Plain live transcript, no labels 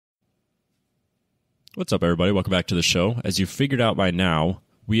What's up, everybody? Welcome back to the show. As you've figured out by now,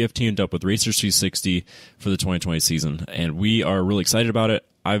 we have teamed up with Racers 360 for the 2020 season, and we are really excited about it.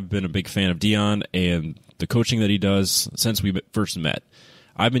 I've been a big fan of Dion and the coaching that he does since we first met.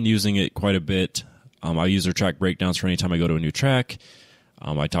 I've been using it quite a bit. I use their track breakdowns for any time I go to a new track.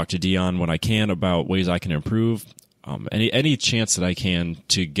 I talk to Dion when I can about ways I can improve. Any chance that I can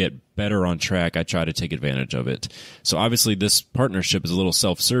to get better on track, I try to take advantage of it. So obviously this partnership is a little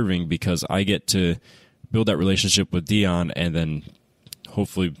self-serving because I get to build that relationship with Dion and then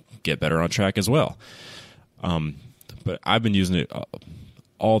hopefully get better on track as well. But I've been using it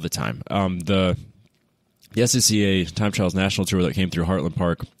all the time. The SCCA Time Trials National Tour that came through Heartland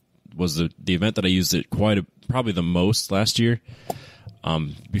Park was the event that I used it probably the most last year.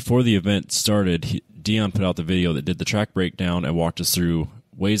 Before the event started, Dion put out the video that did the track breakdown and walked us through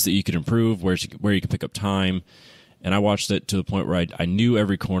ways that you could improve, where you can pick up time. And I watched it to the point where I knew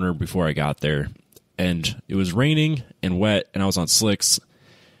every corner before I got there. And it was raining and wet, and I was on slicks.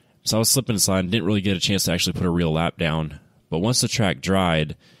 So I was slipping and sliding, didn't really get a chance to actually put a real lap down. But once the track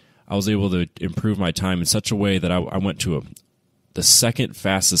dried, I was able to improve my time in such a way that I went to the second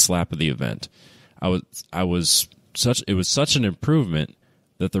fastest lap of the event. It was such an improvement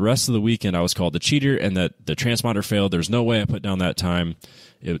that the rest of the weekend I was called the cheater and that the transponder failed. There's no way I put down that time.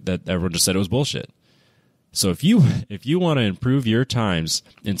 That everyone just said it was bullshit. So if you want to improve your times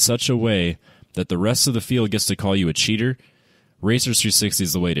in such a way that the rest of the field gets to call you a cheater, Racers 360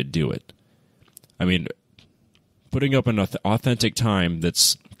 is the way to do it. I mean, putting up an authentic time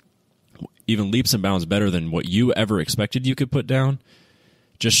that's even leaps and bounds better than what you ever expected you could put down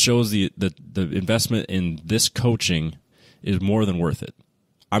just shows the investment in this coaching is more than worth it.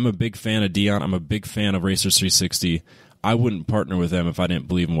 I'm a big fan of Dion. I'm a big fan of Racers 360. I wouldn't partner with them if I didn't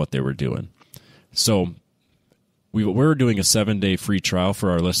believe in what they were doing. So we're doing a 7-day free trial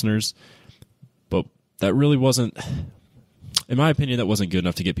for our listeners, but that really wasn't, in my opinion, that wasn't good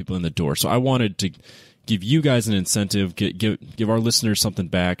enough to get people in the door. So I wanted to give you guys an incentive, give our listeners something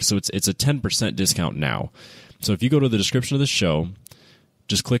back. So it's a 10% discount now. So if you go to the description of the show,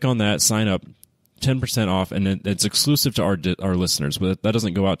 just click on that, sign up, 10% off, and it's exclusive to our listeners, but that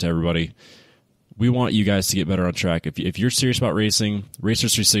doesn't go out to everybody. We want you guys to get better on track. If you're serious about racing,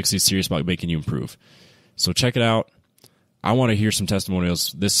 Racers 360 is serious about making you improve. So check it out. I want to hear some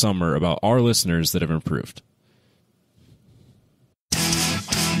testimonials this summer about our listeners that have improved.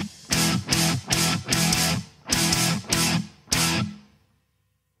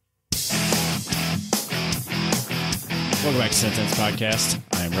 Welcome back to Sentence Podcast.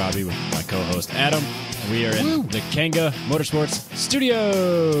 I am Robbie with my co-host Adam. We are in the Kanga Motorsports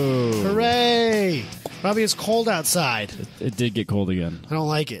studio. Hooray! Robbie, it's cold outside. It did get cold again. I don't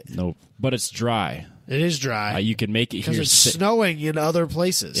like it. Nope. But it's dry. It is dry. You can make it here. Because it's snowing in other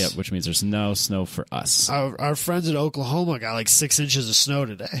places. Yeah, which means there's no snow for us. Our friends in Oklahoma got like 6 inches of snow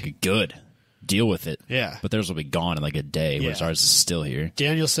today. Good. Deal with it. Yeah. But theirs will be gone in like a day, whereas ours is still here.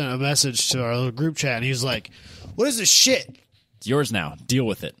 Daniel sent a message to our little group chat, and he's like, what is this shit? It's yours now. Deal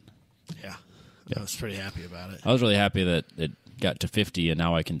with it. Yeah. I was pretty happy about it. I was really happy that it got to 50, and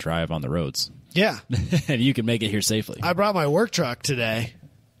now I can drive on the roads. Yeah. And you can make it here safely. I brought my work truck today.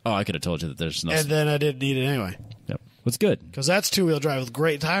 Oh, I could have told you that there's no... And then I didn't need it anyway. Yep. What's good? Because that's two-wheel drive with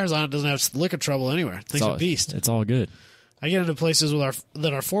great tires on it. Doesn't have lick of trouble anywhere. Thing's a beast. It's all good. I get into places with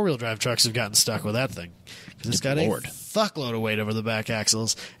our four-wheel drive trucks have gotten stuck with that thing. Because it's got a fuckload of weight over the back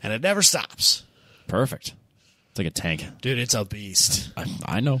axles, and it never stops. Perfect. It's like a tank. Dude, it's a beast.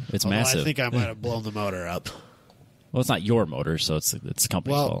 I know. It's massive. I think I might have blown the motor up. Well, it's not your motor, so it's the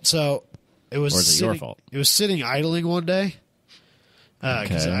company's fault. So it was. Or is it your fault? It was sitting idling one day.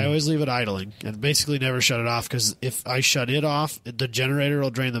 Because I always leave it idling and basically never shut it off. Because if I shut it off, the generator will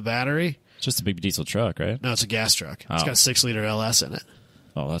drain the battery. It's just a big diesel truck, right? No, it's a gas truck. It's got a 6-liter LS in it.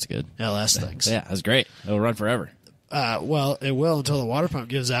 Oh, that's good. LS things. Yeah, that's great. It'll run forever. Well, it will until the water pump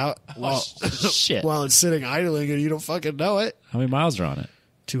gives out. Shit. While it's sitting idling and you don't fucking know it. How many miles are on it?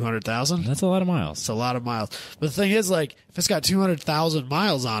 200,000. That's a lot of miles. It's a lot of miles. But the thing is, like, if it's got 200,000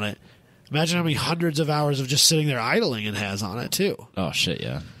 miles on it, imagine how many hundreds of hours of just sitting there idling it has on it, too. Oh, shit,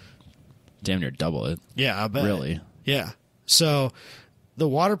 yeah. Damn near double it. Yeah, I bet. Really? Yeah. So the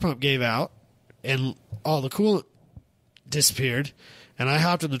water pump gave out, and all the coolant disappeared, and I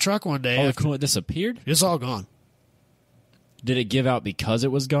hopped in the truck one day. All the coolant disappeared? It's all gone. Did it give out because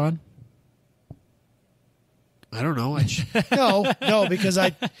it was gone? I don't know. No, because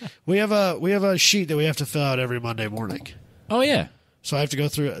we have a sheet that we have to fill out every Monday morning. Oh, yeah. So I have to go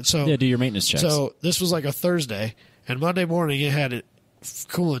through it. So yeah, do your maintenance checks. So this was like a Thursday, and Monday morning it had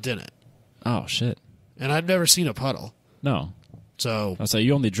coolant in it. Oh, shit. And I've never seen a puddle. No. So I'll say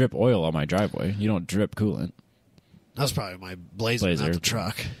you only drip oil on my driveway. You don't drip coolant. That's probably my Blazer. Not the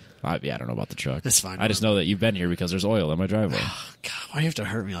truck. I don't know about the truck. It's fine. I just know that you've been here because there's oil in my driveway. God, why do you have to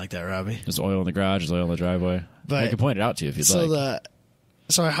hurt me like that, Robbie? There's oil in the garage. There's oil in the driveway. But I can point it out to you if you'd like.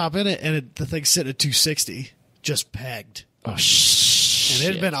 So I hop in it, and the thing's sitting at 260, just pegged. Oh, shit. And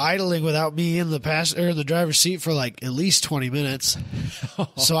it had been idling without me in the driver's seat for like at least 20 minutes.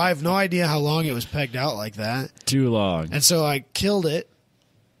 So I have no idea how long it was pegged out like that. Too long. And so I killed it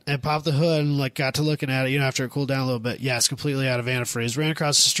and popped the hood and like got to looking at it, after it cooled down a little bit. Yeah, it's completely out of antifreeze. Ran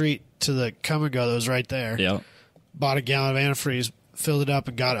across the street to the Come and Go that was right there. Yeah. Bought a gallon of antifreeze, filled it up,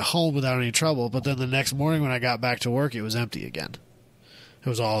 and got it home without any trouble. But then the next morning when I got back to work, it was empty again. It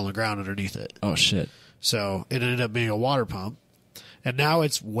was all on the ground underneath it. Oh, shit. So it ended up being a water pump. And now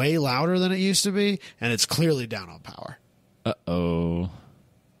it's way louder than it used to be, and it's clearly down on power. Uh-oh.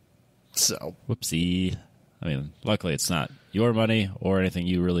 So. Whoopsie. I mean, luckily it's not your money or anything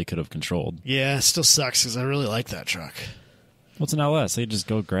you really could have controlled. Yeah, it still sucks because I really like that truck. What's an LS? They just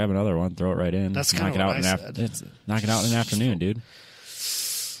go grab another one, throw it right in. That's kind of what I said. Knock it out in an afternoon, dude.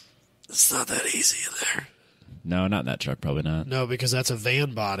 It's not that easy in there. No, not in that truck. Probably not. No, because that's a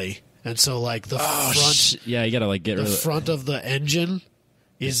van body. And so, like, the front... Yeah, you got to, like, get rid of the front of the engine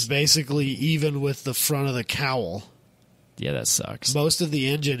is basically even with the front of the cowl. Yeah, that sucks. Most of the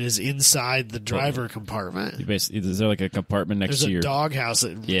engine is inside the driver compartment. Is there, like, a compartment next to your... There's a doghouse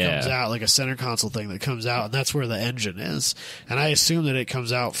that comes out, like a center console thing that comes out, and that's where the engine is. And I assume that it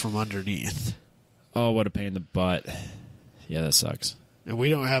comes out from underneath. Oh, what a pain in the butt. Yeah, that sucks. And we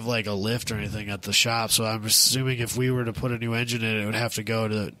don't have like a lift or anything at the shop, so I'm assuming if we were to put a new engine in, it would have to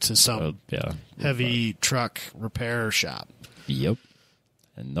go to some heavy truck repair shop. Yep.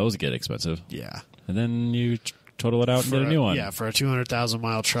 And those get expensive. Yeah. And then you total it out and get a new one. Yeah, for a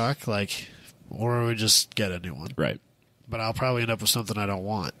 200,000-mile truck, or we just get a new one. Right. But I'll probably end up with something I don't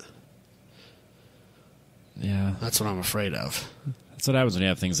want. Yeah. That's what I'm afraid of. That's what happens when you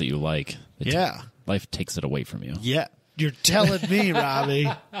have things that you like. Life takes it away from you. Yeah. You're telling me,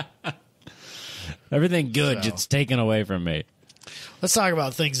 Robbie. Everything good gets taken away from me. Let's talk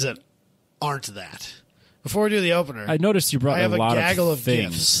about things that aren't that. Before we do the opener, I noticed you brought a lot gaggle of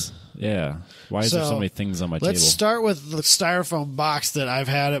things. Gifts. Yeah. Why is there so many things on my table? Let's start with the styrofoam box that I've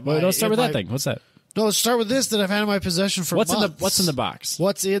had at my... Let's start with that thing. What's that? No, let's start with this that I've had in my possession for months. What's in the box?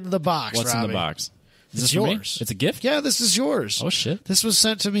 What's in the box, What's Robbie? in the box? Is this yours. It's a gift? Yeah, this is yours. Oh, shit. This was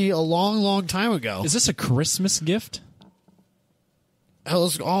sent to me a long, long time ago. Is this a Christmas gift?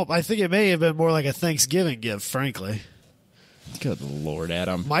 I think it may have been more like a Thanksgiving gift, frankly. Good Lord,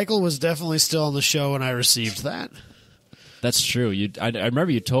 Adam. Michael was definitely still on the show when I received that. That's true. I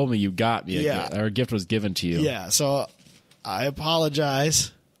remember you told me you got me a gift. Our gift was given to you. Yeah, so I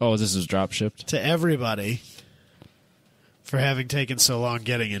apologize. Oh, this is drop shipped? To everybody for having taken so long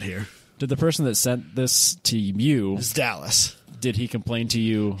getting it here. Did the person that sent this to you... It's Dallas. Did he complain to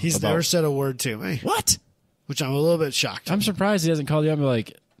you He's never said a word to me. What? Which I'm a little bit shocked. I'm surprised he hasn't called you up and be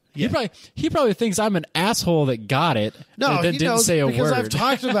like... Yeah. He probably thinks I'm an asshole that got it. No, and then didn't say a because word. I've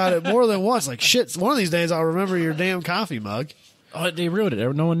talked about it more than once. Like, shit, one of these days I'll remember your damn coffee mug. Oh, they ruined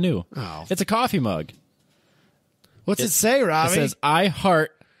it. No one knew. Oh. It's a coffee mug. What's it say, Robbie? It says, I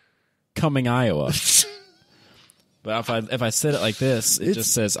heart Cumming, Iowa. But if I said it like this, it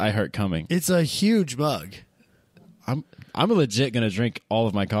just says, I heart Cumming. It's a huge mug. I'm legit going to drink all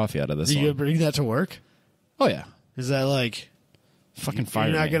of my coffee out of this one. Are you going to bring that to work? Oh, yeah. Is that like... Fucking fire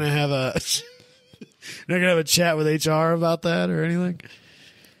You're not going to have a... You're not going to have a chat with HR about that or anything?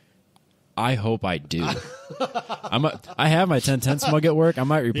 I hope I do. I have my 10/10 mug at work. I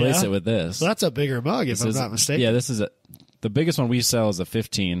might replace it with this. Well, that's a bigger mug, if I'm not mistaken. Yeah, this is the biggest one we sell is a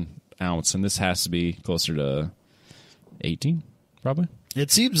 15-ounce, and this has to be closer to 18, probably. It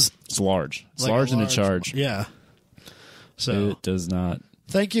seems... It's large. It's like large and a charge. Yeah. So it does not...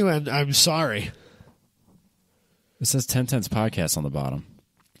 Thank you, and I'm sorry. It says 10/10 podcast on the bottom.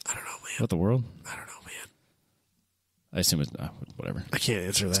 I don't know, man. What the world? I don't know, man. I assume it's whatever. I can't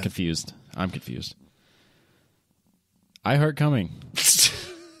answer that. It's confused. I'm confused. I heart Cumming.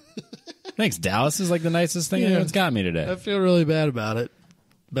 Thanks, Dallas. This is like the nicest thing anyone's got me today. I feel really bad about it,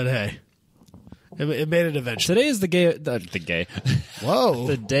 but hey, it made it eventually. Today is the gay. Whoa,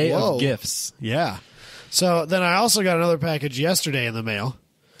 the day of gifts. Yeah. So then I also got another package yesterday in the mail.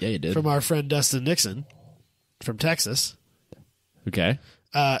 Yeah, you did. From our friend Dustin Nixon from Texas. Okay.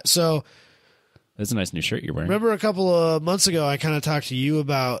 So that's a nice new shirt you're wearing. Remember a couple of months ago, I kind of talked to you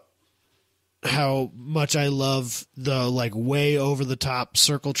about how much I love the like way over the top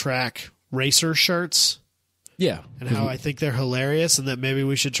circle track racer shirts. Yeah. And how I think they're hilarious, and that maybe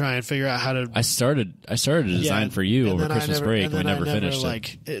we should try and figure out how to. I started a design for you over Christmas break, and we never finished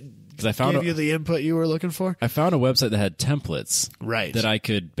it. Because I found you the input you were looking for. I found a website that had templates, right, that I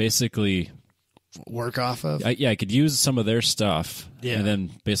could basically work off of. I could use some of their stuff, and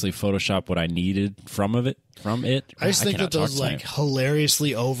then basically Photoshop what I needed from it. I just think that those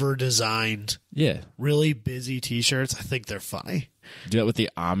hilariously over-designed, really busy T-shirts, I think they're funny. Do that with the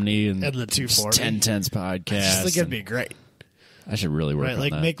Omni and the 240 1010s podcast. I just think it'd be great. I should really work on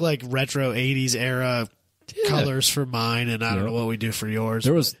that. Make retro 80s era colors for mine, and I don't know what we do for yours.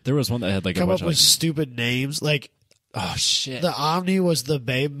 There was one that had come up with stupid names. Oh shit! The Omni was the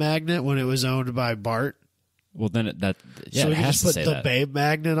Babe Magnet when it was owned by Bart. Well, then so we can just put the Babe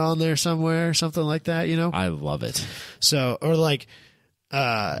Magnet on there somewhere, something like that. I love it. So, or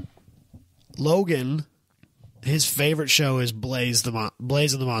Logan, his favorite show is Blaze and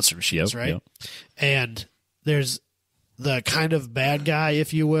the Monster Machines, right? Yep. And there's the kind of bad guy,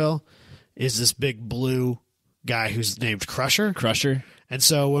 if you will, is this big blue guy who's named Crusher. And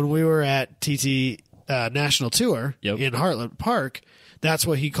so when we were at TT National Tour in Heartland Park, that's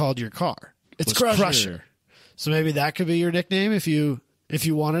what he called your car. It's Crusher. So maybe that could be your nickname if you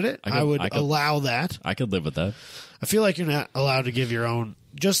wanted it. I would allow that. I could live with that. I feel like you're not allowed to give your own.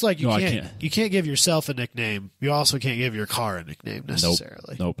 Just like you can't give yourself a nickname. You also can't give your car a nickname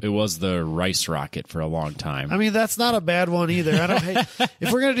necessarily. Nope. It was the Rice Rocket for a long time. I mean, that's not a bad one either. I don't hate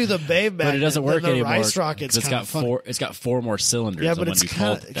if we're gonna do the Babe Magnet, but it doesn't work anymore. Rice Rocket's it's got funny. It's got 4 more cylinders. Yeah, but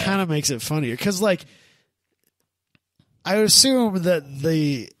it kind of makes it funnier because I assume that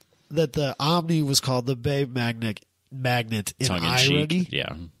the Omni was called the Babe Magnet in irony.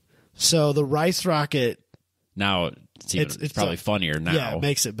 Yeah. So the Rice Rocket. Now it's probably funnier now. Yeah, it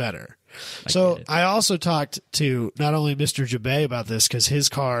makes it better. I also talked to not only Mr. Jabay about this because his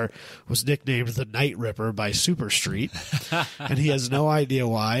car was nicknamed the Night Ripper by Super Street, and he has no idea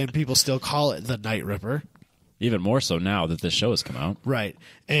why, and people still call it the Night Ripper. Even more so now that this show has come out. Right.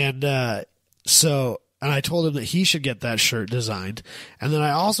 And and I told him that he should get that shirt designed. And then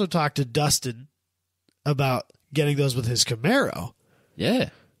I also talked to Dustin about getting those with his Camaro. Yeah.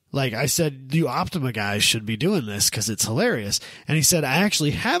 I said, you Optima guys should be doing this because it's hilarious. And he said, I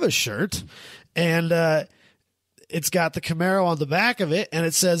actually have a shirt, and it's got the Camaro on the back of it, and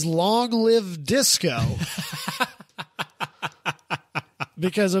it says, Long Live Disco.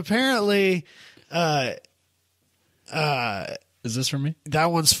 Because apparently... is this for me?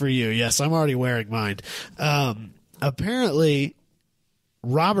 That one's for you. Yes, I'm already wearing mine. Apparently,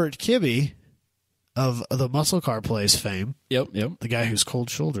 Robert Kibbe of the Muscle Car Plays fame. Yep. The guy who's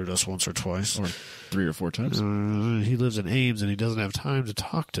cold-shouldered us once or twice. Or 3 or 4 times. He lives in Ames, and he doesn't have time to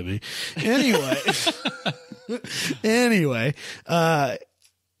talk to me. Anyway,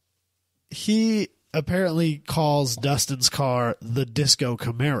 he apparently calls Dustin's car the Disco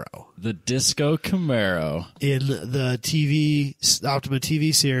Camaro. The Disco Camaro. In the Optima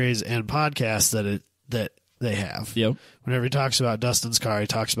TV series and podcast that they have. Yep. Whenever he talks about Dustin's car, he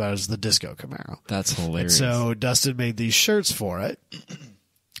talks about it as the Disco Camaro. That's hilarious. And so Dustin made these shirts for it.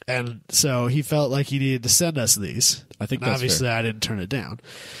 And so he felt like he needed to send us these. I think that's obviously fair. I didn't turn it down.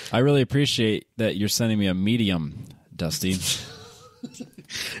 I really appreciate that you're sending me a medium, Dusty.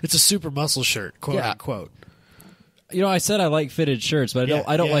 It's a super muscle shirt, quote unquote. I said I like fitted shirts, but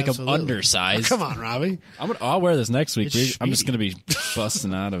I don't like them undersized. Oh, come on, Robbie. I'll wear this next week. I'm just going to be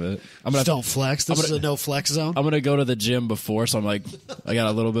busting out of it. Don't flex. This is a no flex zone. I'm going to go to the gym before, so I'm I got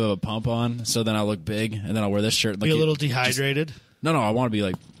a little bit of a pump on, so then I look big, and then I'll wear this shirt. Be a little dehydrated? No, I want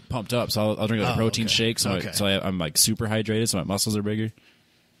to be pumped up, so I'll drink a protein shake, so I'm super hydrated, so my muscles are bigger.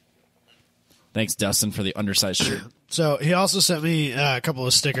 Thanks, Dustin, for the undersized shirt. So he also sent me a couple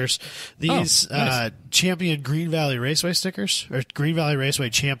of stickers. These nice. Champion Green Valley Raceway stickers, or Green Valley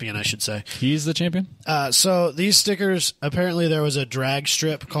Raceway Champion, I should say. He's the champion? So these stickers, apparently there was a drag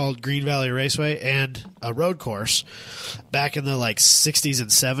strip called Green Valley Raceway and a road course back in the 60s and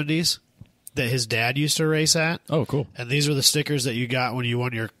 70s that his dad used to race at. Oh, cool. And these were the stickers that you got when you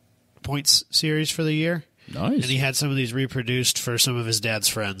won your points series for the year. Nice. And he had some of these reproduced for some of his dad's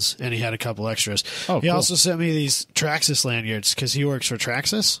friends, and he had a couple extras. Oh, he cool. also sent me these Traxxas lanyards because he works for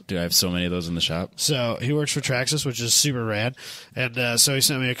Traxxas. Dude, I have so many of those in the shop. So he works for Traxxas, which is super rad. And so he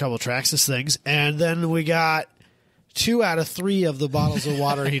sent me a couple Traxxas things. And then we got 2 out of 3 of the bottles of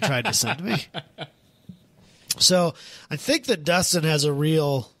water he tried to send me. So I think that Dustin has a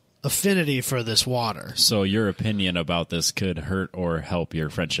real affinity for this water. So your opinion about this could hurt or help your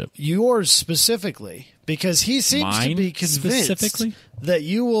friendship? Yours specifically, because he seems to be convinced that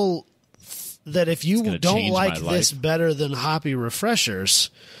you will, that if you don't like this better than hoppy refreshers,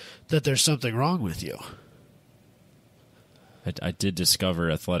 that there's something wrong with you. I did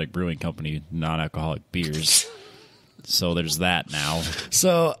discover Athletic Brewing Company non-alcoholic beers. So there's that now.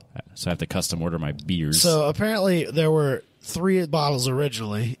 So I have to custom order my beers. So apparently there were 3 bottles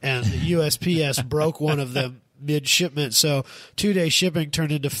originally, and the USPS broke one of them mid-shipment. So 2-day shipping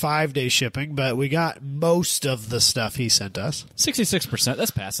turned into 5-day shipping, but we got most of the stuff he sent us. 66%.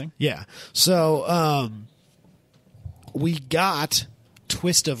 That's passing. Yeah. So we got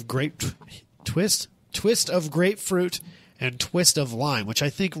twist of grapefruit and twist of lime, which I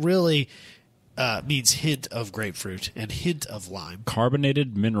think really means hint of grapefruit and hint of lime.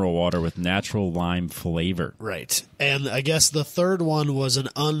 Carbonated mineral water with natural lime flavor. Right. And I guess the third one was an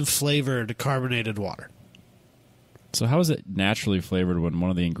unflavored carbonated water. So how is it naturally flavored when one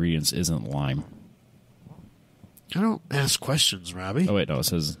of the ingredients isn't lime? I don't ask questions, Robbie. Oh, wait, no. It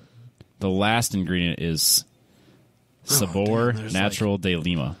says the last ingredient is Sabor Natural de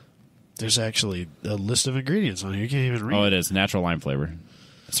Lima. There's actually a list of ingredients on here. You can't even read. Oh, it is. Natural lime flavor.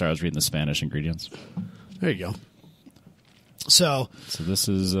 Sorry, I was reading the Spanish ingredients. There you go. So this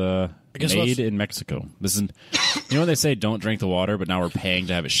is made in Mexico. This is, you know when they say don't drink the water, but now we're paying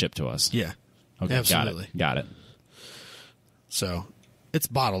to have it shipped to us? Yeah. Okay, absolutely. Got it. So it's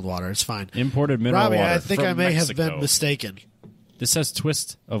bottled water. It's fine. Imported mineral Robbie, water I think from I may Mexico. have been mistaken. This says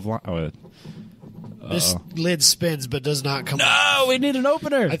twist of lime. Oh, this lid spins but does not come No, we need an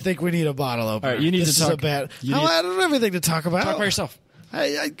opener. I think we need a bottle opener. All right, you need this to talk. Is a bad. I don't have anything to talk about. Talk about yourself.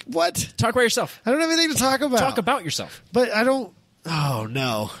 What? Talk about yourself. I don't have anything to talk about. Talk about yourself. But I don't. Oh,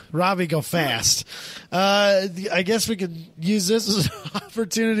 no. Robbie, go fast. I guess we can use this as an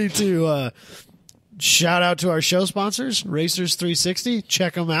opportunity to shout out to our show sponsors, Racers 360.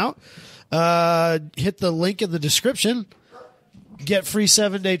 Check them out. Hit the link in the description. Get free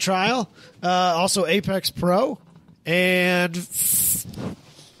 7-day trial. Also, Apex Pro and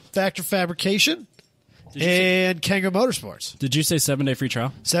Factor Fabrication and Kangaroo Motorsports. Did you say 7-day free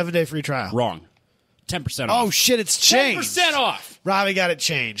trial? 7-day free trial. Wrong. 10% off. Oh, shit, it's changed. 10% off. Robbie got it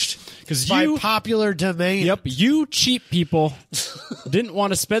changed. Because by popular demand. Yep, you cheap people didn't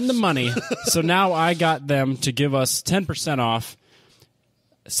want to spend the money, so now I got them to give us 10% off.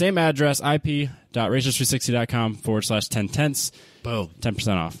 Same address, ip.racers360.com/10tenths. Boom.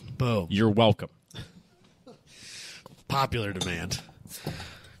 10% off. Boom. You're welcome. Popular demand.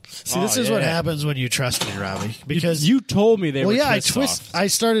 See, this is what happens when you trust me, Robbie. Because you told me they were off. I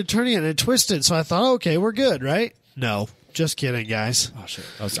started turning it and it twisted, so I thought, okay, we're good, right? No. Just kidding, guys. Oh shit!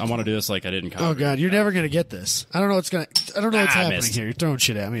 I want to do this like I didn't. Oh god, you're never gonna get this. I don't know what's happening here. You're throwing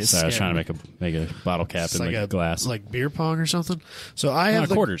shit at me. Sorry, I was trying to make a bottle cap in a glass, like beer pong or something. So I have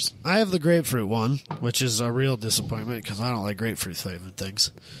the quarters. I have the grapefruit one, which is a real disappointment because I don't like grapefruit flavored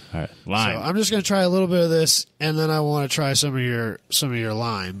things. All right, lime. So I'm just gonna try a little bit of this, and then I want to try some of your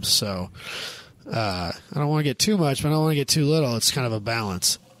limes. So I don't want to get too much, but I don't want to get too little. It's kind of a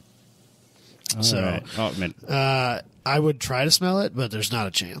balance. All right. Oh man. I would try to smell it, but there's not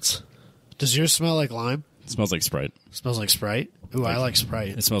a chance. Does yours smell like lime? It smells like Sprite. Smells like Sprite? Ooh, I like Sprite.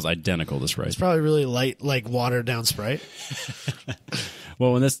 It smells identical to Sprite. It's probably really light, like watered down Sprite.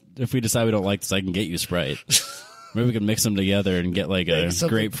 Well, if we decide we don't like this, I can get you Sprite. Maybe we can mix them together and get like a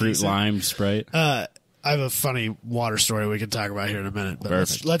grapefruit lime Sprite. I have a funny water story we can talk about here in a minute. But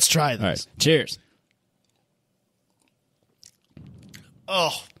let's try this. All right. Cheers.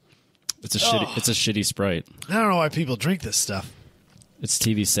 Oh. It's a shitty Sprite. I don't know why people drink this stuff. It's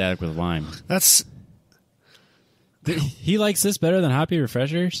TV static with lime. That's. He likes this better than Hoppy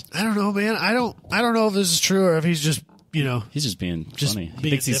Refreshers? I don't know, man. I don't know if this is true or if he's just, he's just being funny.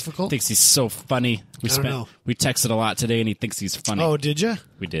 Being difficult. Thinks he's so funny. We texted a lot today, and he thinks he's funny. Oh, did you?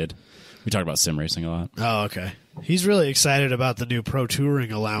 We did. We talked about sim racing a lot. Oh, okay. He's really excited about the new Pro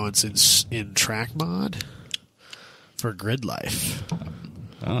Touring allowance in track mod for grid life.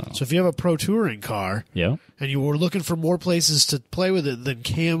 Oh. So if you have a Pro Touring car, and you were looking for more places to play with it than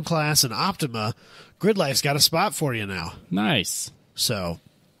Cam Class and Optima, Grid Life's got a spot for you now. Nice. So,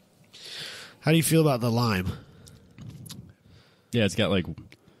 how do you feel about the lime? Yeah, it's got like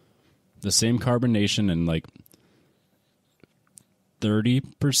the same carbonation and like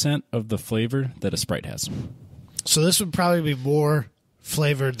 30% of the flavor that a Sprite has. So this would probably be more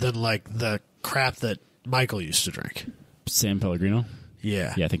flavored than like the crap that Michael used to drink. San Pellegrino?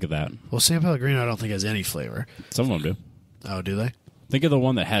 Yeah. Yeah, think of that. Well, San Pellegrino I don't think has any flavor. Some of them do. Oh, do they? Think of the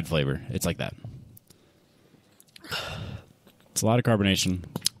one that had flavor. It's like that. It's a lot of carbonation,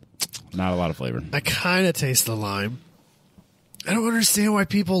 not a lot of flavor. I kind of taste the lime. I don't understand why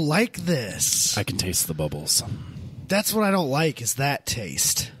people like this. I can taste the bubbles. That's what I don't like is that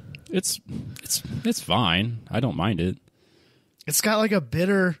taste. It's fine. I don't mind it. It's got like a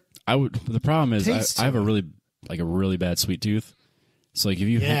bitter. The problem is I have a really like a really bad sweet tooth. So like if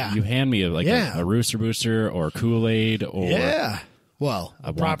you Yeah. you hand me a Rooster Booster or Kool-Aid or well,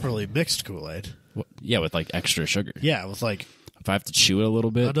 a properly mixed Kool-Aid. with like extra sugar. Yeah, with like If I have to chew it a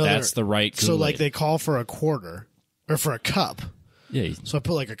little bit, that's the right Kool-Aid. So like they call for a quarter or for a cup. Yeah. So I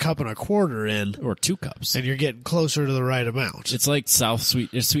put like a cup and a quarter in, Or 2 cups. and you're getting closer to the right amount. It's like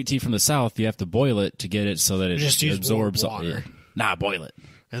sweet tea from the South. You have to boil it to get it so that it Just use absorbs warm water. Nah, boil it.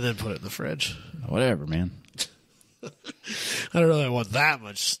 And then put it in the fridge. Whatever, man. I don't really want that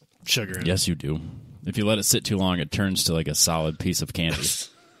much sugar in it. Yes, you do. If you let it sit too long, it turns to like a solid piece of candy.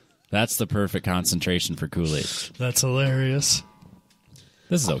 That's the perfect concentration for Kool-Aid. That's hilarious.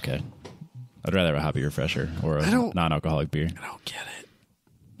 This is okay. I'd rather have a Hobby Refresher or a non-alcoholic beer. I don't get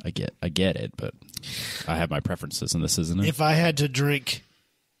it. I get it, but I have my preferences, and this isn't it. If I had to drink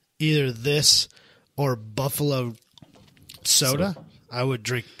either this or Buffalo soda, I would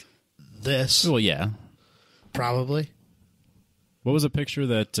drink this. Well, yeah. Probably. What was a picture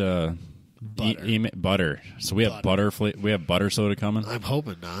that Butter. butter? So we have we have butter soda coming. I'm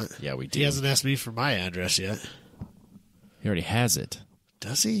hoping not. Yeah, we do. He hasn't asked me for my address yet. He already has it.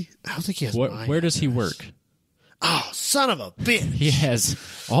 Does he? I don't think he has Where does he work? Oh, son of a bitch. He has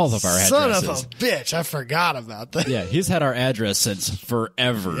all of our Son addresses. of a bitch. I forgot about that. Yeah, he's had our address since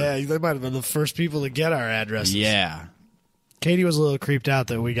forever. Yeah, they might have been the first people to get our addresses. Yeah. Katie was a little creeped out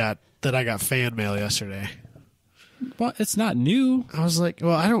that I got fan mail yesterday. Well, it's not new. I was like,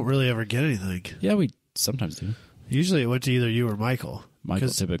 well, I don't really ever get anything. Yeah, we sometimes do. Usually it went to either you or Michael. Michael,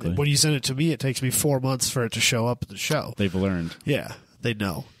 'Cause typically. when you send it to me, it takes me 4 months for it to show up at the show. They've learned. Yeah, they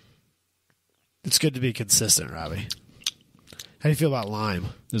know. It's good to be consistent, Robbie. How do you feel about lime?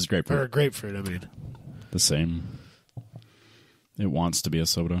 This is grapefruit. Or grapefruit, I mean. The same. It wants to be a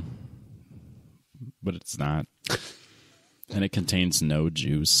soda, but it's not. And it contains no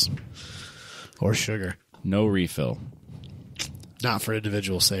juice. Or sugar. No refill. Not for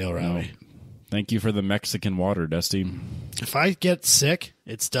individual sale, Robbie. No. Thank you for the Mexican water, Dusty. If I get sick,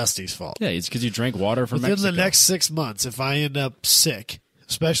 it's Dusty's fault. Yeah, it's because you drank water from Within Mexico. the next 6 months, if I end up sick,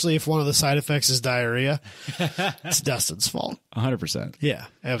 especially if one of the side effects is diarrhea, it's Dustin's fault. 100%. Yeah,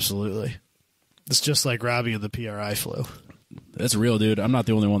 absolutely. It's just like Robbie and the PRI flu. That's real, dude. I'm not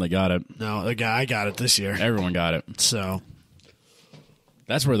the only one that got it. No, I got it this year. Everyone got it. So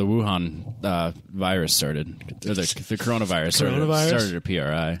That's where the Wuhan virus started. The coronavirus started at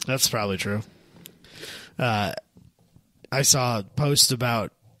PRI. that's probably true. I saw a post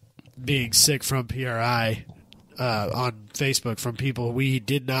about being sick from PRI on Facebook from people we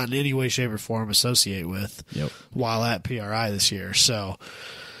did not in any way, shape, or form associate with while at PRI this year. So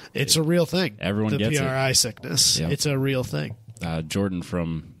it's a real thing. Everyone gets the PRI it. sickness. Yep. It's a real thing. Jordan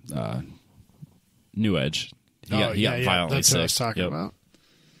from New Edge. He got violently That's sick. what I was talking about.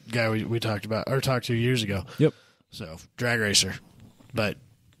 Guy we talked about or talked to years ago. Yep. So drag racer, but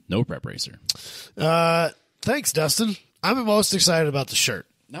no prep racer. Thanks, Dustin. I'm most excited about the shirt.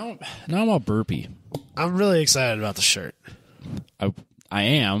 Now I'm all burpy. I'm really excited about the shirt. I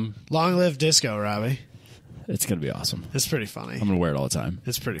am. Long live disco, Robbie. It's gonna be awesome. It's pretty funny. I'm gonna wear it all the time.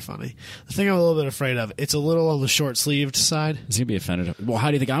 It's pretty funny. The thing I'm a little bit afraid of, it's a little on the short-sleeved side. Is he gonna be offended? Well, how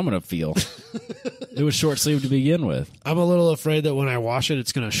do you think I'm gonna feel? It was short sleeved to begin with. I'm a little afraid that when I wash it,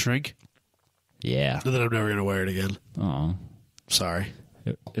 it's going to shrink. Yeah. And then I'm never going to wear it again. Oh. Sorry.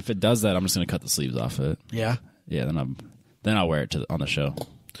 If it does that, I'm just gonna cut the sleeves off of it. Yeah. Yeah. Then I'll wear it on the show.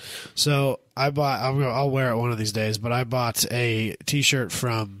 So I'll wear it one of these days. But I bought a T-shirt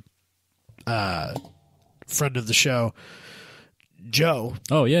from friend of the show, Joe.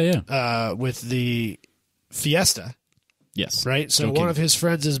 Oh yeah. With the Fiesta. Yes. Right? So one of his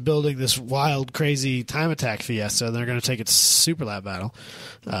friends is building this wild, crazy Time Attack Fiesta, and they're going to take it to Super Lab Battle.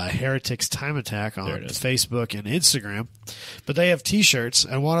 Heretics Time Attack on Facebook and Instagram. But they have T-shirts,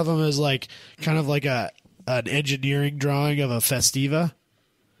 and one of them is like kind of like an engineering drawing of a Festiva.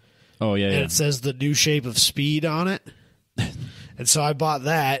 Oh, yeah, and it says the new shape of speed on it. And so I bought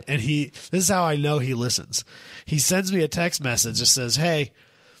that, and this is how I know he listens. He sends me a text message that says, hey,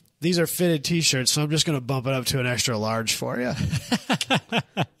 these are fitted T-shirts, so I'm just going to bump it up to an extra large for you.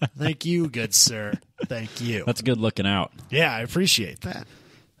 Thank you, good sir. Thank you. That's good looking out. Yeah, I appreciate that.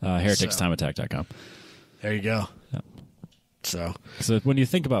 HereticsTimeAttack.com. There you go. Yep. So when you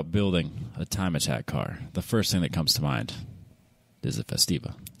think about building a Time Attack car, the first thing that comes to mind is a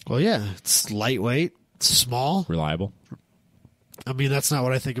Festiva. Well, yeah, it's lightweight, it's small. Reliable. I mean, that's not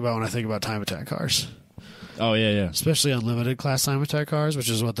what I think about when I think about Time Attack cars. Oh, yeah. Especially unlimited class Time Attack cars, which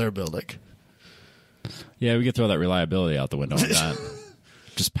is what they're building. Yeah, we could throw that reliability out the window on that.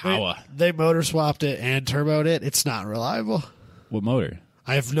 Just power. They motor swapped it and turboed it. It's not reliable. What motor?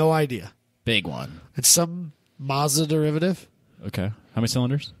 I have no idea. Big one. It's some Mazda derivative. Okay. How many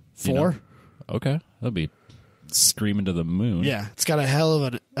cylinders? 4. Okay. That'll be screaming to the moon. Yeah, it's got a hell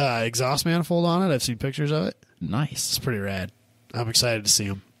of an exhaust manifold on it. I've seen pictures of it. Nice. It's pretty rad. I'm excited to see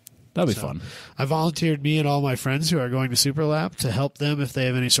them. That'll be fun. I volunteered me and all my friends who are going to Superlap to help them if they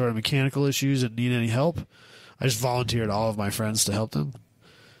have any sort of mechanical issues and need any help. I just volunteered all of my friends to help them.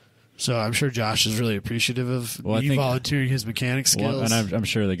 So I'm sure Josh is really appreciative of me volunteering his mechanic skills. Well, and I'm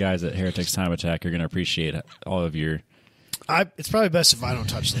sure the guys at Heretics Time Attack are going to appreciate all of your... It's probably best if I don't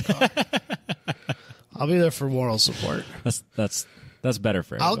touch the car. I'll be there for moral support. That's better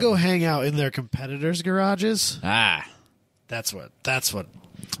for everybody. I'll go hang out in their competitors' garages. That's what.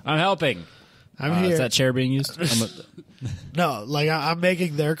 I'm helping. I'm here. Is that chair being used? No, like I'm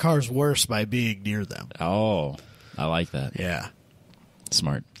making their cars worse by being near them. Oh, I like that. Yeah.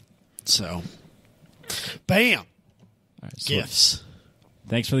 Smart. So, bam. All right, so Gifts.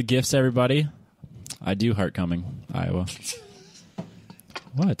 Thanks for the gifts, everybody. I do heart coming, Iowa.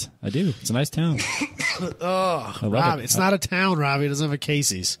 What? I do. It's a nice town. Oh, Robbie. It's not a town, Robbie. It doesn't have a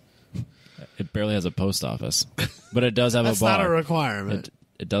Casey's. It barely has a post office. But it does have That's a bar. That's not a requirement.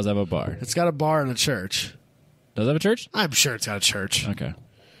 It does have a bar. It's got a bar and a church. Does it have a church? I'm sure it's got a church. Okay.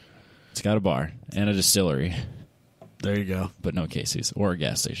 It's got a bar and a distillery. There you go. But no Casey's or a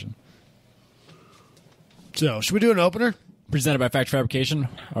gas station. So, should we do an opener? Presented by Factory Fabrication.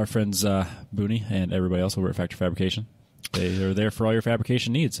 Our friends Booney and everybody else over at Factory Fabrication. They are there for all your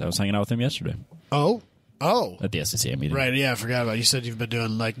fabrication needs. I was hanging out with them yesterday. Oh. At the SCCA meeting. Right, yeah, I forgot about it. You said you've been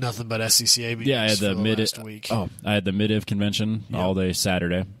doing like nothing but SCCA meetings. Yeah, I had the last week. I had the mid-iv convention all day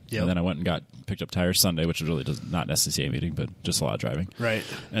Saturday. Yep. And then I went and picked up tires Sunday, which was really not an SCCA meeting, but just a lot of driving. Right.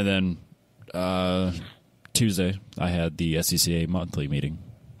 And then Tuesday I had the SCCA monthly meeting.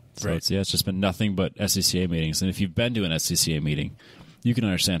 So right. It's just been nothing but SCCA meetings. And if you've been to an SCCA meeting, you can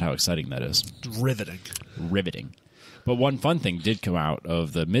understand how exciting that is. Riveting. But one fun thing did come out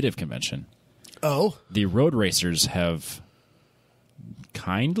of the mid-iv convention. Oh? The road racers have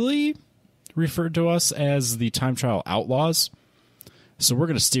kindly referred to us as the time trial outlaws. So we're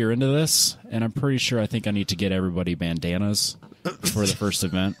going to steer into this, and I'm pretty sure I need to get everybody bandanas for the first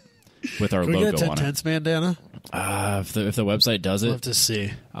event with our Can logo we get a on it. Tense bandana? If the website does it, We'll have to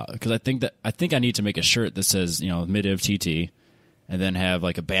see. Because I think I need to make a shirt that says mid-iv TT, and then have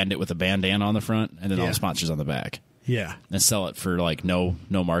like a bandit with a bandana on the front, and then all the sponsors on the back. Yeah, and sell it for like no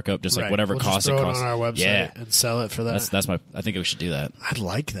markup, just like right. whatever we'll cost just it throw costs. It on our website and sell it for that. That's my. I think we should do that. I'd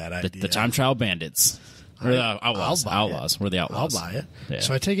like that idea. The time trial bandits. Or the outlaws. Outlaws. We're the outlaws. I'll buy it. Yeah.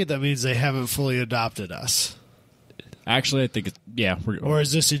 So I take it that means they haven't fully adopted us. Actually, I think it's or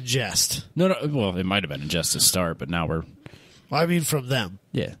is this in jest? No. Well, it might have been in jest to start, but now we're. Well, I mean, from them.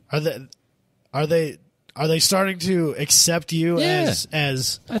 Yeah. Are they starting to accept you as?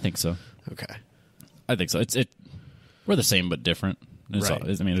 I think so. Okay. I think so. We're the same but different. Right. It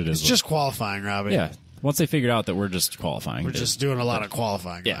is. It's just qualifying, Robbie. Yeah. Once they figured out that we're just qualifying, we're just doing a lot of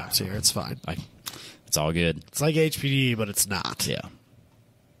qualifying laps here. It's fine. It's all good. It's like HPD, but it's not. Yeah.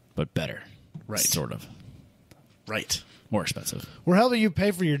 But better. Right. Sort of. Right. More expensive. We're helping you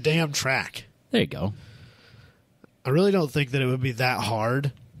pay for your damn track. There you go. I really don't think that it would be that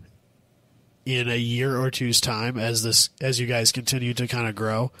hard in a year or two's time as you guys continue to kind of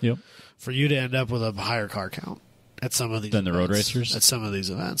grow. Yep. For you to end up with a higher car count at some of these than the road racers at some of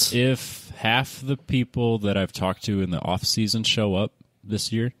these events. If half the people that I've talked to in the off season show up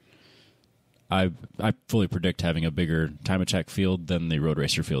this year, I fully predict having a bigger time attack field than the road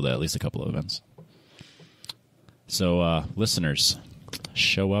racer field at least a couple of events. So listeners,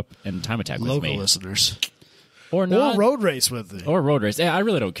 show up and time attack with me. Local listeners. Or not. Or road race with me. Or road race. Yeah, I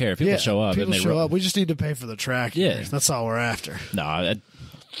really don't care if people show up. People show up. We just need to pay for the track. Yeah. Here. That's all we're after. No,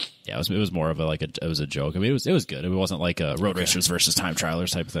 it was more of it was a joke. I mean, it was good. It wasn't like a road racers versus time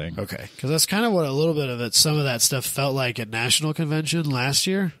trialers type thing. Okay, because that's kind of what a little bit of it. Some of that stuff felt like at National Convention last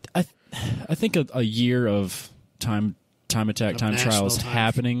year. I think a year of time attack, time trials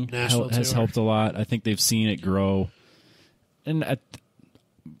happening has helped a lot. I think they've seen it grow. And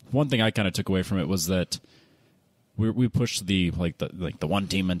one thing I kind of took away from it was that we pushed the one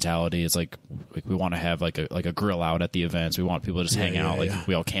team mentality. It's like we want to have like a grill out at the events. We want people to just hang out.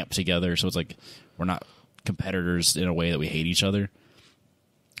 We all camp together. So it's like we're not competitors in a way that we hate each other.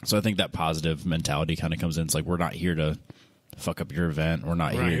 So I think that positive mentality kind of comes in. It's like we're not here to fuck up your event. We're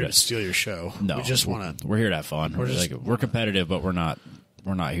not here to steal your show. No, we just want to. We're here to have fun. We're competitive, but we're not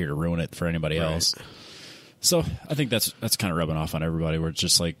here to ruin it for anybody else. So I think that's kind of rubbing off on everybody. Where it's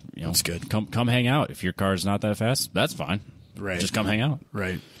just like it's good. Come hang out. If your car's not that fast, that's fine. Right. Just come hang out.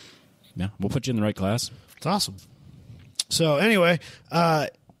 Right. Yeah, we'll put you in the right class. It's awesome. So anyway,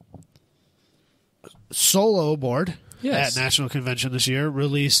 Solo Board Yes. at National Convention this year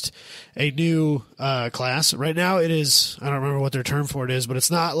released a new class. Right now it is, I don't remember what their term for it is, but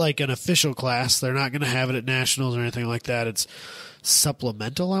it's not like an official class. They're not going to have it at Nationals or anything like that. It's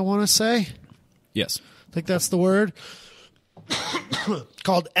supplemental, I want to say. Yes. I think that's the word.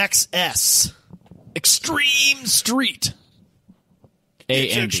 Called XS. Extreme Street. A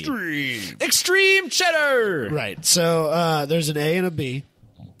It's and B. extreme. Extreme Cheddar. Right. So there's an A and a B.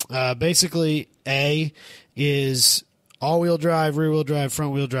 Basically, A is all-wheel drive, rear-wheel drive,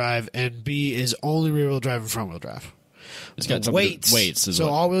 front-wheel drive, and B is only rear-wheel drive and front-wheel drive. It's got some weights. Is So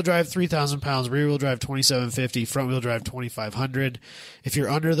what? all-wheel drive 3,000 pounds, rear-wheel drive 2,750, front-wheel drive 2,500. If you're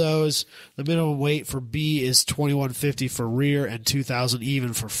under those, the minimum weight for B is 2,150 for rear and 2,000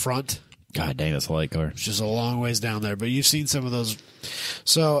 even for front. God dang, that's a light car. Which is a long ways down there, but you've seen some of those.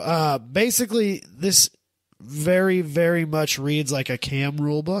 So basically, this very, very much reads like a CAM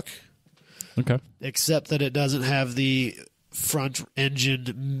rule book, Okay. except that it doesn't have the front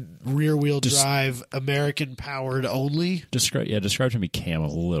engine, rear wheel drive, American powered only. Describe to me Cam a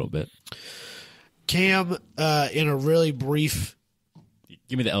little bit. CAM, in a really brief,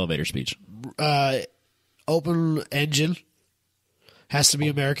 Give me the elevator speech. open engine, has to be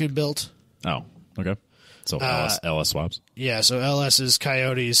American built. Oh, okay. So LS swaps. Yeah, so LS's,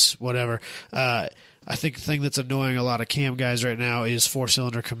 Coyotes, whatever. I think the thing that's annoying a lot of CAM guys right now is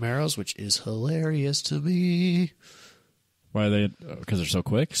 4-cylinder Camaros, which is hilarious to me. Why are they? Because they're so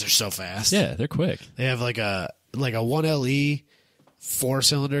quick. Because they're so fast. Yeah, they're quick. They have like a 1LE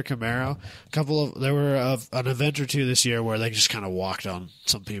 4-cylinder Camaro. There were an event or two this year where they just kind of walked on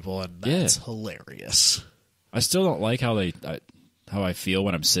some people, and that's hilarious. I still don't like how I feel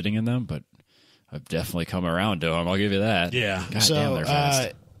when I'm sitting in them, but I've definitely come around to them. I'll give you that. Yeah. God so damn, they're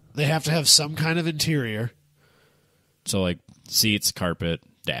fast. they have to have some kind of interior. So like seats, carpet,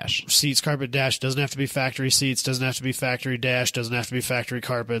 dash. Seats, carpet, dash. Doesn't have to be factory seats. Doesn't have to be factory dash. Doesn't have to be factory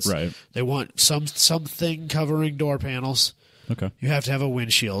carpets. Right. They want something covering door panels. Okay. You have to have a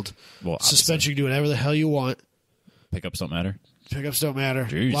windshield. Well, suspension, you can do whatever the hell you want. Pickups don't matter. Pickups don't matter.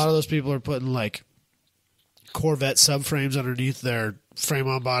 Jeez. A lot of those people are putting like Corvette subframes underneath their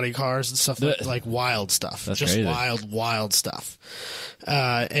frame-on-body cars and stuff like wild stuff. That's just crazy. wild stuff.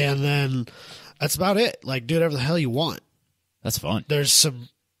 And then that's about it. Like, do whatever the hell you want. That's fun. There's some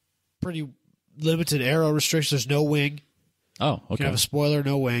pretty limited aero restrictions. There's no wing. Oh, You can okay. have a spoiler,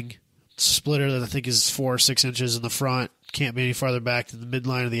 no wing. Splitter that I think is 4 or 6 inches in the front. Can't be any farther back than the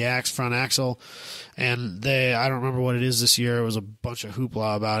midline of the front axle. And I don't remember what it is this year. It was a bunch of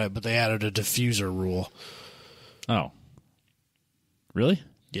hoopla about it, but they added a diffuser rule. Oh. Really?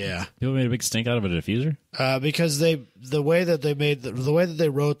 Yeah. People made a big stink out of a diffuser? Because the way that they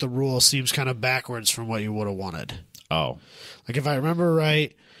wrote the rule seems kind of backwards from what you would have wanted. Oh. Like if I remember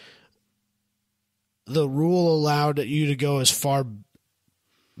right, the rule allowed you to go as far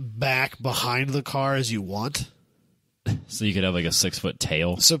back behind the car as you want. So you could have like a 6-foot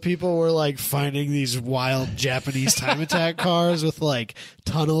tail. So people were like finding these wild Japanese time attack cars with like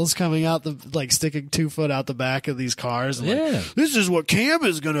tunnels coming out like sticking 2 foot out the back of these cars. And like, this is what CAM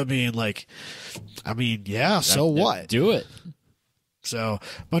is going to be. And like, I mean, so what? Do it. So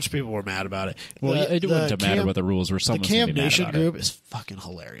a bunch of people were mad about it. Well, it wouldn't matter what the rules were. The Someone's gonna CAM be mad Nation about group it. is fucking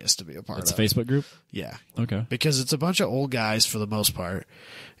hilarious to be a part It's of. a Facebook group? Yeah. Okay. Because it's a bunch of old guys for the most part.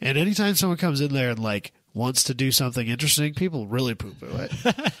 And anytime someone comes in there and like wants to do something interesting, people really poo-poo it.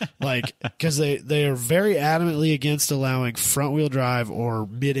 Like, because they are very adamantly against allowing front-wheel drive or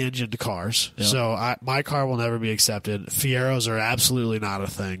mid-engined cars. Yep. So my car will never be accepted. Fieros are absolutely not a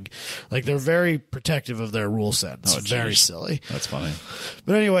thing. Like, they're very protective of their rule set. It's very silly. That's funny.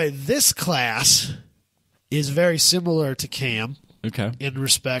 But anyway, this class is very similar to CAM Okay. in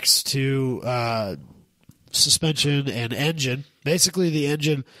respects to suspension and engine. Basically, the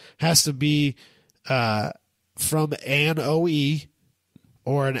engine has to be from an OE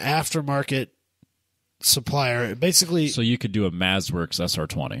or an aftermarket supplier. Basically, So you could do a Mazworks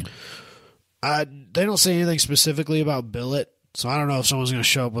SR20. they don't say anything specifically about billet, so I don't know if someone's going to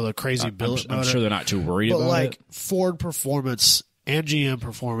show up with a crazy billet I'm motor. sure they're not too worried But about like it. Ford Performance and GM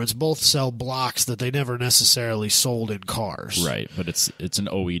Performance both sell blocks that they never necessarily sold in cars. Right, but it's an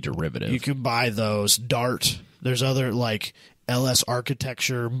OE derivative. You can buy those. Dart. There's other like LS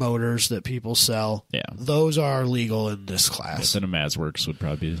architecture motors that people sell. Yeah. Those are legal in this class. Then a Mazworks would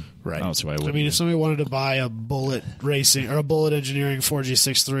probably be Right. I don't see why I I wouldn't. mean, if somebody wanted to buy a Bullet Racing or a Bullet Engineering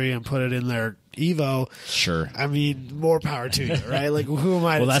 4G63 and put it in their Evo, Sure. I mean, more power to you, right? Like, who am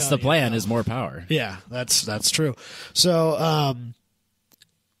I? Well, to that's tell the you? plan is more power. Yeah, that's true. So,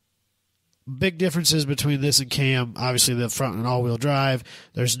 big differences between this and Cam. Obviously, the front and all-wheel drive.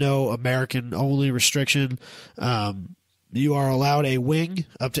 There's no American-only restriction. You are allowed a wing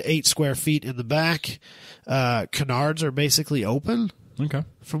up to 8 square feet in the back. Canards are basically open. Okay.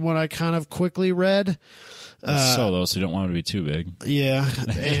 From what I kind of quickly read. Solo, so you don't want it to be too big. Yeah,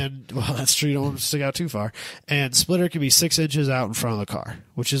 and well, that's true. You don't want to stick out too far. And splitter can be 6 inches out in front of the car,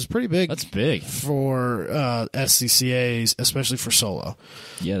 which is pretty big. That's big for SCCAs, especially for solo.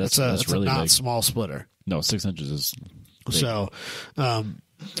 Yeah, that's a really not big. Small splitter. No, 6 inches is big. So.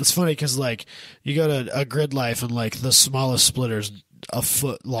 It's funny because like you go to a Grid Life and like the smallest splitter's a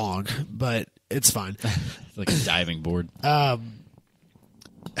foot long, but it's fine. It's like a diving board.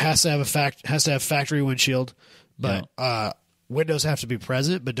 Has to have factory windshield, but windows have to be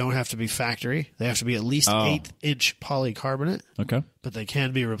present, but don't have to be factory. They have to be at least 8-inch polycarbonate. Okay, but they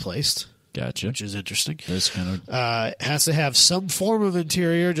can be replaced. Gotcha. Which is interesting. This kind of has to have some form of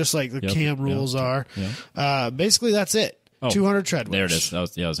interior, just like the Cam rules are. Yeah. Basically, that's it. 200 tread wears. There it is. I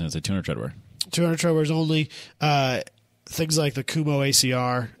was going to say 200 tread wear. 200 tread wears only. Things like the Kumo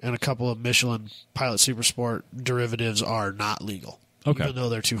ACR and a couple of Michelin Pilot Supersport derivatives are not legal. Okay. Even though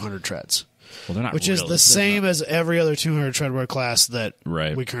they're 200 treads. Well, they're not which is the same as every other 200 tread wear class that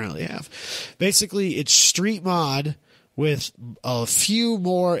we currently have. Basically, it's street mod with a few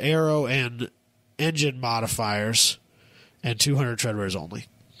more aero and engine modifiers and 200 tread wears only.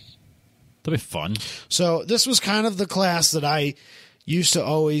 That'll be fun. So this was kind of the class that I used to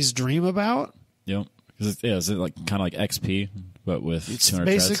always dream about. Yep. Is it like kind of like XP, but with 200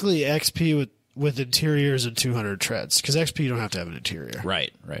 basically treads? XP with interiors and 200 treads. Because XP you don't have to have an interior.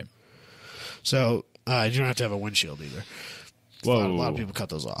 Right. So you don't have to have a windshield either. Whoa. A lot of people cut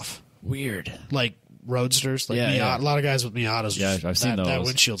those off. Weird. Like Roadsters. Like Miata. A lot of guys with Miatas. Yeah, I've seen those. That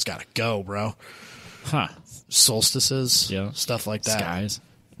windshield's got to go, bro. Huh. Solstices. Yeah. Stuff like that. Skies.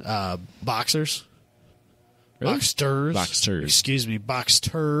 Boxers. Really? Boxsters. Excuse me.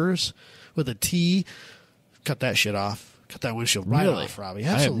 Boxsters with a T. Cut that shit off. Cut that windshield right off, Robbie.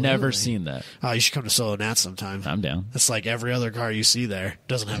 Absolutely. I have never seen that. Oh, you should come to Solo Nats sometime. I'm down. It's like every other car you see there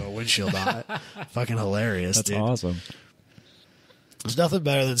doesn't have a windshield on it. Fucking hilarious, That's dude. awesome. There's nothing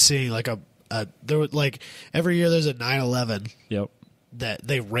better than seeing like every year there's a 911. Yep. That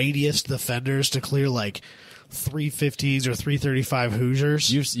they radiused the fenders to clear like 315s or 335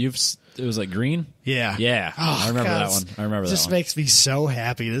 Hoosiers. It was like green? Yeah. Yeah. Oh, I remember that one. It just makes me so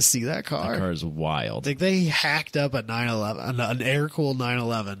happy to see that car. That car is wild. Like they hacked up a 911, an air-cooled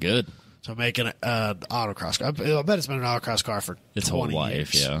 911. Good. To make an autocross car. I bet it's been an autocross car for its 20 whole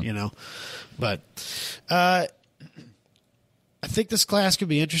life, years, yeah. You know? But I think this class could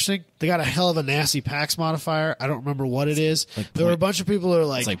be interesting. They got a hell of a nasty PAX modifier. I don't remember what it is. There were a bunch of people who are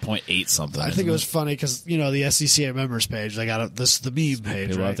like... It's like 0.8 something. I think it was funny because, the SCCA members page, they got the meme page,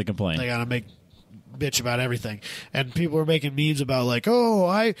 People right? have to complain. They got to make bitch about everything. And people were making memes about like,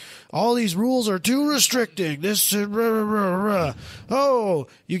 all these rules are too restricting. This and rah, rah, rah, rah. Oh,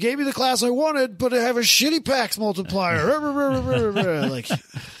 you gave me the class I wanted, but I have a shitty PAX multiplier. Rah, rah, rah, rah, rah. Like...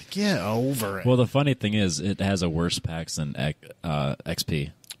 Get over it. Well, the funny thing is, it has a worse PAX than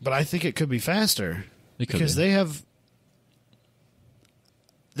XP. But I think it could be faster because they have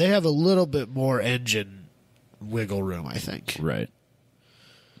a little bit more engine wiggle room. I think. Right.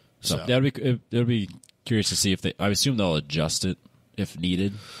 So it'll be curious to see if I assume they'll adjust it if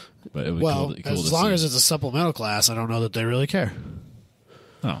needed. But it would cool as long as it's a supplemental class, I don't know that they really care.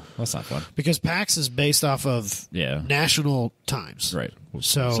 Oh, that's not fun. Because PAX is based off of national times. Right.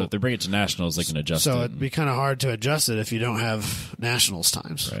 So if they bring it to nationals, they can adjust it. So it'd be kind of hard to adjust it if you don't have nationals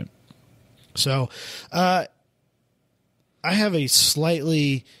times. Right. So I have a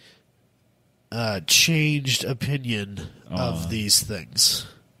slightly changed opinion of these things.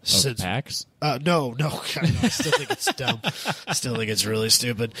 Since PAX? No. I still think it's dumb. I still think it's really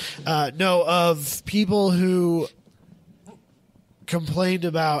stupid. Of people who complained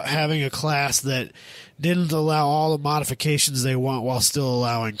about having a class that didn't allow all the modifications they want while still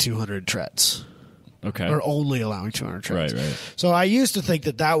allowing 200 treads. Okay. Or only allowing 200 treads. Right. So I used to think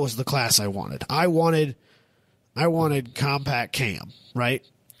that was the class I wanted. I wanted compact cam, right?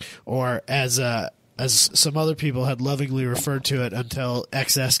 Or as some other people had lovingly referred to it until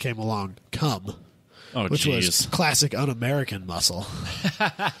XS came along, cum. Oh, which was classic un-American muscle.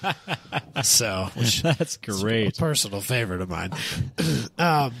 That's great. A personal favorite of mine.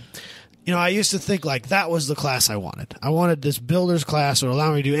 I used to think like that was the class I wanted. I wanted this builder's class that would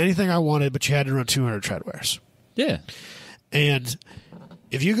allow me to do anything I wanted, but you had to run 200 tread wears. Yeah. And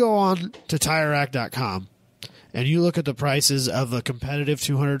if you go on to TireRack.com and you look at the prices of a competitive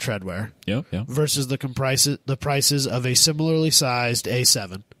 200 tread wear yep. versus the prices of a similarly sized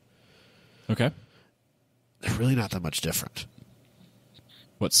A7. Okay. They're really not that much different.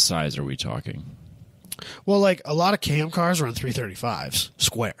 What size are we talking? Well, like a lot of cam cars run 335s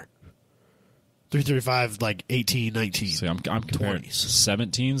square. 335 like 18, 19. So I'm comparing 20s.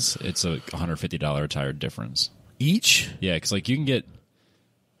 17s. It's a $150 tire difference Each? Yeah, because like you can get.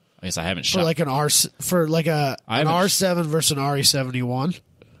 I guess I haven't shot For like an R7 versus an RE71.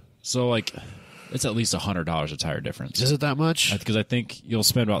 So like, it's at least $100 a tire difference. Is it that much? Because I think you'll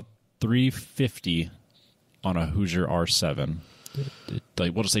spend about $350 on a Hoosier R7.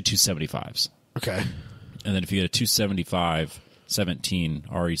 Like we'll just say 275s. Okay. And then if you get a 275 17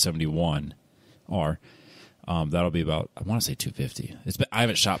 RE71 R, that'll be about, I want to say 250. I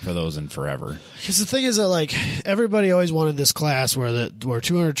haven't shot for those in forever. Because the thing is that like everybody always wanted this class where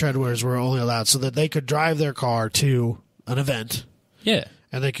 200 treadwears were only allowed so that they could drive their car to an event. Yeah.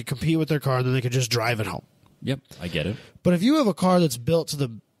 And they could compete with their car, and then they could just drive it home. Yep, I get it. But if you have a car that's built to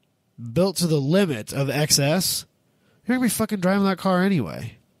the limit of XS, you're gonna be fucking driving that car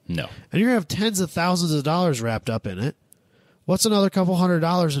anyway. No. And you're gonna have tens of thousands of dollars wrapped up in it. What's another couple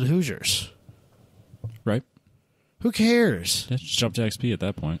 $100 in Hoosiers? Right. Who cares? Yeah, just jump to XP at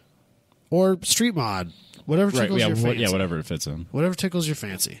that point. Or street mod, whatever tickles your fancy. Yeah, whatever it fits in. Whatever tickles your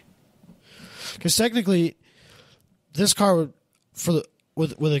fancy. Because technically, this car would,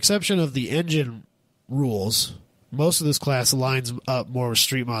 with the exception of the engine rules, most of this class lines up more with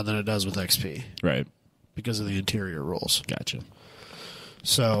street mod than it does with XP. Right. Because of the interior rules. Gotcha.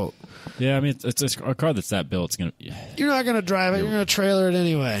 So, yeah, I mean, it's a car that's that built. It's gonna. You're not gonna drive it. You're gonna trailer it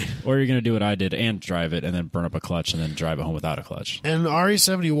anyway. Or you're gonna do what I did and drive it, and then burn up a clutch, and then drive it home without a clutch. And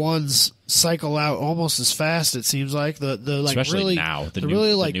RE71s cycle out almost as fast. It seems like the like especially really now the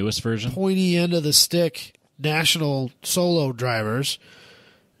newest version, pointy end of the stick national solo drivers.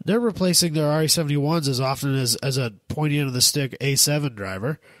 They're replacing their RE71s as often as a pointy end of the stick A7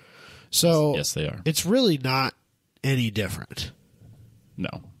 driver. So yes, they are. It's really not any different. No.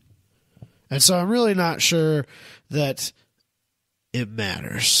 And so I'm really not sure that it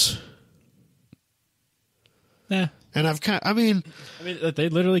matters. Yeah. And I mean, they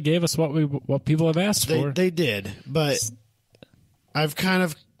literally gave us what people have asked for. They did, but I've kind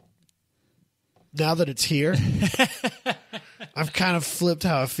of, now that it's here, I've kind of flipped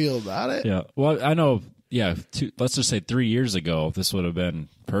how I feel about it. Yeah. Well, I know. Yeah. Let's just say 3 years ago, this would have been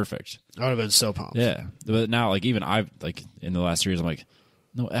perfect. I would have been so pumped. Yeah. But now, like, even in the last 3 years, I'm like,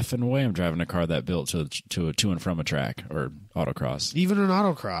 no effing way I'm driving a car that built to and from a track or autocross. Even an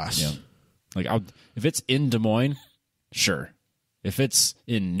autocross. Yeah. Like, if it's in Des Moines, sure. If it's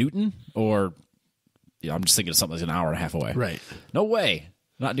in Newton or, I'm just thinking of something that's an hour and a half away. Right. No way.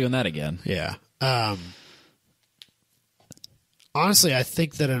 Not doing that again. Yeah. Honestly, I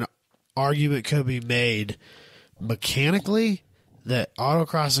think that an argument could be made mechanically that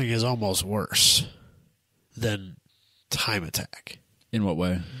autocrossing is almost worse than time attack. In what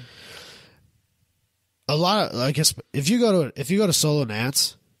way? A lot of, I guess, if you go to solo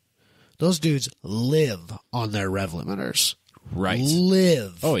nats, those dudes live on their rev limiters. Right.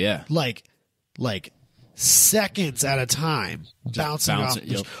 Live. Oh yeah. Like seconds at a time, bouncing off,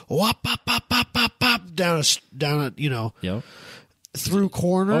 just whop, pop, pop, pop, pop, pop, down a Yep. through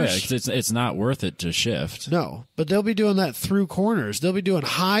corners. Oh yeah, because it's not worth it to shift. No, but they'll be doing that through corners. They'll be doing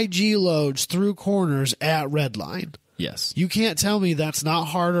high G loads through corners at red line. Yes. You can't tell me that's not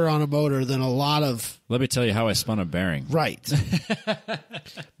harder on a motor than a lot of. Let me tell you how I spun a bearing. Right.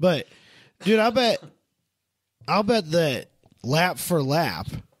 But, dude, I'll bet that lap for lap,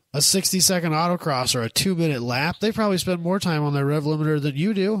 a 60-second autocross or a 2-minute lap, they probably spend more time on their rev limiter than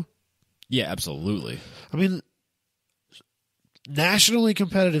you do. Yeah, absolutely. I mean, nationally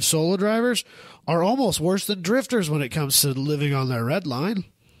competitive solo drivers are almost worse than drifters when it comes to living on their red line.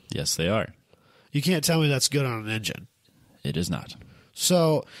 Yes, they are. You can't tell me that's good on an engine. It is not.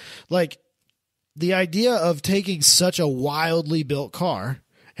 So, like, the idea of taking such a wildly built car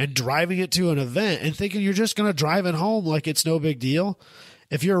and driving it to an event and thinking you're just going to drive it home like it's no big deal,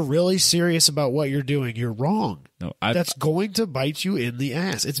 if you're really serious about what you're doing, you're wrong. No, that's going to bite you in the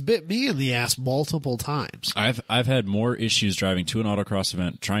ass. It's bit me in the ass multiple times. I've had more issues driving to an autocross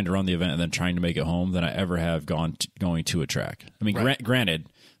event, trying to run the event, and then trying to make it home than I ever have going to a track. I mean, right. Granted,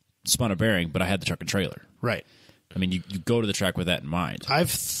 spun a bearing, but I had the truck and trailer. Right. I mean, you go to the track with that in mind.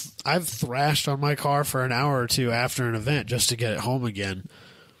 I've thrashed on my car for an hour or two after an event just to get it home again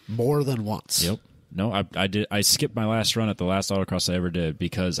more than once. Yep. No, I did. I skipped my last run at the last autocross I ever did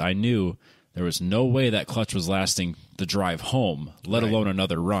because I knew there was no way that clutch was lasting the drive home, let alone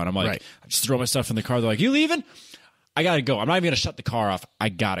another run. I'm like, I just throw my stuff in the car. They're like, you leaving? I got to go. I'm not even going to shut the car off. I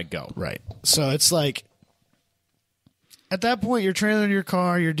got to go. Right. So it's like, at that point, you're trailing your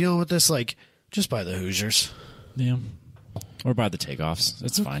car, you're dealing with this, like, just buy the Hoosiers. Yeah. Or buy the takeoffs.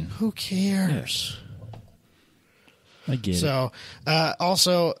 It's fine. Who cares? Yeah. I get it. So,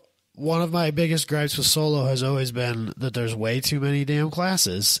 also, one of my biggest gripes with Solo has always been that there's way too many damn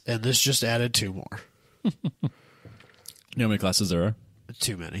classes, and this just added 2 more. You know how many classes there are?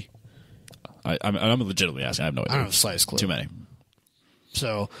 Too many. I'm legitimately asking. I have no idea. I don't have the slightest clue. Too many.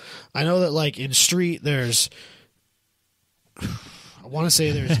 So, I know that, like, in Street, there's... I want to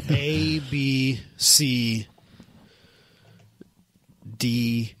say there's A, B, C,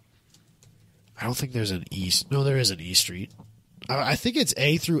 D. I don't think there's an E. No, there is an E Street. I think it's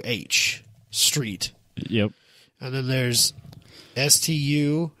A through H Street. Yep. And then there's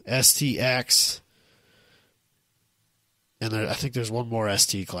STU, STX, and I think there's one more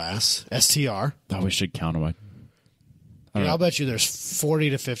ST class, STR. Oh, we should count them. I'll bet you there's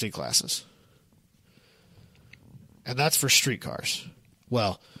 40 to 50 classes. And that's for street cars.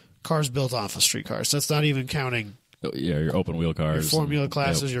 Well, cars built off of street cars. That's not even counting your open wheel cars, your formula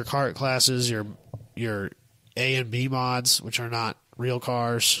classes, your kart classes, your A and B mods, which are not real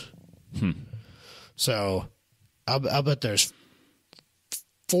cars. So I'll bet there's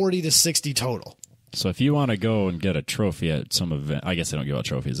 40 to 60 total. So if you want to go and get a trophy at some event, I guess they don't give out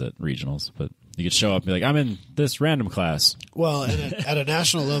trophies at regionals, but you could show up and be like, I'm in this random class. Well, at a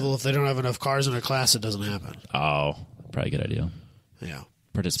national level, if they don't have enough cars in a class, it doesn't happen. Oh, probably a good idea. Yeah.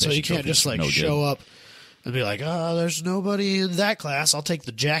 Participation. So you can't just like show up and be like, oh, there's nobody in that class. I'll take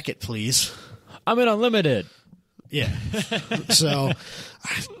the jacket, please. I'm in unlimited. Yeah. So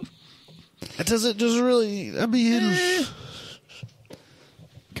it doesn't really, I mean...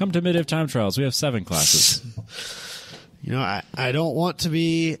 Come to mid-if time trials. We have 7 classes. You know, I don't want to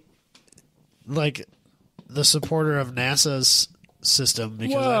be like the supporter of NASA's system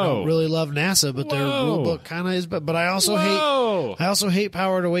because I don't really love NASA, but their rule book kind of is. But I also hate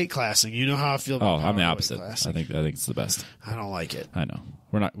power to weight classing. You know how I feel about I'm the power to opposite. weight I classing. think it's the best. I don't like it. I know.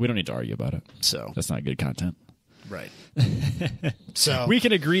 We don't need to argue about it. So that's not good content. Right. So we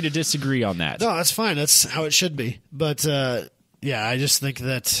can agree to disagree on that. No, that's fine. That's how it should be. But yeah, I just think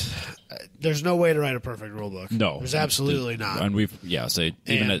that there's no way to write a perfect rule book. No, there's absolutely not. And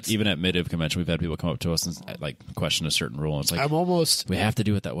even at mid-if convention, we've had people come up to us and like question a certain rule. And it's like we have to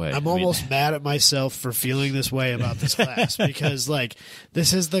do it that way. I'm almost mad at myself for feeling this way about this class because like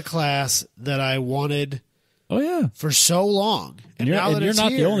this is the class that I wanted. Oh yeah, for so long, and you're not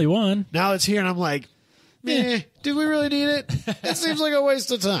the only one. Now it's here, and I'm like, do we really need it? It seems like a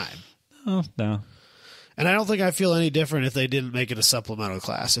waste of time. Oh no. And I don't think I feel any different if they didn't make it a supplemental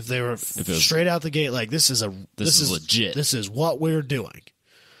class. If they were straight out the gate, like this is legit. This is what we're doing.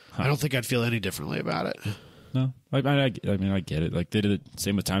 Huh. I don't think I'd feel any differently about it. No, I mean I get it. Like they did the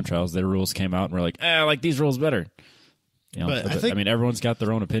same with time trials. Their rules came out and we're like, I like these rules better. You know, but I mean everyone's got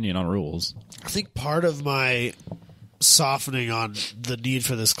their own opinion on rules. I think part of my softening on the need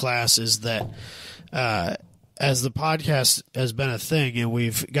for this class is that as the podcast has been a thing and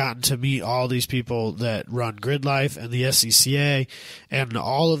we've gotten to meet all these people that run Grid Life and the SCCA and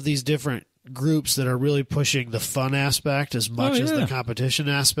all of these different groups that are really pushing the fun aspect as much as the competition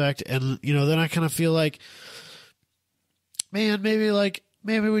aspect. And, you know, then I kind of feel like, man, maybe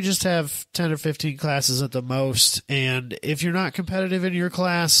we just have 10 or 15 classes at the most. And if you're not competitive in your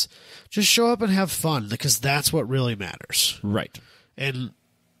class, just show up and have fun because that's what really matters. Right. And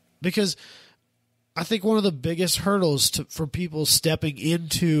because I think one of the biggest hurdles for people stepping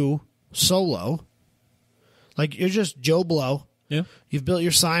into solo, like you're just Joe Blow. Yeah. You've built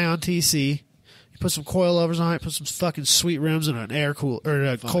your Scion TC. You put some coilovers on it, put some fucking sweet rims and an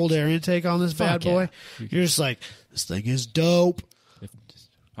cold air intake on this bad boy. Yeah. You're just like, this thing is dope.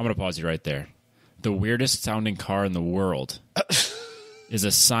 I'm going to pause you right there. The weirdest sounding car in the world is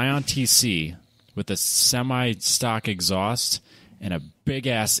a Scion TC with a semi-stock exhaust and a big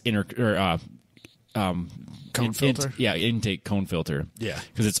ass cone filter? Intake cone filter. Yeah.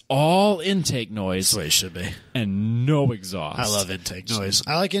 Because it's all intake noise. That's the way it should be. And no exost. I love intake noise.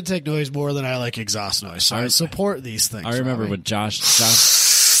 I like intake noise more than I like exhaust noise. So I support these things. I remember when Josh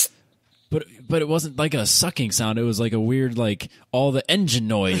but it wasn't like a sucking sound. It was like a weird, like all the engine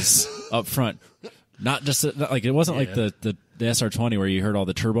noise up front. Not just like it wasn't like the SR20 where you heard all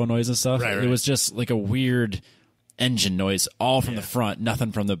the turbo noise and stuff. Right. It was just like a weird engine noise all from the front,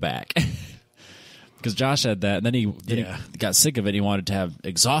 nothing from the back. Because Josh had that, and then he got sick of it. He wanted to have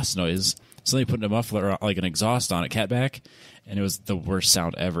exhaust noise, so then he put a muffler, like an exhaust on it, catback, and it was the worst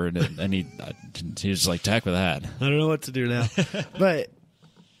sound ever. And he was just like, "Tack with that." I don't know what to do now. But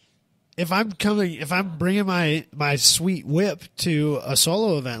if I'm bringing my sweet whip to a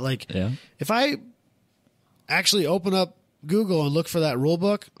solo event, like if I actually open up Google and look for that rule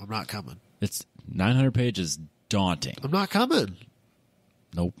book, I'm not coming. It's 900 pages, daunting. I'm not coming.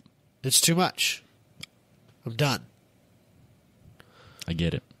 Nope. It's too much. I'm done. I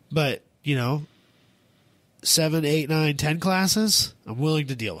get it. But, 7, 8, 9, 10 classes, I'm willing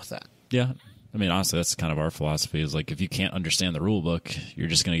to deal with that. Yeah. I mean, honestly, that's kind of our philosophy is like if you can't understand the rule book, you're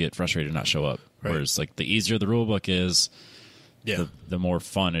just going to get frustrated and not show up. Right. Whereas like the easier the rule book is, the more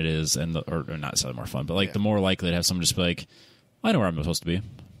fun it is, and or not necessarily more fun, but like the more likely to have someone just be like, I know where I'm supposed to be.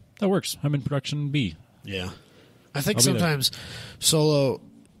 That works. I'm in production B. Yeah. I think sometimes solo,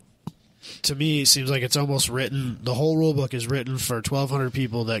 to me, seems like it's almost written, the whole rule book is written for 1,200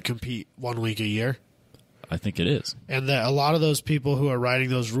 people that compete 1 week a year. I think it is. And that a lot of those people who are writing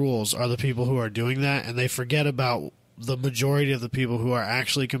those rules are the people who are doing that, and they forget about the majority of the people who are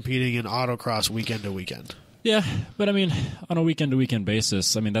actually competing in autocross weekend to weekend. Yeah, but I mean, on a weekend-to-weekend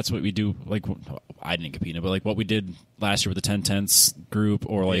basis, I mean, that's what we do. Like, I didn't compete in it, but like what we did last year with the 10-10s group,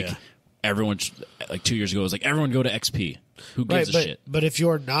 or like everyone, like 2 years ago, was like, everyone go to XP. Who gives a shit? But if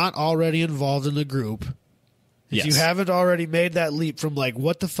you're not already involved in the group, if you haven't already made that leap from like,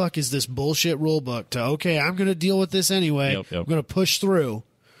 what the fuck is this bullshit rule book to, okay, I'm going to deal with this anyway. Yep. I'm going to push through.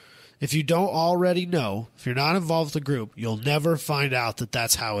 If you don't already know, if you're not involved with the group, you'll never find out that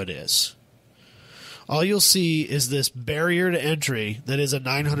that's how it is. All you'll see is this barrier to entry that is a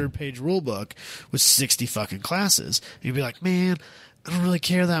 900-page rule book with 60 fucking classes. And you'll be like, man, I don't really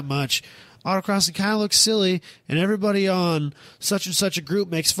care that much. Autocrossing kind of looks silly, and everybody on such and such a group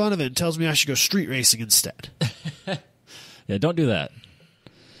makes fun of it and tells me I should go street racing instead. Yeah, don't do that.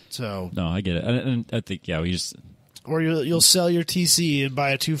 So no, I get it, and I think we just or you'll sell your TC and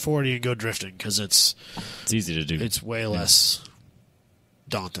buy a 240 and go drifting because it's easy to do. It's way less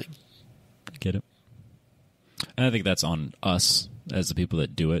daunting. Get it, and I think that's on us as the people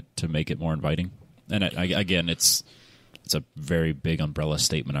that do it to make it more inviting. And again, it's a very big umbrella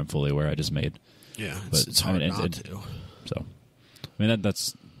statement. I'm fully aware I just made. Yeah, it's hard not to. So, I mean,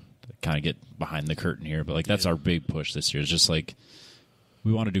 that's kind of get behind the curtain here, but like that's our big push this year. It's just like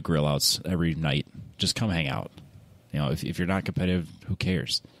we want to do grill outs every night. Just come hang out. If you're not competitive, who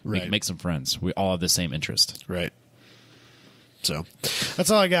cares? Right. Make some friends. We all have the same interest. Right. So that's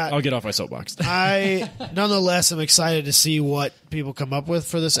all I got. I'll get off my soapbox. I nonetheless am excited to see what people come up with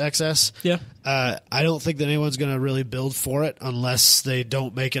for this XS. Yeah. I don't think that anyone's going to really build for it unless they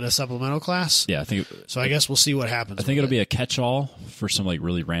don't make it a supplemental class. Yeah, I think so. I guess we'll see what happens. I think it'll be a catch-all for some like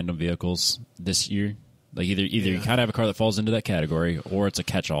really random vehicles this year. Like either you kind of have a car that falls into that category, or it's a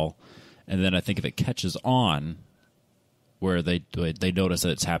catch-all. And then I think if it catches on, where they notice that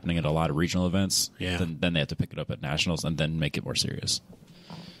it's happening at a lot of regional events, then they have to pick it up at nationals and then make it more serious.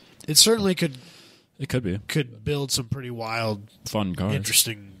 It certainly could. It could be. Could build some pretty wild, fun cars,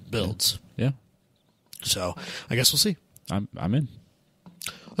 interesting builds. Yeah. So I guess we'll see. I'm in.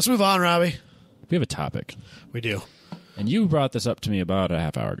 Let's move on, Robbie. We have a topic. We do. And you brought this up to me about a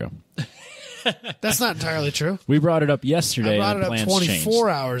half hour ago. That's not entirely true. We brought it up yesterday. I brought it up 24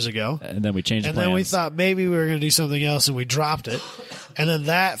 hours ago. And then we changed plans. And then we thought maybe we were going to do something else, and we dropped it. And then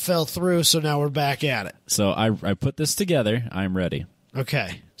that fell through, so now we're back at it. So I put this together. I'm ready.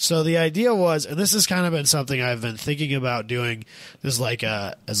 Okay. So the idea was, and this has kind of been something I've been thinking about doing, as like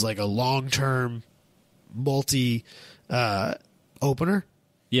a long-term multi opener.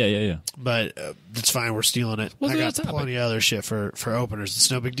 Yeah. But it's fine. We're stealing it. I got plenty of other shit for openers.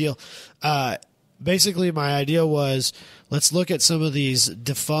 It's no big deal. Basically, my idea was let's look at some of these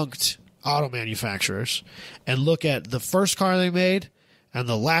defunct auto manufacturers and look at the first car they made and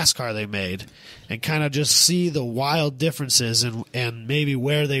the last car they made and kind of just see the wild differences and maybe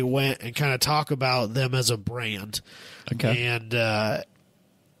where they went and kind of talk about them as a brand. Okay. And I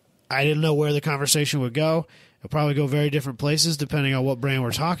didn't know where the conversation would go. It'll probably go very different places depending on what brand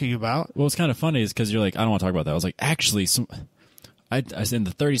we're talking about. Well, what's kind of funny is because you're like, I don't want to talk about that. I was like, actually, I in the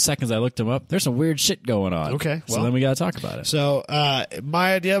 30 seconds I looked them up, there's some weird shit going on. Okay. So then we got to talk about it. So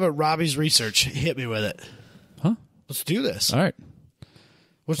my idea, but Robbie's research hit me with it. Huh? Let's do this. All right.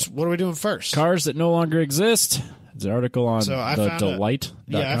 What are we doing first? Cars that no longer exist. There's an article on the Delight.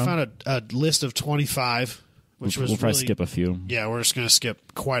 I found a list of 25. We'll probably skip a few. Yeah, we're just going to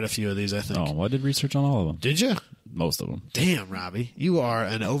skip quite a few of these, I think. Oh, well, I did research on all of them. Did you? Most of them. Damn, Robbie. You are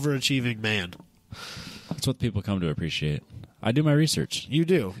an overachieving man. That's what people come to appreciate. I do my research. You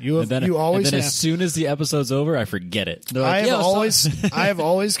do. You always and then have. As soon as the episode's over, I forget it. I have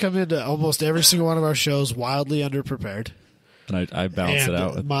always come into almost every single one of our shows wildly underprepared. And I balance it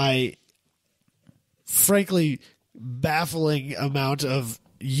out. My frankly baffling amount of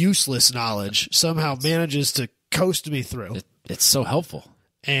useless knowledge somehow manages to coast me through. It's so helpful.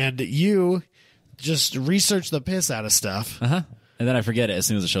 And you just research the piss out of stuff. And then I forget it as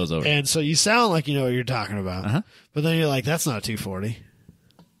soon as the show's over. And so you sound like you know what you're talking about. But then you're like, that's not a 240.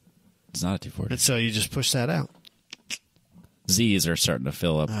 It's not a 240. And so you just push that out. Z's are starting to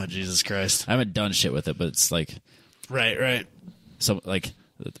fill up. Oh, Jesus Christ. I haven't done shit with it, but it's like... Right. So, like...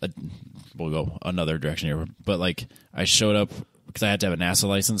 we'll go another direction here. But, like, I showed up because I had to have a NASA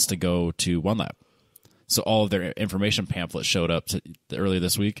license to go to One Lab. So all of their information pamphlets showed up earlier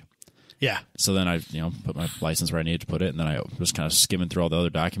this week. Yeah. So then I, put my license where I needed to put it, and then I was kind of skimming through all the other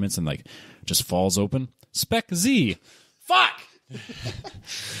documents, and like just falls open. Spec Z. Fuck.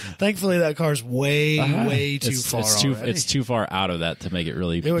 Thankfully, that car's way too far. It's too far out of that to make it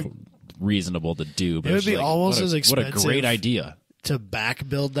really reasonable to do. But it would be almost as expensive. What a great idea to back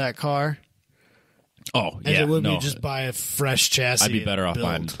build that car. Oh, as it would be just buy a fresh chassis. I'd be better off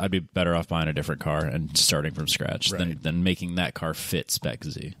buying a different car and starting from scratch than making that car fit Spec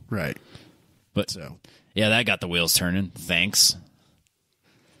Z. Right. But yeah, that got the wheels turning. Thanks.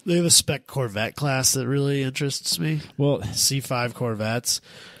 They have a spec Corvette class that really interests me. Well, C5 Corvettes.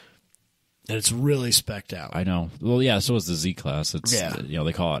 And it's really spec'd out. I know. Well, yeah, so is the Z class. It's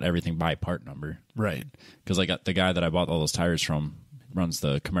they call it everything by part number. Right. Because I got the guy that I bought all those tires from runs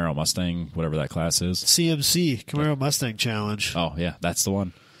the Camaro Mustang, whatever that class is. CMC, Camaro Mustang Challenge. Oh, yeah, that's the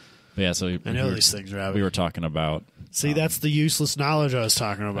one. But yeah, so I know these things, Robbie. We were talking about... See, that's the useless knowledge I was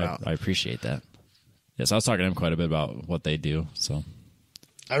talking about. I appreciate that. Yes, I was talking to him quite a bit about what they do, so...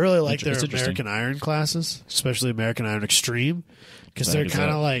 I really like their American Iron classes, especially American Iron Extreme, because they're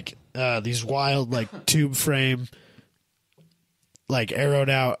kind of like these wild, like, tube frame, like, arrowed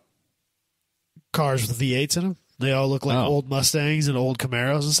out cars with V8s in them. They all look like old Mustangs and old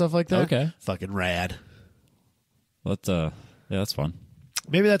Camaros and stuff like that. Okay. Fucking rad. That's fun.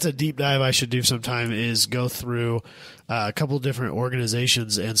 Maybe that's a deep dive I should do sometime, is go through a couple different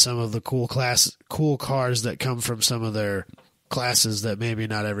organizations and some of the cool cars that come from some of their classes that maybe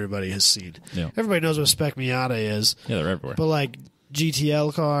not everybody has seen. Yeah. Everybody knows what Spec Miata is. Yeah, they're everywhere. But like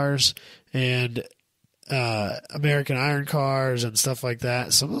GTL cars and American Iron cars and stuff like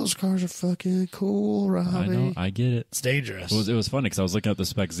that, some of those cars are fucking cool, Robbie. I know, I get it. It's dangerous. It was funny because I was looking at the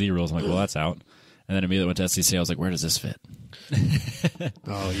Spec Z rules. I'm like, well, that's out. And then immediately went to SCCA. I was like, where does this fit?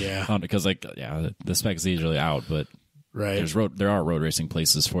 Oh, yeah. Because, the Spec Z is really out, but right. There are road racing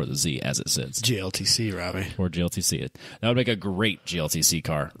places for the Z as it sits. GLTC, Robbie. Or GLTC. That would make a great GLTC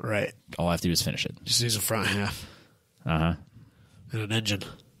car. Right. All I have to do is finish it. Just needs a front half. Uh-huh. And an engine.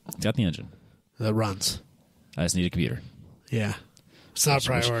 It's got the engine. That runs. I just need a computer. Yeah. It's not a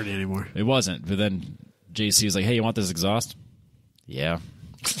priority anymore. It wasn't. But then JC was like, hey, you want this exhaust? Yeah.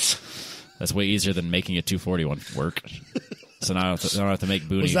 That's way easier than making a 241 work. So now I don't have to make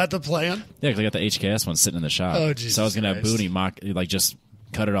Booty. Was that the plan? Yeah, because I got the HKS one sitting in the shop. Oh, Jesus So I was going to have Christ. Booty just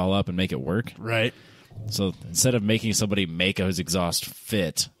cut it all up and make it work. Right. So instead of making somebody make his exhaust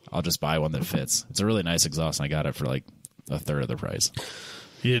fit, I'll just buy one that fits. It's a really nice exhaust, and I got it for like a third of the price.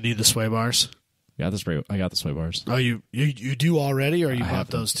 You didn't need the sway bars? I got the sway bars. Oh, you do already, or you bought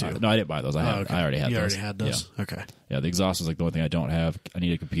those too? No, I didn't buy those. I already had those. You already had those? Yeah. Okay. Yeah, the exhaust was like the only thing I don't have. I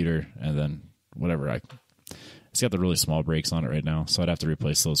need a computer, and then whatever. It's got the really small brakes on it right now, so I'd have to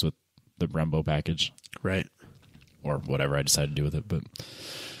replace those with the Brembo package. Right. Or whatever I decide to do with it. But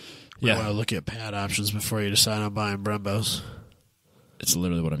yeah. I want to look at pad options before you decide on buying Brembos. It's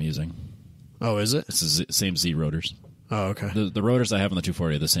literally what I'm using. Oh, is it? It's the same Z rotors. Oh, okay. The rotors I have on the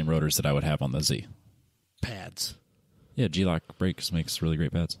 240 are the same rotors that I would have on the Z. Pads. Yeah, G-Lock Brakes makes really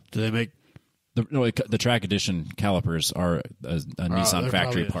great pads. Do they make... The Track Edition calipers are a Nissan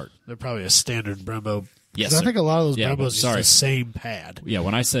factory part. They're probably a standard Brembo. Yes, I think a lot of those Brembos use sorry. the same pad. Yeah,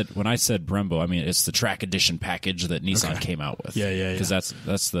 when I said Brembo, I mean it's the Track Edition package that Nissan came out with. Yeah. Because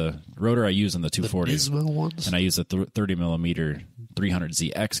that's the rotor I use on the 240. The Nismo ones? And I use the 30 millimeter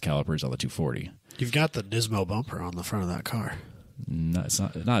 300ZX calipers on the 240. You've got the Nismo bumper on the front of that car. No, it's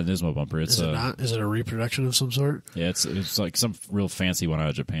not a Nismo bumper. It's Is it not? Is it a reproduction of some sort? Yeah, it's like some real fancy one out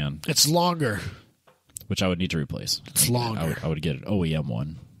of Japan. It's longer. Which I would need to replace. It's longer. I would get an OEM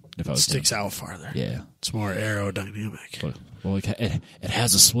one if I was. It sticks out farther. Yeah, it's more aerodynamic. Well, it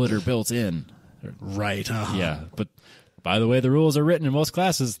has a splitter built in. Right. Yeah, but by the way, the rules are written in most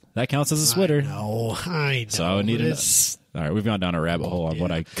classes. That counts as a splitter. I know. So I would need all right, we've gone down a rabbit hole on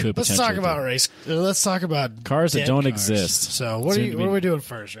what I could. Let's talk about race. Let's talk about cars that don't cars. exist. So what are we doing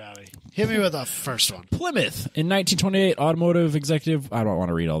first, Robbie? Hit me with the first one. Plymouth in 1928, automotive executive. I don't want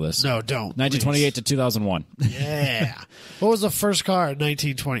to read all this. No, don't. 1928 to 2001. Yeah. What was the first car in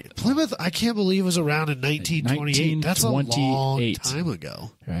 1920? Plymouth, I can't believe was around in 1928. That's a long time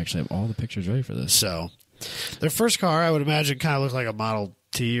ago. I actually have all the pictures ready for this. So, their first car, I would imagine, kind of looked like a Model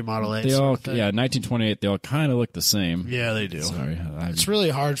T, Model A. They all, 1928. They all kind of look the same. Yeah, they do. Sorry, it's really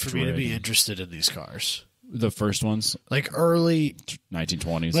hard for me to be interested in these cars. The first ones, like early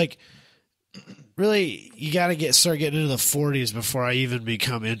 1920s. Like, really, you got to start getting into the 40s before I even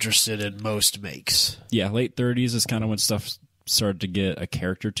become interested in most makes. Yeah, late 30s is kind of when stuff started to get a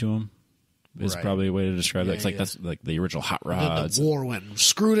character to them. Is probably a way to describe that. It's like that's like the original hot rods. And then the war went and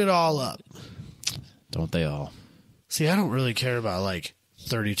screwed it all up. Don't they all? See, I don't really care about like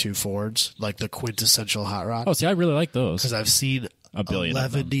 32 Fords, like the quintessential hot rod. Oh, see, I really like those because I've seen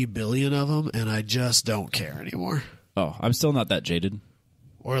 11 billion of them, and I just don't care anymore. Oh, I'm still not that jaded.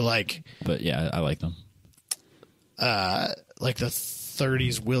 Or like, but yeah, I like them. Like the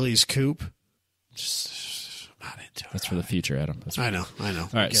 30s Willys Coupe. Just not into it. That's for the future, Adam. I know. All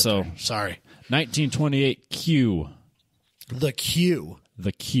right, so sorry. 1928 Q. The Q.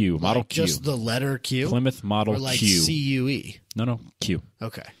 The Q. Model Q. Just the letter Q? Plymouth Model or like Q. CUE? No, Q.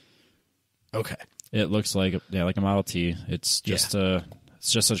 Okay. It looks like like a Model T. It's just a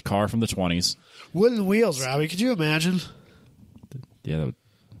car from the 20s. Wooden wheels, Robbie. Could you imagine? Yeah,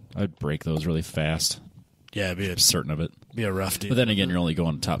 I'd break those really fast. Yeah, I'm certain of it. Be a rough deal. But then again, you're only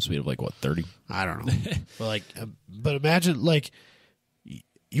going top speed of like what, 30? I don't know. But imagine like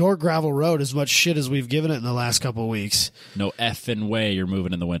your gravel road, as much shit as we've given it in the last couple of weeks. No effing way you're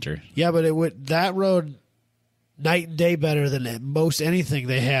moving in the winter. Yeah, but that road night and day better than most anything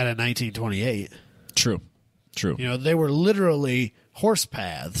they had in 1928. True. You know, they were literally horse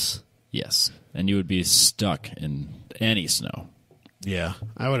paths. Yes, and you would be stuck in any snow. Yeah,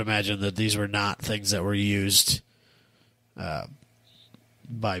 I would imagine that these were not things that were used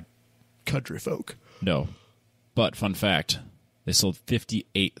by country folk. No, but fun fact, they sold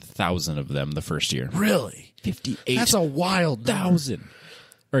 58,000 of them the first year. Really? 58,000. That's a wild number.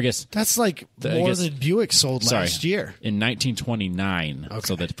 Or I guess that's like more than Buick sold last year. In 1929,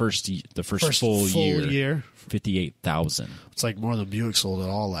 so the first full year, 58,000. It's like more than Buick sold at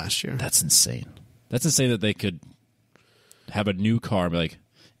all last year. That's insane. That's insane that they could have a new car and be like,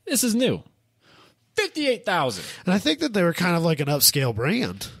 this is new. 58,000. And I think that they were kind of like an upscale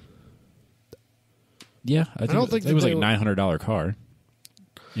brand. Yeah, I don't think it was like a $900 car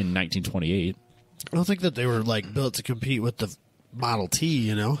in 1928. I don't think that they were like built to compete with the Model T,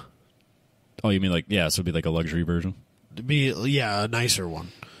 you know? Oh, you mean like, so it'd be like a luxury version? To be, a nicer one.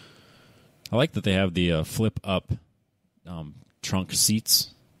 I like that they have the flip up trunk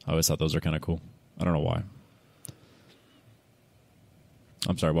seats. I always thought those are kind of cool. I don't know why.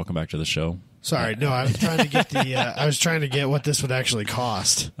 I'm sorry. Welcome back to the show. Sorry, no, I was trying to get I was trying to get what this would actually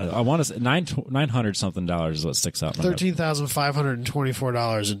cost. I want to say $900 something is what sticks out.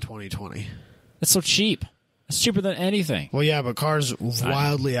 $13,524 in 2020. That's so cheap. It's cheaper than anything. Well, yeah, but cars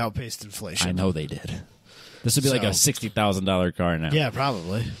wildly outpaced inflation. I know they did. This would be like a $60,000 car now. Yeah,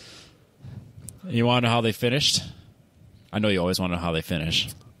 probably. You want to know how they finished? I know you always want to know how they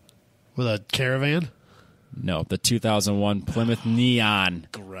finished. With a Caravan? No, the 2001 Plymouth Neon.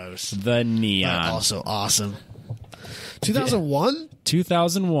 Gross. The Neon. Also awesome. 2001?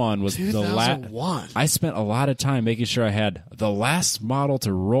 2001 was the last. I spent a lot of time making sure I had the last model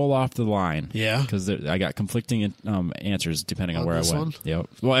to roll off the line. Yeah. Because I got conflicting answers depending on where I went. One? Yeah.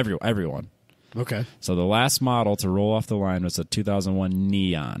 Well, everyone. Okay. So the last model to roll off the line was a 2001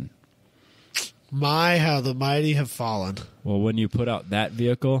 Neon. My, how the mighty have fallen. Well, when you put out that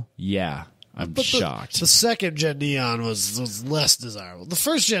vehicle, I'm shocked. The second gen Neon was less desirable. The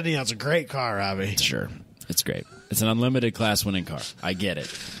first gen Neon's a great car, Robbie. Sure. It's great. It's an unlimited class winning car. I get it.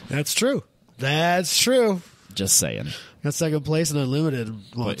 That's true. Just saying. Got second place in unlimited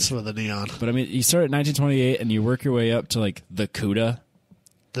once with a Neon. But I mean, you start at 1928 and you work your way up to like the CUDA.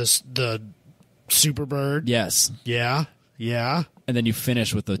 The Superbird. Yes. Yeah. And then you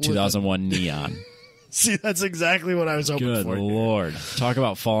finish with the 2001 Neon. See, that's exactly what I was hoping for. Good Lord. Talk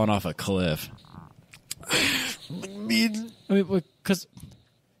about falling off a cliff. I mean, because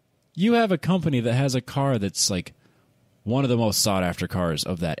you have a company that has a car that's like one of the most sought after cars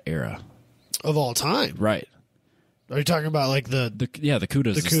of that era. Of all time. Right. Are you talking about like the CUDAs? The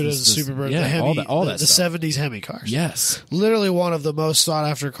CUDAs, the Superbird, the Hemi, all that stuff. 70s Hemi cars. Yes. Literally one of the most sought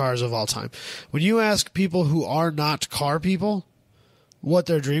after cars of all time. When you ask people who are not car people what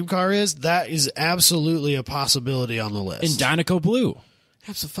their dream car is, that is absolutely a possibility on the list. In Dynaco Blue.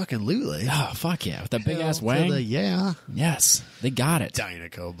 Absolutely. Oh, fuck yeah. With that big-ass wang. Yeah. Yes. They got it.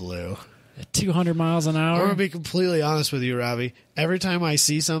 Dynaco Blue. At 200 miles an hour. I'm going to be completely honest with you, Robbie. Every time I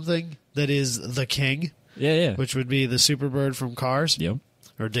see something that is the king, which would be the Superbird from Cars,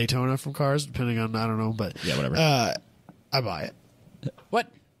 or Daytona from Cars, depending on, I don't know, but whatever. I buy it.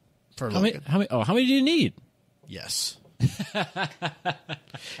 What? For how many do you need? Yes.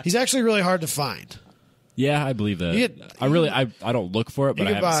 He's actually really hard to find. Yeah, I believe that. I don't look for it, but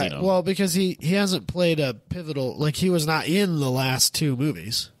I haven't seen him. Well, because he hasn't played a pivotal, like he was not in the last two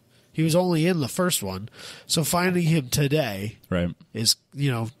movies. He was only in the first one. So finding him today is,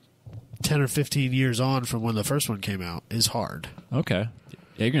 10 or 15 years on from when the first one came out is hard. Okay.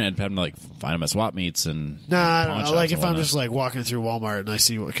 Yeah, you're going to have to find him at swap meets and... I don't know. Like if I'm just walking through Walmart and I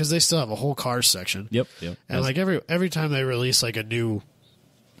see... Because they still have a whole cars section. Yep. And every time they release a new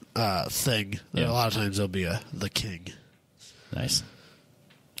thing, a lot of times there'll be the King. Nice.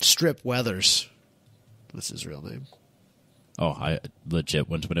 Strip Weathers. That's his real name. Oh, I legit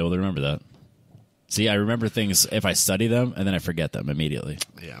wouldn't have been able to remember that. See, I remember things if I study them, and then I forget them immediately.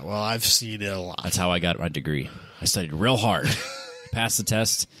 Yeah, well, I've seen it a lot. That's how I got my degree. I studied real hard, passed the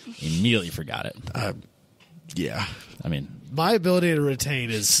test, immediately forgot it. Yeah. I mean... My ability to retain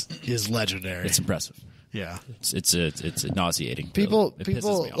is legendary. It's impressive. Yeah. It's nauseating. People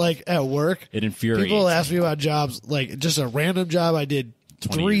at work, it infuriates. People ask me about jobs, just a random job I did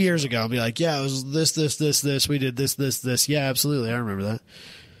 3 years ago. I'll be like, yeah, it was this. We did this. Yeah, absolutely. I remember that.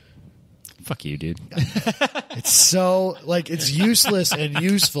 Fuck you, dude. It's so, it's useless and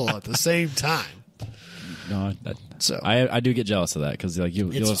useful at the same time. No, I do get jealous of that because you'll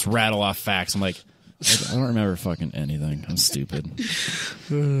just rattle off facts. I'm like, I don't remember fucking anything. I'm stupid.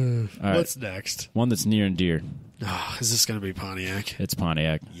 What's next? One that's near and dear. Oh, is this going to be Pontiac? It's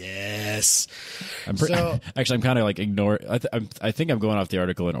Pontiac. Yes. Actually, I'm kind of ignore. I think I'm going off the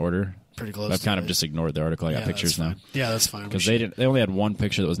article in order. Pretty close. I've kind of just ignored the article. I got pictures now. Yeah, that's fine. Because they only had one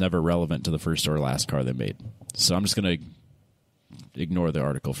picture that was never relevant to the first or last car they made. So I'm just going to ignore the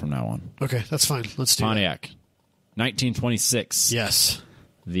article from now on. Okay, that's fine. Let's do Pontiac, 1926. Yes.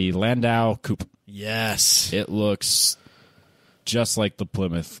 The Landau Coupe. Yes. It looks just like the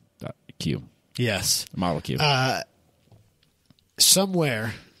Plymouth Q. Yes. Model Q.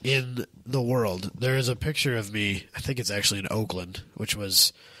 Somewhere in the world, there is a picture of me. I think it's actually in Oakland, which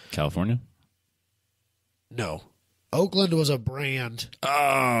was... California? No. Oakland was a brand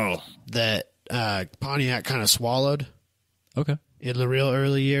that Pontiac kind of swallowed. Okay. In the real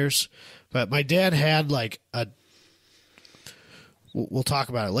early years. But my dad had we'll talk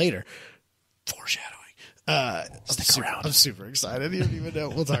about it later. Foreshadowing. I'm super excited. You don't even know.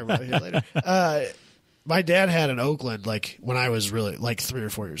 We'll talk about it here later. My dad had an Oakland when I was really 3 or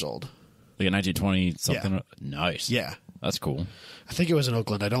 4 years old. Like a 1920 something? Yeah. Nice. Yeah. That's cool. I think it was an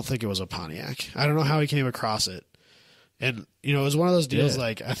Oakland. I don't think it was a Pontiac. I don't know how he came across it. And, it was one of those deals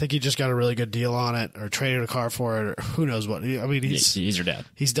I think he just got a really good deal on it or traded a car for it or who knows what. I mean, he's your dad.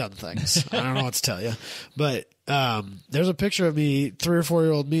 He's done things. I don't know what to tell you. But there's a picture of me, 3 or 4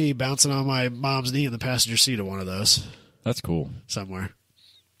 year old me, bouncing on my mom's knee in the passenger seat of one of those. That's cool. Somewhere.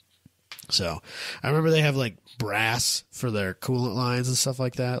 So I remember they have brass for their coolant lines and stuff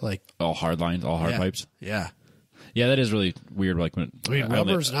like that. All hard lines, all hard pipes. Yeah. Yeah, that is really weird.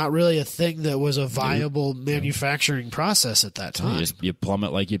 Rubber's not really a thing that was a viable manufacturing process at that time. You plumb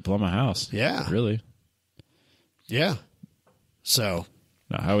it like you'd plumb a house. Yeah. Really. Yeah. So.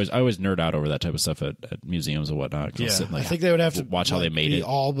 No, I always nerd out over that type of stuff at museums and whatnot. Yeah. I think they would have to watch how they made it.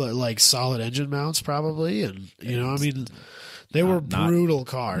 All but solid engine mounts probably. And, they were brutal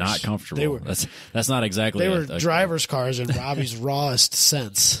cars. Not comfortable. That's not exactly. They were driver's cars in Robbie's rawest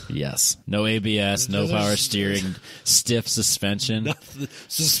sense. Yes. No ABS, no power steering, stiff suspension.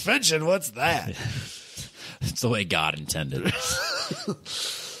 Suspension? What's that? It's the way God intended.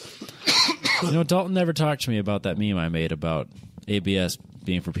 Dalton never talked to me about that meme I made about ABS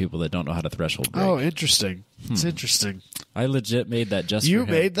being for people that don't know how to threshold brake. Oh, interesting. It's interesting. I legit made that just You for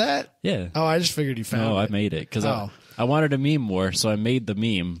him. made that? Yeah. Oh, I just figured you found it. No, I made it because I wanted a meme more, so I made the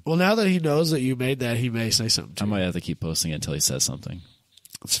meme. Well, now that he knows that you made that, he may say something to you. I might have to keep posting it until he says something.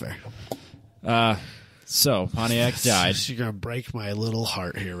 That's fair. So, Pontiac died. You're going to break my little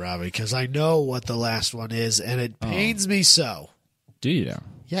heart here, Robbie, because I know what the last one is, and it pains me so. Do you now?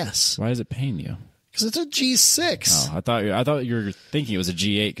 Yes. Why does it pain you? Because it's a G6. Oh, I thought you were thinking it was a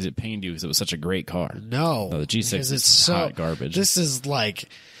G8 because it pained you because it was such a great car. No. The G6 is hot garbage. This is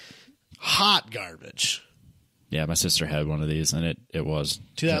hot garbage. Yeah, my sister had one of these, and it was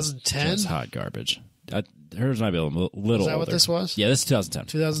 2010. Just hot garbage. Hers might be a little older. Is that what this was? Yeah, this is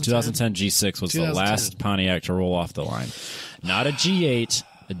 2010. 2010 G6 was the last Pontiac to roll off the line. Not a G8,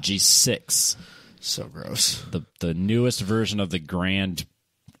 a G6. So gross. The newest version of the Grand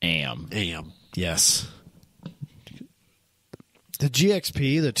Am. Yes. The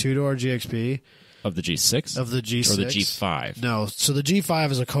GXP, the 2-door GXP. Of the G6? Of the G6. Or the G5? No, so the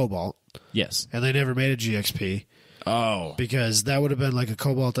G5 is a Cobalt. Yes. And they never made a GXP. Oh. Because that would have been like a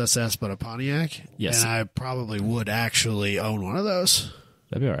Cobalt SS, but a Pontiac. Yes. And I probably would actually own one of those.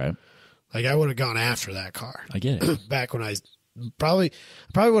 That'd be all right. Like, I would have gone after that car. I get it. Back when I probably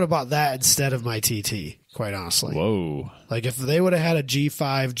would have bought that instead of my TT, quite honestly. Whoa. Like, if they would have had a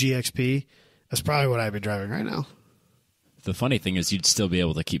G5 GXP, that's probably what I'd be driving right now. The funny thing is you'd still be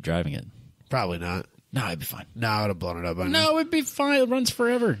able to keep driving it. Probably not. No, it'd be fine. No, I would have blown it up by now. No, it'd be fine. It runs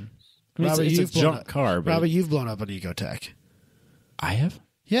forever. I mean, it's a junk car. But Robbie, you've blown up an Ecotech. I have?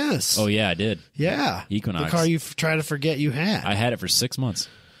 Yes. Oh, yeah, I did. Yeah. Equinox. The car you try to forget you had. I had it for 6 months.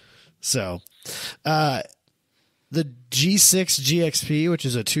 So, the G6 GXP, which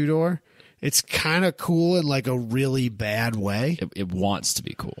is a two-door, it's kind of cool in like a really bad way. It wants to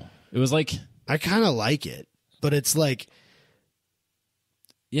be cool. It was like... I kind of like it, but it's like...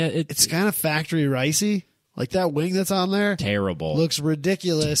 Yeah, it's kind of factory ricey. Like that wing that's on there. Terrible. Looks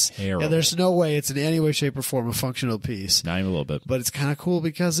ridiculous. Terrible. And there's no way it's in any way, shape, or form a functional piece. Not even a little bit. But it's kind of cool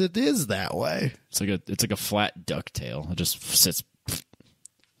because it is that way. It's like a flat ducktail. It just sits...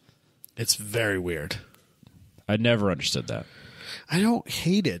 It's very weird. I never understood that. I don't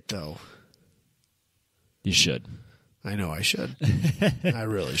hate it, though. You should. I know I should. I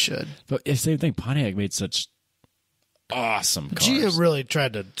really should. But it's the same thing. Pontiac made such awesome cars. GM really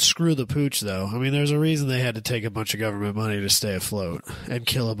tried to screw the pooch, though. I mean, there's a reason they had to take a bunch of government money to stay afloat and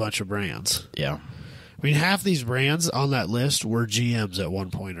kill a bunch of brands. Yeah. I mean, half these brands on that list were GMs at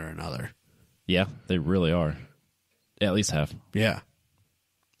one point or another. Yeah, they really are. At least half. Yeah.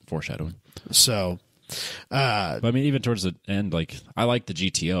 Foreshadowing. So... but I mean, even towards the end, like I like the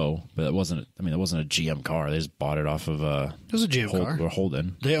GTO, but it wasn't a GM car. They just bought it off of it was a GM car or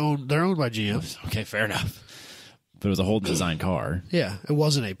Holden. They're owned by GM. Okay, fair enough. But it was a Holden design car. Yeah, it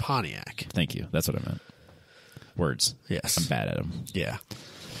wasn't a Pontiac. Thank you. That's what I meant. Words. Yes, I'm bad at them. Yeah,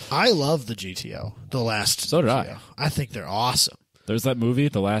 I love the GTO. The last. So did GTO. I think they're awesome. There's that movie,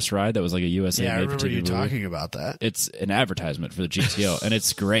 The Last Ride, that was like a USA. Yeah, I remember you movie. talking about that. It's an advertisement for the GTO, and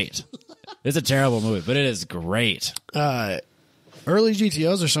it's great. It's a terrible movie, but it is great. Early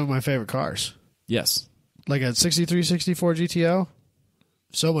GTOs are some of my favorite cars. Yes. Like a 63, 64 GTO.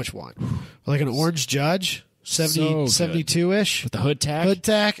 So much fun. Like an Orange Judge, 72-ish. With the hood tack. Hood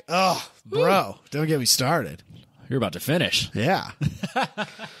tack. Oh, bro. Don't get me started. You're about to finish. Yeah.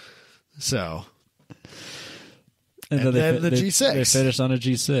 So. And then the G6. They finished on a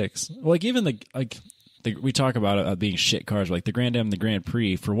G6. Like, even we talk about it being shit cars, like the Grand Am and the Grand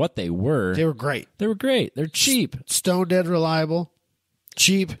Prix, for what they were. They were great. They were great. They're cheap. Stone dead reliable.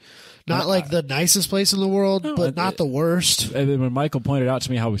 Cheap. Not like the nicest place in the world, but not the worst. I mean, when Michael pointed out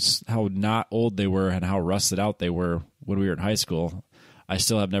to me how not old they were and how rusted out they were when we were in high school, I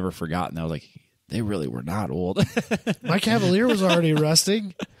still have never forgotten. I was like, they really were not old. My Cavalier was already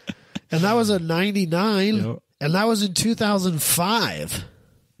rusting, and that was a 99, and that was in 2005.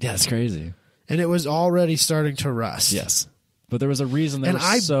 Yeah, that's crazy. And it was already starting to rust. Yes. But there was a reason they were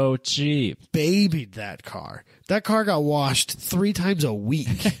so cheap. Babied that car. That car got washed 3 times a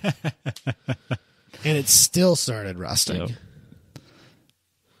week. And it still started rusting. Yep.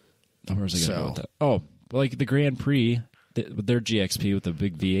 Where was I going to go with that? Oh, like the Grand Prix, with their GXP with the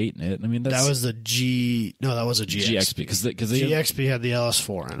big V8 in it. I mean, that was the G... No, that was a GXP. Because GXP had the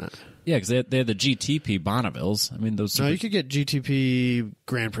LS4 in it. Yeah, because they had the GTP Bonnevilles. I mean, those. No, you could get GTP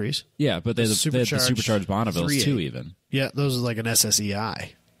Grand Prix. Yeah, but they had the supercharged Bonnevilles too. Even. Yeah, those are like an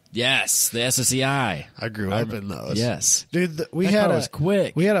SSEI. Yes, the SCCA. I grew up in those. Yes, dude, that was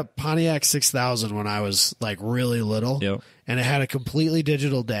quick. We had a Pontiac 6000 when I was like really little. Yep. And it had a completely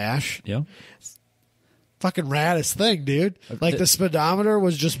digital dash. Yep. Fucking raddest thing, dude. Like the speedometer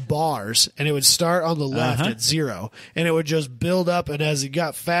was just bars, and it would start on the left at 0, and it would just build up, and as it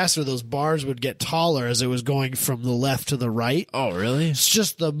got faster, those bars would get taller as it was going from the left to the right. Oh, really? It's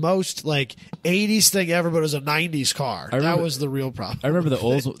just the most like 80s thing ever, but it was a 90s car. That was the real problem. I remember the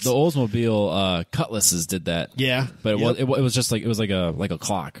Oldsmobile Cutlasses did that. Yeah, but it was just like a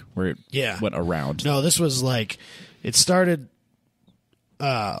clock where it went around. No, this was like it started.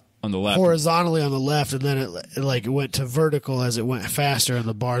 On the left, horizontally on the left, and then it went to vertical as it went faster, and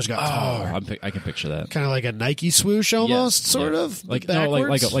the bars got taller. I can picture that. Kind of like a Nike swoosh, almost, sort of. Like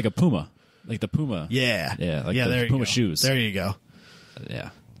backwards. like a Puma, like the Puma. Yeah, the Puma shoes. There you go. Yeah.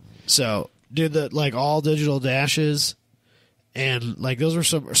 So, dude, the like all digital dashes, and like those were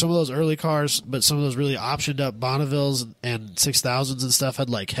some of those early cars, but some of those really optioned up Bonnevilles and 6000s and stuff had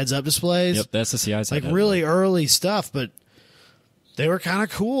like heads up displays. Yep, that's the CI's. Like really early stuff, but. They were kind of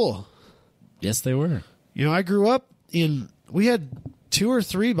cool. Yes, they were. You know, I grew up we had 2 or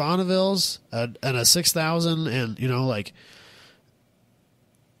 3 Bonnevilles and a 6000 and, like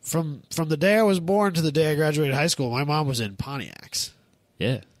from the day I was born to the day I graduated high school, my mom was in Pontiacs.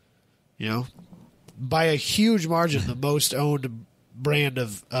 Yeah. You know, by a huge margin, the most owned brand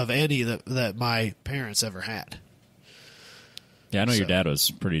of any that my parents ever had. Yeah, I know your dad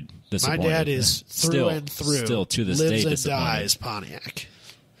was pretty disappointed. My dad is through and through. Still to this day lives and disappointed. dies Pontiac.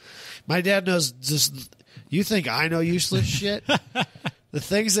 My dad knows just. You think I know useless shit? The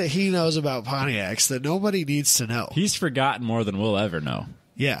things that he knows about Pontiacs that nobody needs to know. He's forgotten more than we'll ever know.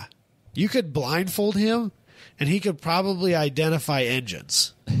 Yeah. You could blindfold him, and he could probably identify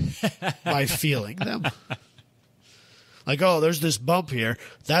engines by feeling them. Like, oh, there's this bump here.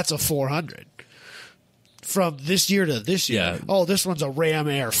 That's a 400. From this year to this year. Yeah. Oh, this one's a Ram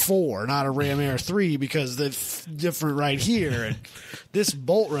Air 4, not a Ram Air 3 because they're different right here. And this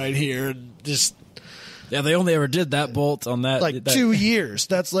bolt right here. And just... Yeah, they only ever did that bolt on that. Like 2 years.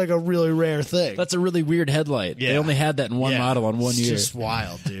 That's like a really rare thing. That's a really weird headlight. Yeah. They only had that in one model on 1 year. It's just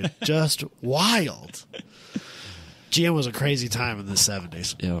wild, dude. Just wild. GM was a crazy time in the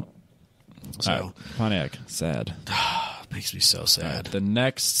 70s. Yeah. So Pontiac, sad. makes me so sad. The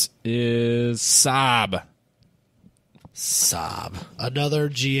next is Saab. Saab. Another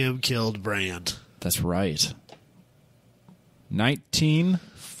GM killed brand. That's right.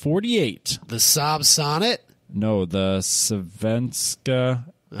 1948. The Saab Sonnet? No, the Svenska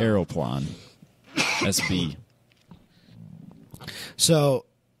Aeroplan. SB. So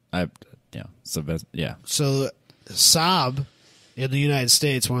So Saab in the United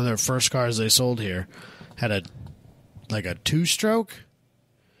States, one of their first cars they sold here, had a 2-stroke.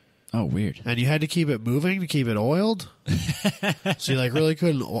 Oh, weird. And you had to keep it moving to keep it oiled. So you really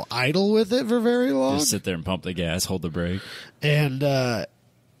couldn't idle with it for very long. Just sit there and pump the gas, hold the brake. And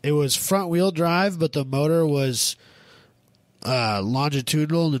it was front wheel drive, but the motor was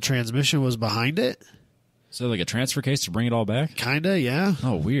longitudinal and the transmission was behind it. So like a transfer case to bring it all back? Kinda, yeah.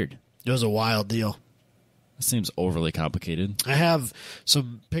 Oh, weird. It was a wild deal. That seems overly complicated. I have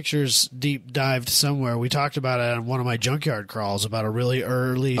some pictures deep dived somewhere. We talked about it on one of my junkyard crawls about a really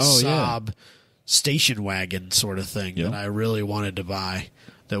early Saab station wagon sort of thing that I really wanted to buy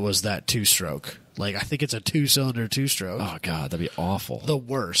that was that 2-stroke. I think it's a 2-cylinder 2-stroke. Oh, God, that'd be awful. The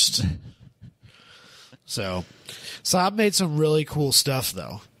worst. So, Saab made some really cool stuff,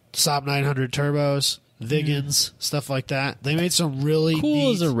 though. Saab 900 turbos, Viggins, stuff like that. They made some really cool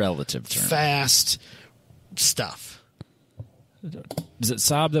neat, is a relative term. Fast stuff. Is it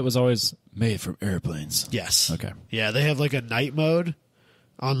Saab that was always made from airplanes? Yes. Okay. Yeah, they have a night mode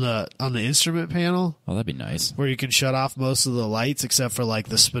on the instrument panel. Oh, that'd be nice. Where you can shut off most of the lights except for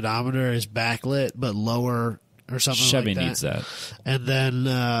the speedometer is backlit but lower or something Chevy like that. needs that. And then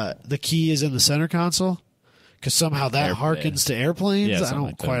the key is in the center console because somehow that harkens to airplanes. Yeah, I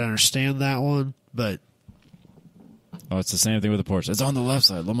don't quite understand that one, but oh, it's the same thing with the Porsche. It's on the left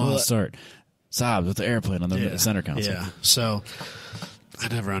side. Le Mans start. Saab with the airplane on the center console. Yeah, so I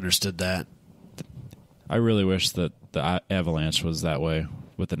never understood that. I really wish that the Avalanche was that way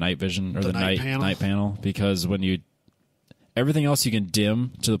with the night vision or the night panel because when everything else you can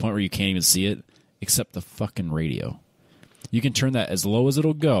dim to the point where you can't even see it except the fucking radio. You can turn that as low as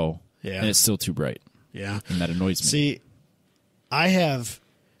it'll go and it's still too bright. Yeah. And that annoys me. See, I have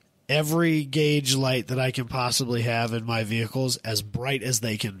every gauge light that I can possibly have in my vehicles as bright as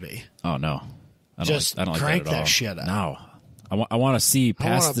they can be. Oh, no. I don't like crank that, at all. that shit up. No. I want to see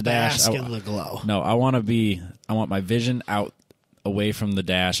past the dash. Bask in the glow. No, I want my vision out away from the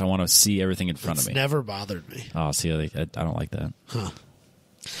dash. I want to see everything in front of me. It's never bothered me. Oh, see, I don't like that. Huh.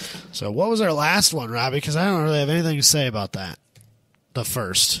 So what was our last one, Robbie? Because I don't really have anything to say about that. The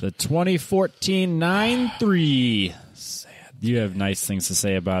first. The 2014 9.3. Sad. You have nice things to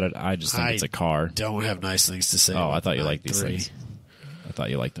say about it. I just think it's a car. Don't have nice things to say Oh, about I thought you 9.3. liked these things. I thought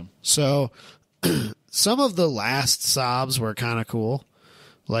you liked them. So some of the last Saabs were kind of cool.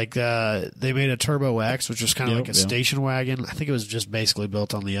 They made a Turbo X, which was kind of like a station wagon. I think it was just basically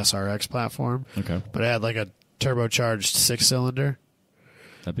built on the SRX platform. Okay. But it had a turbocharged 6-cylinder.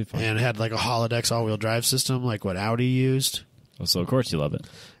 That'd be fun. And it had a holodeck all-wheel drive system like what Audi used. Oh, so, of course, you love it.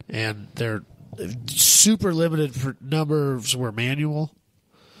 And their super limited numbers were manual.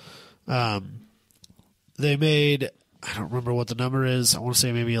 They made, I don't remember what the number is. I want to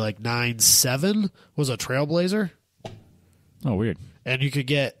say maybe 9.7 was a Trailblazer. Oh, weird. And you could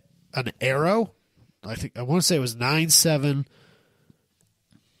get an Arrow. I want to say it was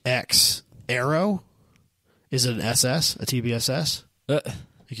 9.7X Arrow is an SS, a TBSS.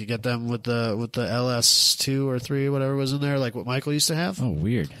 You could get them with the LS2 or 3 or whatever was in there, like what Michael used to have. Oh,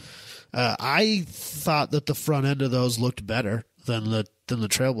 weird. I thought that the front end of those looked better than the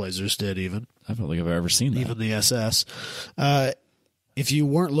Trailblazers did even. I don't think I've ever seen that. Even the SS. if you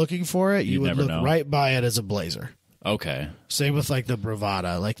weren't looking for it, you You'd would never look know. right by it as a Blazer. Okay. Same with like the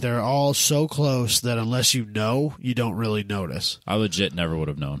Bravada. Like they're all so close that unless you know, you don't really notice. I legit never would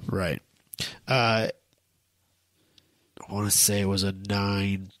have known. Right. I want to say it was a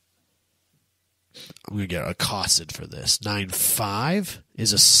 9. I'm going to get accosted for this. 9.5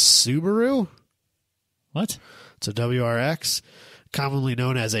 is a Subaru. What? It's a WRX, commonly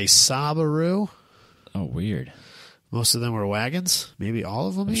known as a Sabaru. Oh, weird. Most of them were wagons. Maybe all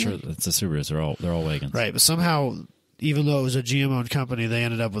of them. I'm even? sure it's the Subarus. They're all wagons. Right, but somehow, even though it was a GM-owned company, they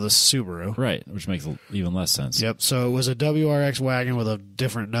ended up with a Subaru. Right, which makes even less sense. Yep, so it was a WRX wagon with a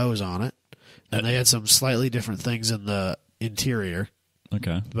different nose on it, and they had some slightly different things in the interior,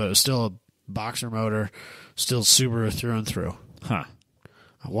 Okay. but it was still a boxer motor, still Subaru through and through. Huh.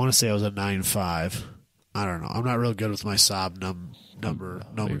 I want to say it was a 9.5. I don't know. I'm not real good with my Saab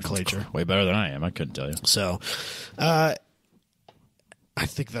nomenclature. Way better than I am. I couldn't tell you. So, I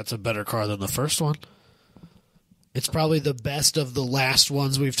think that's a better car than the first one. It's probably the best of the last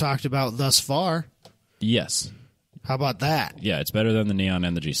ones we've talked about thus far. Yes. How about that? Yeah, it's better than the Neon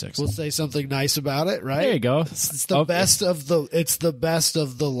and the G6. We'll say something nice about it, right? There you go. It's the best of the. It's the best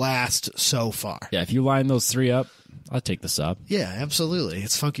of the last so far. Yeah, if you line those three up, I'll take the Saab. Yeah, absolutely.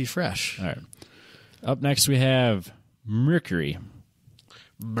 It's funky fresh. All right. Up next, we have Mercury.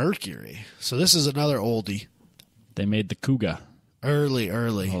 Mercury. So this is another oldie. They made the Kuga. Early.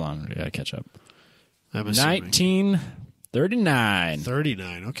 Hold on, we gotta catch up. I'm assuming. 1939.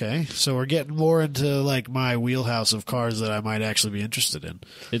 39. Okay, so we're getting more into like my wheelhouse of cars that I might actually be interested in.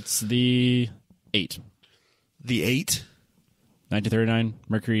 It's the 8. The 8. 1939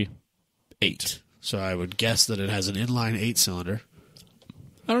 Mercury 8. So I would guess that it has an inline 8-cylinder.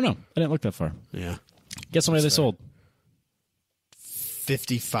 I don't know. I didn't look that far. Yeah. Guess how many they sold?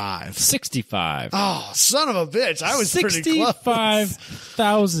 55. 65. Oh, son of a bitch. I was pretty close.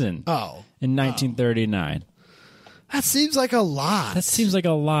 65,000 Oh. in 1939. That seems like a lot. That seems like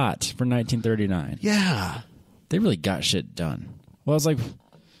a lot for 1939. Yeah. They really got shit done. Well, it's like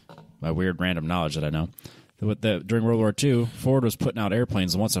my weird random knowledge that I know. During World War II, Ford was putting out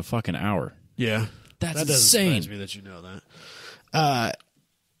airplanes once a fucking hour. Yeah. That's that doesn't insane. surprise me that you know that.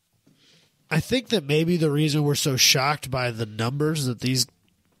 I think that maybe the reason we're so shocked by the numbers that these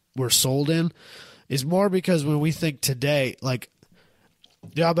were sold in is more because when we think today, like,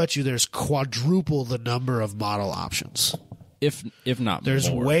 I'll bet you there's quadruple the number of model options. If not There's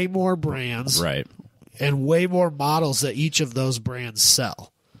more. way more brands. Right. And way more models that each of those brands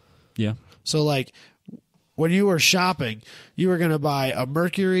sell. Yeah. So, like, when you were shopping, you were going to buy a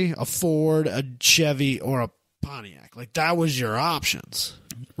Mercury, a Ford, a Chevy, or a Pontiac. Like, that was your options.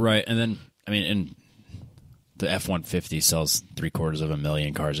 Right. And then, I mean, and the F-150 sells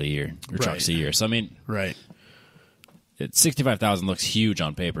 750,000 cars a year, or trucks a year. So, I mean, Right. 65,000 looks huge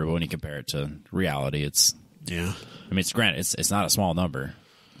on paper, but when you compare it to reality, it's, Yeah. I mean, it's granted, it's not a small number,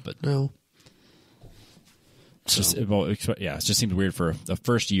 but No. it's just, it just seems weird for the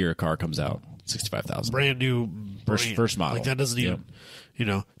first year a car comes out, 65,000. Brand new. First model. Like, that doesn't even,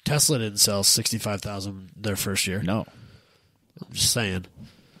 Tesla didn't sell 65,000 their first year. No. I'm just saying.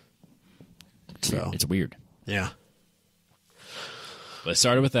 So, It's weird. yeah. But it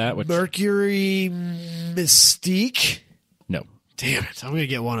started with that, which... Mercury Mystique. No. Damn it. I'm going to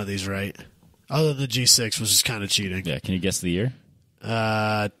get one of these right. Other than the G6, which is kind of cheating. Yeah, can you guess the year?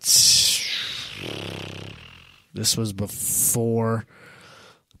 This was before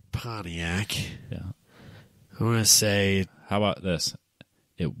Pontiac. Yeah. I want to say How about this?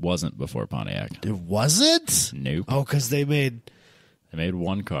 It wasn't before Pontiac. it wasn't? Nope. Oh, because they made They made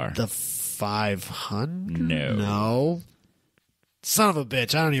one car. the 500? No. No. Son of a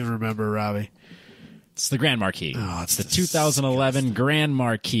bitch. I don't even remember, Robbie. It's the Grand Marquis. Oh, it's the 2011 Grand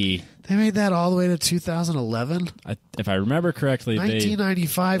Marquis. They made that all the way to 2011? If I remember correctly,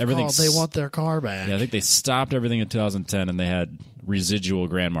 1995 everything's- called. They want their car back. I think they stopped everything in 2010, and they had residual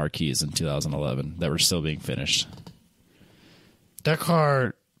Grand Marquis in 2011 that were still being finished. That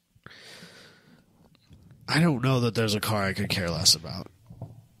car, I don't know that there's a car I could care less about.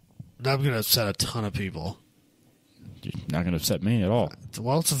 I'm going to upset a ton of people. You're not going to upset me at all.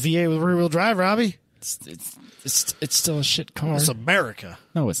 Well, it's a V8 with rear-wheel drive, Robbie. It's still a shit car. It's America.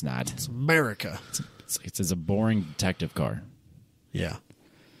 No, it's not. It's America. It's a boring detective car. Yeah.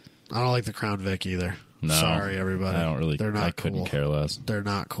 I don't like the Crown Vic either. No, Sorry, everybody. I don't really. They're not I couldn't cool. care less. They're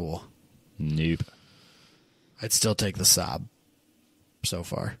not cool. Nope. I'd still take the Saab so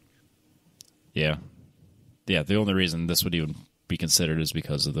far. Yeah. The only reason this would even be considered is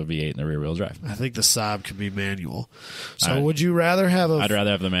because of the V8 and the rear-wheel drive. I think the Saab could be manual. So would you rather have I'd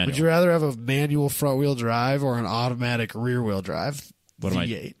rather have the manual. Would you rather have a manual front-wheel drive or an automatic rear-wheel drive? What am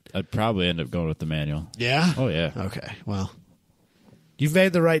V8. I'd probably end up going with the manual. Yeah? Oh, yeah. Okay, well. You've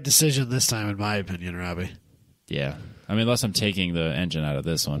made the right decision this time, in my opinion, Robbie. Yeah. I mean, unless I'm taking the engine out of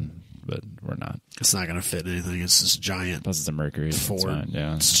this one, but we're not. It's not going to fit anything. It's this giant Plus, it's a Mercury. Ford. Fine.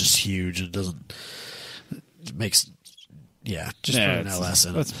 Yeah. It's just huge. It doesn't... It makes... Yeah, just put an LS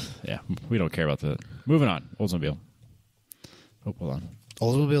in it. Yeah, we don't care about that. Moving on. Oldsmobile. Oh, hold on.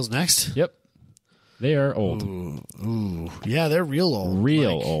 Oldsmobile's next? Yep. They are old. Ooh. Yeah, they're real old.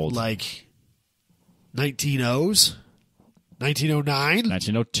 Real old. Like 1900s? 1909?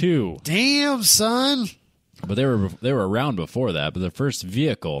 1902. Damn, son. But they were around before that. But the first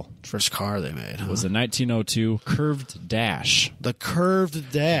vehicle First car they made, huh? was a 1902 curved dash. The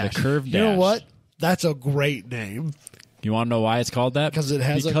Curved Dash. The Curved You know Dash. what? That's a great name. You want to know why it's called that? Because it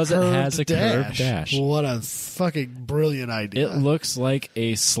has a curved dash. What a fucking brilliant idea. It looks like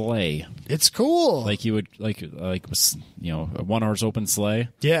a sleigh. It's cool. Like you would like you know, a 1-horse open sleigh.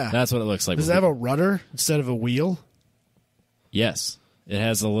 Yeah. That's what it looks like. Does it have a rudder instead of a wheel? Yes. It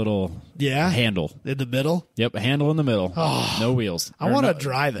has a little Yeah. handle. In the middle? Yep, a handle in the middle. Oh. No wheels. I want to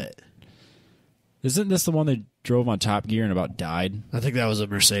drive it. Isn't this the one they drove on Top Gear and about died? I think that was a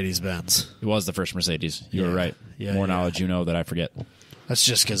Mercedes-Benz. It was the first Mercedes. You were right. Yeah, More yeah. knowledge you know that I forget. That's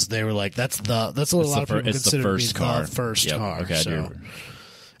just because they were like, that's what a lot of people It's the consider first to be car. the first Yep. car. Okay, So.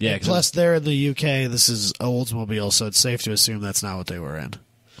 yeah. And plus, they're in the UK. This is Oldsmobile, so it's safe to assume that's not what they were in.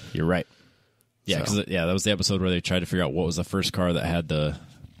 You're right. Yeah, So. because that was the episode where they tried to figure out what was the first car that had the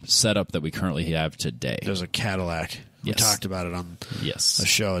setup that we currently have today. There's a Cadillac. We Yes. talked about it on Yes. a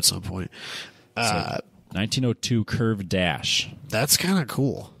show at some point. 1902 curved dash. That's kind of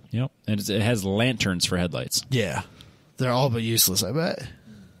cool. Yep. And it has lanterns for headlights. Yeah. They're all but useless, I bet.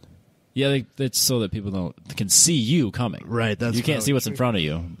 Yeah, it's so that people can see you coming. Right. That's You can't probably see what's true. in front of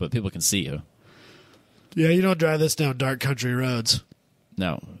you, but people can see you. Yeah, you don't drive this down dark country roads.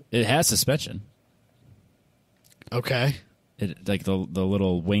 No, it has suspension. Okay. It like the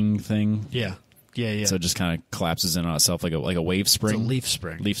little wing thing. Yeah. Yeah. So it just kind of collapses in on itself like a wave It's a spring. leaf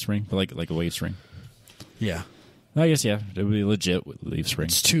spring. Leaf spring, but like a wave spring. Yeah. I guess it would be legit with leaf spring.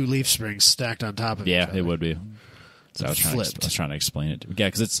 It's two leaf springs stacked on top of each Yeah, other. it would be. So I was trying to explain it. Yeah,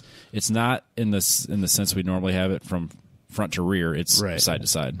 because it's not in the sense we normally have it from front to rear. It's side to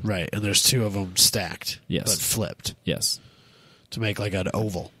side. Right, and there's two of them stacked, Yes. but flipped Yes. to make like an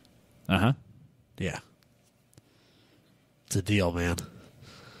oval. Uh-huh. Yeah. It's a deal, man.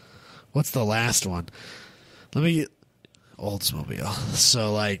 What's the last one? Let me get Oldsmobile.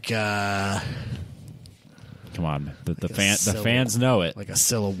 So like Come on. The silhouette. fans know it. like a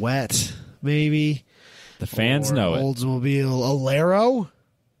Silhouette, maybe. The fans Or know it. Oldsmobile Alero?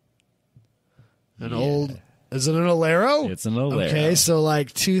 Is it an Alero? It's an Alero. Okay, so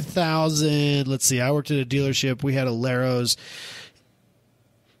like 2000, let's see, I worked at a dealership. We had Aleros.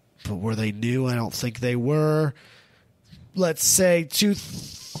 But were they new? I don't think they were. Let's say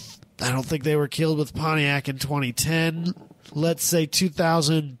I don't think they were killed with Pontiac in 2010. Let's say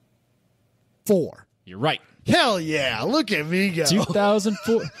 2004. You're right. Hell yeah, look at me go.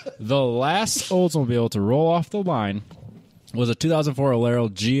 2004. The last Oldsmobile to roll off the line was a 2004 Alero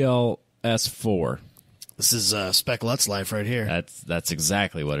GLS4. This is Spec Lutz life right here. That's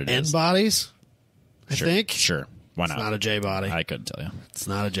exactly what it N is. bodies, I think. Sure. Why It's not? not a J body. I couldn't tell you. It's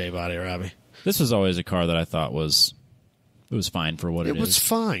not a J body, Robbie. This was always a car that I thought was fine for what it It was is.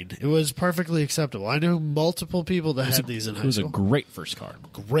 fine. It was perfectly acceptable. I knew multiple people that had these in high It was a school. great first car.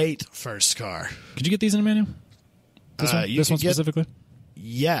 Great first car. Could you get these in a manual? This one, You this could one get- specifically?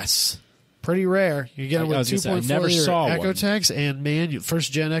 Yes. Pretty rare. You get them I with was gonna say, I 2.4 never saw liter one. Ecotechs and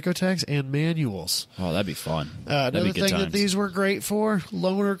first gen Ecotechs and manuals. Oh, that'd be fun. That'd Another be good thing that times. these were great for,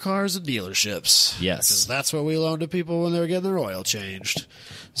 loaner cars and dealerships. Yes. Because that's what we loaned to people when they were getting their oil changed.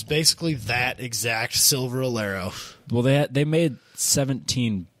 It's basically that exact silver Alero. Well, they made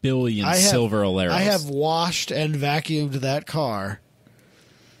 17 billion silver Aleros. I have washed and vacuumed that car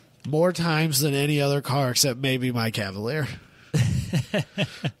more times than any other car except maybe my Cavalier.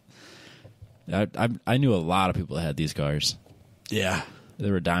 I knew a lot of people that had these cars. Yeah. They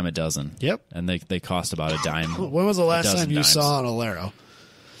were a dime a dozen. Yep. And they cost about a dime. When was the last dozen time you dimes. saw an Alero?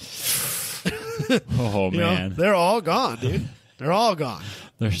 Oh, You know, man. they're all gone, dude. They're all gone.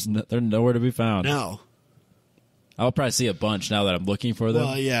 They're nowhere to be found. No. I'll probably see a bunch now that I'm looking for them.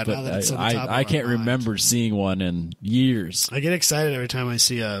 Well, yeah, but now that it's on the top of I our can't mind. remember seeing one in years. I get excited every time I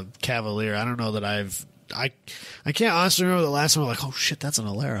see a Cavalier. I don't know that I can't honestly remember the last time I'm like, oh shit, that's an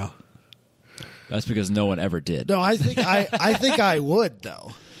Alero. That's because no one ever did. No, I think I would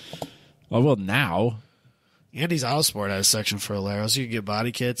though. Well, now Andy's Autosport has a section for Aleros. You can get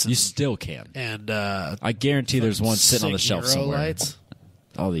body kits you still can. and I guarantee there's one sitting on the sick shelf Euro somewhere. lights.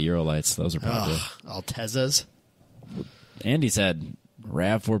 Oh, the Eurolights. Those are popular. Altezas. Andy's had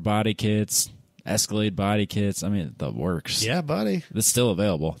RAV4 body kits, Escalade body kits. I mean, the works. Yeah, buddy. It's still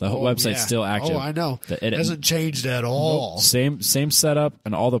available. The whole website's still active. Oh, I know. It hasn't changed at all. Nope. Same setup,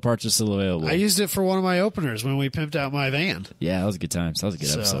 and all the parts are still available. I used it for one of my openers when we pimped out my van. Yeah, that was a good time. That was a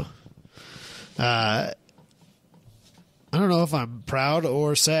good episode. I don't know if I'm proud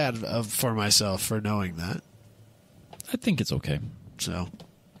or sad for myself for knowing that. I think it's okay. So,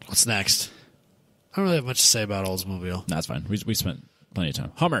 what's next? I don't really have much to say about Oldsmobile. That's fine. We spent plenty of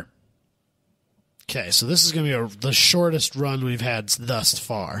time. Hummer. Okay, so this is going to be the shortest run we've had thus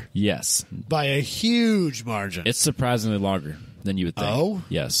far. Yes. By a huge margin. It's surprisingly longer than you would think. Oh?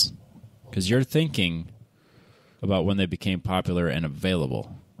 Yes. Because you're thinking about when they became popular and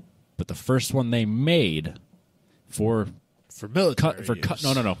available. But the first one they made for military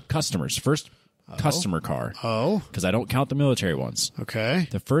customers. First customer car. Oh? Because I don't count the military ones. Okay.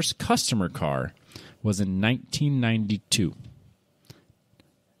 The first customer car was in 1992.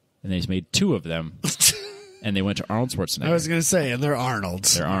 And they made 2 of them, and they went to Arnold Schwarzenegger. I was going to say, and they're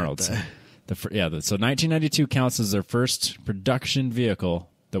Arnold's. They're Arnold's. So 1992 counts as their first production vehicle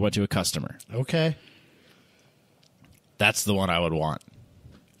that went to a customer. Okay. That's the one I would want.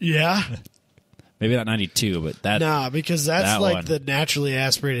 Yeah? Maybe not 92, but that. Nah, because that's that like one. the naturally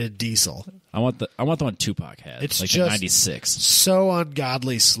aspirated diesel. I want the one Tupac had. It's like just the 96. So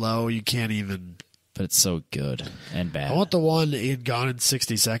ungodly slow, you can't even. But it's so good and bad. I want the one in Gone in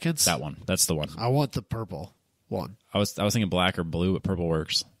 60 Seconds. That one. That's the one. I want the purple one. I was thinking black or blue, but purple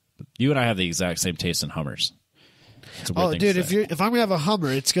works. You and I have the exact same taste in Hummers. Oh, dude, if I'm gonna have a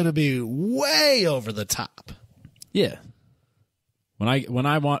Hummer, it's gonna be way over the top. Yeah. When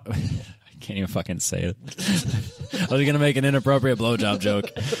I want, I can't even fucking say it. I was gonna make an inappropriate blowjob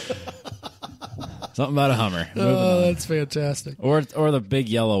joke. Something about a Hummer. Oh, that's fantastic. Or the big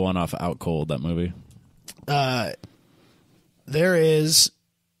yellow one off Out Cold, that movie. There is,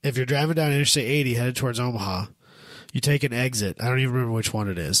 if you're driving down Interstate 80 headed towards Omaha, you take an exit. I don't even remember which one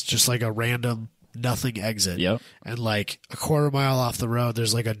it is. Just like a random nothing exit. Yep. And like a quarter mile off the road,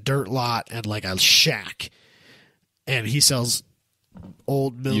 there's like a dirt lot and like a shack. And he sells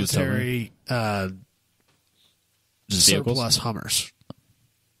old military surplus Hummers.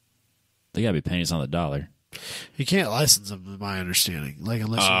 They gotta be pennies on the dollar. You can't license them, in my understanding. Like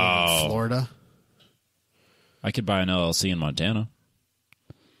unless you live in Florida. I could buy an LLC in Montana.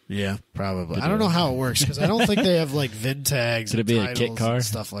 Yeah, probably. I don't know how it works because I don't think they have like VIN tags. Could it be a kit car? And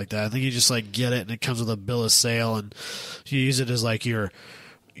stuff like that. I think you just like get it and it comes with a bill of sale and you use it as like your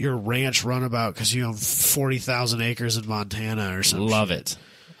ranch runabout because you own 40,000 acres in Montana or something. Love it.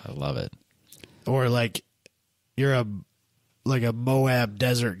 I love it. Or like you're a Moab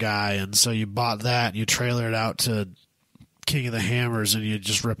desert guy and so you bought that and you trailer it out to King of the Hammers and you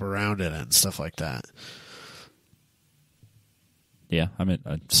just rip around in it and stuff like that. Yeah, I mean,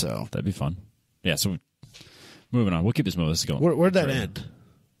 so that'd be fun. Yeah, so moving on. We'll keep this moving. This is going. Where'd that end?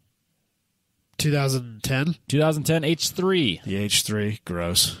 2010? 2010 H3. The H3.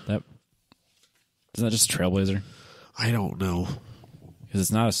 Gross. Isn't that just a Trailblazer? I don't know. Because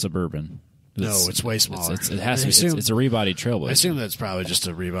it's not a Suburban. No, it's way smaller. It has to be. It's a rebodied Trailblazer. I assume that's probably just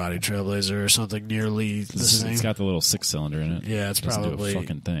a rebodied Trailblazer or something nearly the same. It's got the little 6-cylinder in it. Yeah, it's probably do a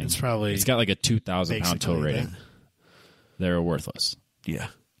fucking thing. It's got like a 2,000-pound tow rating. They're worthless. Yeah.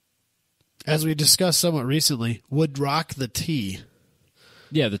 As we discussed somewhat recently, would rock the T.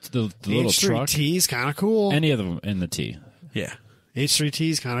 Yeah, the little truck. T is kind of cool. Any of them in the T. Yeah. H3T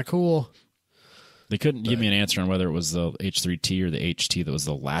is kind of cool. They couldn't give me an answer on whether it was the H3T or the HT that was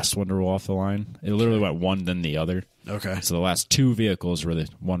the last one to roll off the line. It literally went one, then the other. Okay. So the last 2 vehicles were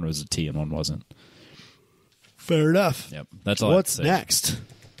one was a T and one wasn't. Fair enough. Yep. That's all. What's next?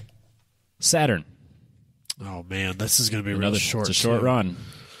 Saturn. Oh, man. This is going to be real short. It's a short run.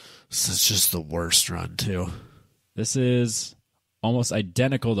 This is just the worst run, too. This is almost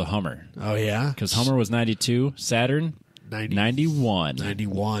identical to Hummer. Oh, yeah? Because Hummer was 92. Saturn, 91.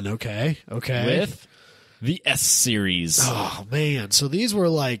 91, okay. With the S Series. Oh, man. So these were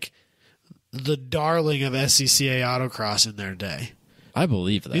like the darling of SCCA autocross in their day. I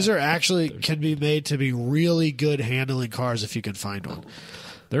believe that. These are actually can be made to be really good handling cars if you can find one.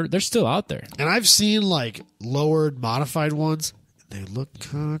 They're still out there. And I've seen like lowered modified ones. They look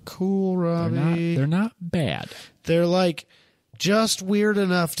kind of cool, Robbie. They're not bad. They're like just weird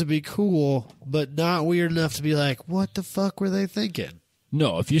enough to be cool, but not weird enough to be like, what the fuck were they thinking?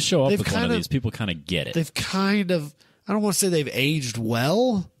 No, if you show up with one of these, people kind of get it. They've kind of, I don't want to say they've aged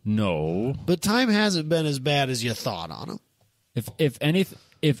well. No. But time hasn't been as bad as you thought on them. If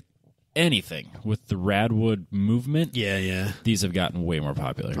anything with the Radwood movement, Yeah. these have gotten way more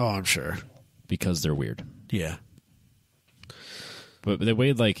popular. Oh, I'm sure. Because they're weird. Yeah. But they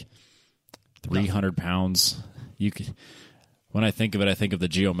weighed like 300 pounds. When I think of it, I think of the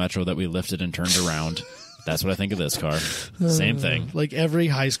Geo Metro that we lifted and turned around. That's what I think of this car. Same thing. Like every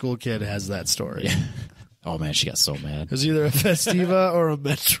high school kid has that story. Yeah. Oh, man, she got so mad. It was either a Festiva or a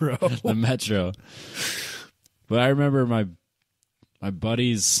Metro. The Metro. But I remember my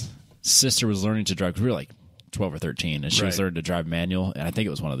buddy's sister was learning to drive. 'Cause we were like 12 or 13, and she was learning to drive manual, and I think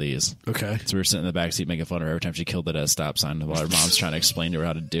it was one of these. Okay. So we were sitting in the back seat making fun of her every time she killed it at a stop sign while her mom's trying to explain to her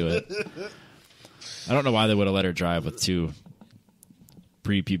how to do it. I don't know why they would have let her drive with two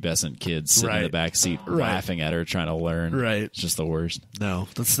prepubescent kids sitting in the back seat laughing at her trying to learn. Right. It's just the worst. No,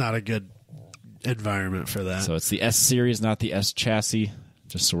 that's not a good environment for that. So it's the S series, not the S chassis,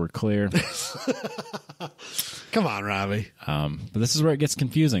 just so we're clear. Come on, Robbie. But this is where it gets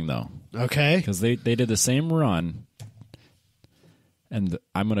confusing, though. Okay. Because they did the same run, and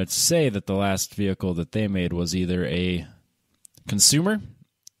I'm going to say that the last vehicle that they made was either a consumer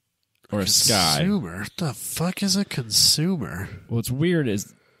or a Sky. Consumer? What the fuck is a consumer? What's weird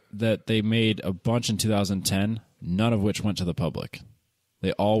is that they made a bunch in 2010, none of which went to the public.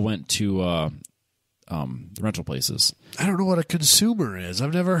 They all went to rental places. I don't know what a consumer is.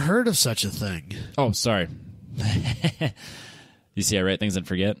 I've never heard of such a thing. Oh, sorry. You see I write things and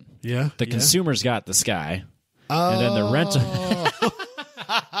forget? Yeah. The consumers got the Sky. Oh. And then the rental...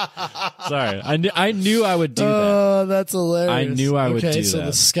 Sorry. I knew I would do that. Oh, that's hilarious. I knew I would do that. Okay, so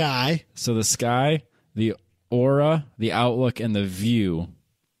the Sky. So the Sky, the Aura, the Outlook, and the View.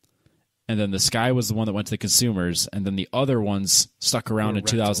 And then the Sky was the one that went to the consumers, and then the other ones stuck around in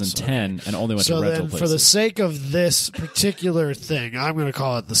 2010 and only went to rental places. For the sake of this particular thing, I'm going to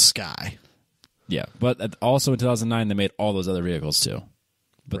call it the Sky. Yeah, but also in 2009, they made all those other vehicles too.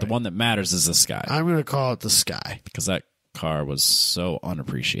 But the one that matters is the Sky. I'm going to call it the Sky. Because that car was so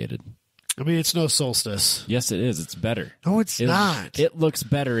unappreciated. I mean, it's no Solstice. Yes, it is. It's better. No, it's not. It looks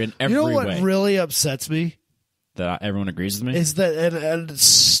better in every way. You know what really upsets me? That everyone agrees with me? Is that a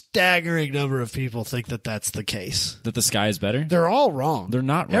staggering number of people think that that's the case. That the Sky is better? They're all wrong. They're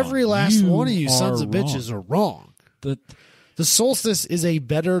not wrong. Every last one of you sons of bitches are wrong. The Solstice is a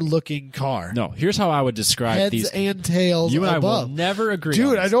better-looking car. No, here's how I would describe Heads these. and tails You and above. I will never agree Dude,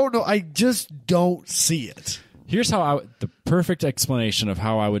 on this. I don't know. I just don't see it. Here's how the perfect explanation of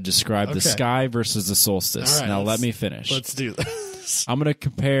how I would describe the Sky versus the Solstice. All right, now let me finish. Let's do this. I'm going to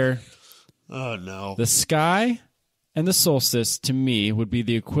compare the Sky and the Solstice, to me, would be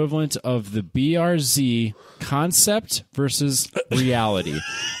the equivalent of the BRZ concept versus reality.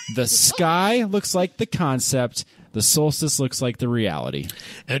 The Sky looks like the concept. The Solstice looks like the reality.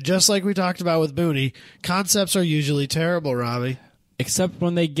 And just like we talked about with Booney, concepts are usually terrible, Robbie. Except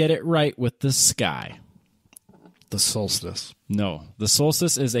when they get it right with the Sky. The Solstice. No. The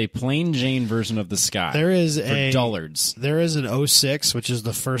Solstice is a plain Jane version of the Sky. There is for dullards. There is an 06, which is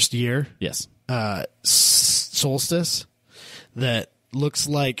the first year. Yes. Solstice that looks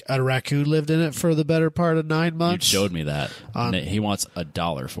like a raccoon lived in it for the better part of 9 months. You showed me that. And he wants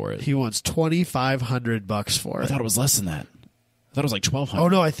 $1 for it. He wants $2,500 for it. I thought it was less than that. I thought it was like $1,200. Oh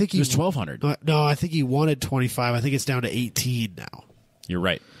no, I think it was $1,200. No, I think he wanted 25. I think it's down to 18 now. You're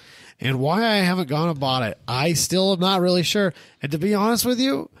right. And why I haven't gone and bought it, I still am not really sure. And to be honest with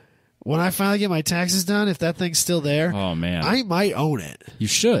you, when I finally get my taxes done, if that thing's still there, oh man, I might own it. You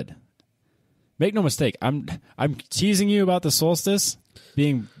should. Make no mistake. I'm teasing you about the Solstice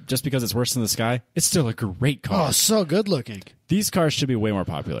being just because it's worse than the Sky. It's still a great car. Oh, so good looking. These cars should be way more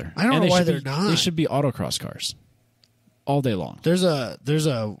popular. I don't know why they're not. They should be autocross cars all day long. There's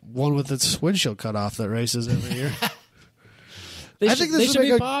a one with its windshield cut off that races every year. I think this would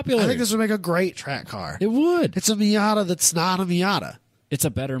be popular. I think this would make a great track car. It would. It's a Miata that's not a Miata. It's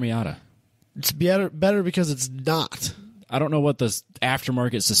a better Miata. It's better because it's not. I don't know what the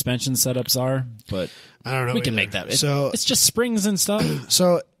aftermarket suspension setups are, but I don't know. We can make that. So it's just springs and stuff.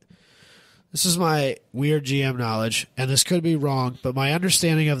 So this is my weird GM knowledge, and this could be wrong, but my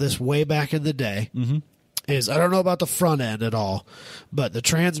understanding of this way back in the day is I don't know about the front end at all, but the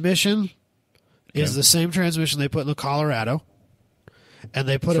transmission is the same transmission they put in the Colorado, and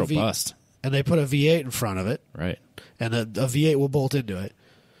they put a V8 in front of it, right? And a V8 will bolt into it.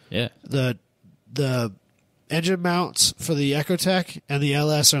 Yeah. The engine mounts for the Ecotec and the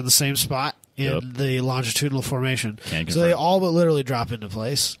LS are in the same spot in the longitudinal formation. So they all but literally drop into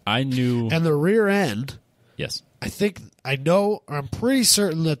place. I knew. And the rear end, yes, I'm pretty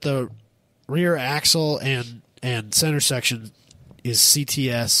certain that the rear axle and center section is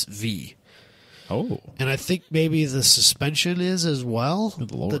CTS V. Oh. And I think maybe the suspension is as well.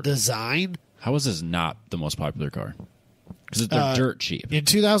 Good Lord. The design. How is this not the most popular car? Because they're dirt cheap. In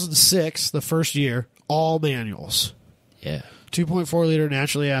 2006, the first year, all manuals. Yeah. 2.4 liter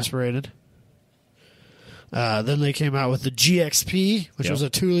naturally aspirated. Then they came out with the GXP, which was a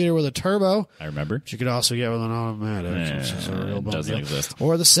 2 liter with a turbo. I remember. Which you could also get with an automatic. Which is a real bum doesn't deal. exist.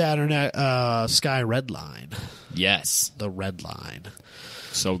 Or the Saturn Sky Redline. Yes. The Redline.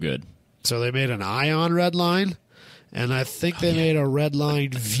 So good. So they made an Ion Redline, and I think they made a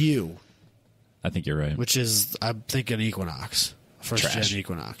Redline View. I think you're right. Which is, I'm thinking Equinox. First-gen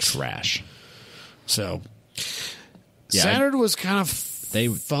Equinox. Trash. So, yeah, Saturn was kind of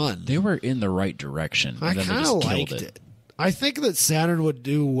fun. They were in the right direction. I kind of liked it. I think that Saturn would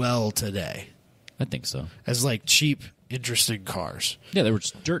do well today. I think so. As like cheap, interesting cars. Yeah, they were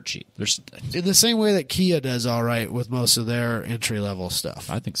just dirt cheap. In the same way that Kia does all right with most of their entry-level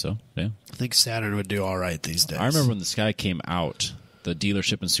stuff. I think so, yeah. I think Saturn would do all right these days. I remember when the Sky came out, the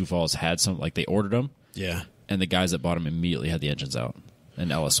dealership in Sioux Falls had some, like they ordered them. Yeah. And the guys that bought them immediately had the engines out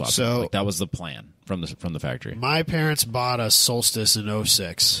and LS swapped them. Like, that was the plan from the factory. My parents bought a Solstice in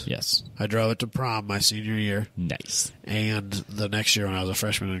 06. Yes. I drove it to prom my senior year. Nice. And the next year when I was a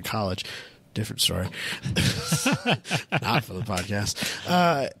freshman in college. Different story. Not for the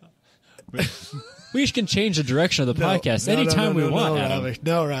podcast. We can change the direction of the podcast anytime we want, Adam. Robbie.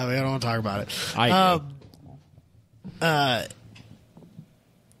 No, Robbie, I don't want to talk about it. I do.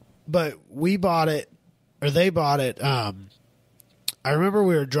 But we bought it, or they bought it. I remember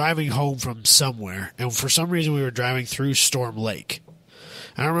we were driving home from somewhere, and for some reason we were driving through Storm Lake.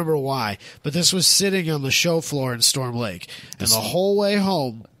 I don't remember why, but this was sitting on the show floor in Storm Lake. And the whole way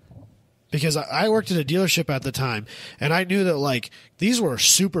home, because I worked at a dealership at the time, and I knew that, like, these were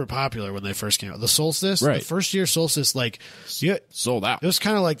super popular when they first came out. The Solstice, right. The first year Solstice, like, sold out. It was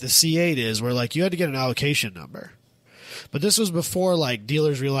kind of like the C8 is, where, like, you had to get an allocation number. But this was before, like,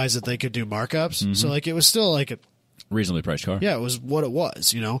 dealers realized that they could do markups. Mm-hmm. So, like, it was still, like, a reasonably priced car. Yeah, it was what it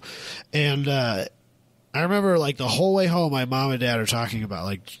was, you know? And I remember, like, the whole way home, my mom and dad are talking about,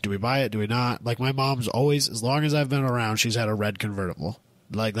 like, do we buy it? Do we not? Like, my mom's always, as long as I've been around, she's had a red convertible.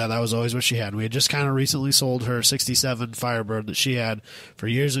 Like, that was always what she had. We had just kind of recently sold her 67 Firebird that she had for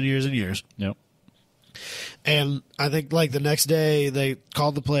years and years and years. Yep. And I think, like, the next day they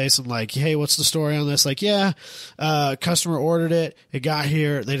called the place and, like, hey, what's the story on this? Like, yeah, customer ordered it. It got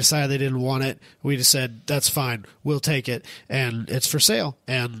here. They decided they didn't want it. We just said, that's fine. We'll take it. And it's for sale.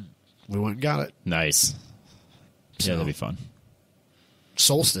 And we went and got it. Nice. Yeah, that'd be fun.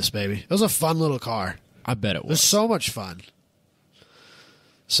 Solstice, baby. It was a fun little car. I bet it was. It was so much fun.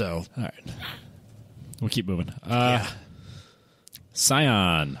 So. All right. We'll keep moving. Yeah.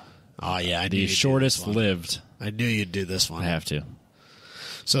 Scion. Oh, yeah. The shortest lived. I knew you'd do this one. I have to.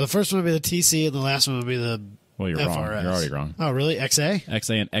 So the first one would be the TC, and the last one would be the you're FRS. wrong. You're already wrong. Oh, really? XA?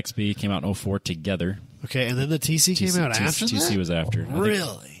 XA and XB came out in 04 together. Okay, and then the TC came out after that? TC was after.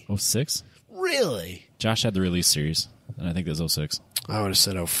 Really? 06? Really? Josh had the release series, and I think it was 06. I would have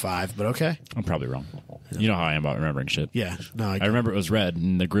said 05, but okay. I'm probably wrong. You know how I am about remembering shit. Yeah. No, I remember it was red,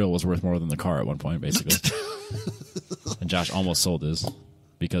 and the grill was worth more than the car at one point, basically. And Josh almost sold his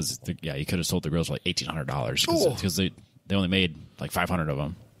because, he could have sold the grills for like $1,800 because they only made like 500 of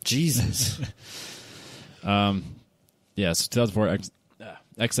them. Jesus. Yeah, so 2004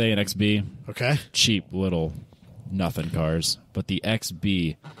 XA and XB. Okay. Cheap little nothing cars, but the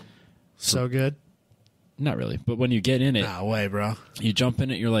XB. So good? Not really, but when you get in it, nah, way, bro. You jump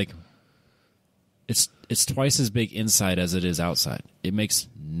in it, you're like, it's twice as big inside as it is outside. It makes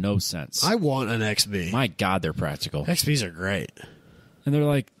no sense. I want an XB. My God, they're practical. XBs are great. And they're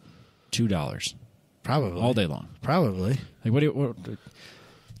like $2. Probably. All day long. Probably. Like,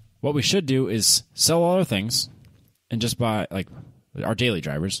 what we should do is sell all our things and just buy, like, our daily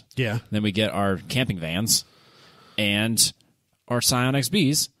drivers. Yeah. Then we get our camping vans and our Scion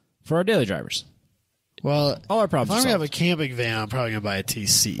XBs for our daily drivers. Well, all our problems if I'm are going to have solved. a camping van, I'm probably going to buy a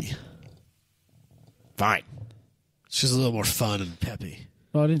TC. Fine. It's just a little more fun and peppy.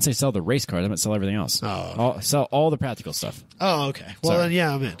 Well, I didn't say sell the race cars. I meant sell everything else. Oh. Sell all the practical stuff. Oh, okay. Well, Sorry. then,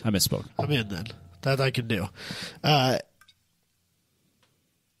 yeah, I'm in. I misspoke. I'm in, then. That I can do.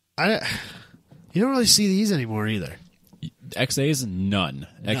 You don't really see these anymore, either. XAs, none.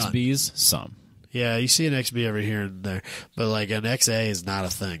 XBs, some. Yeah, you see an XB over here and there. But, like, an XA is not a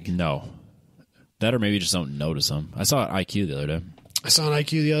thing. No. That or maybe you just don't notice them. I saw an IQ the other day. I saw an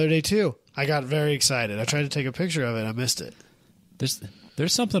IQ the other day, too. I got very excited. I tried to take a picture of it. I missed it.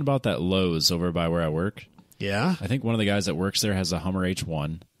 There's something about that Lowe's over by where I work. Yeah? I think one of the guys that works there has a Hummer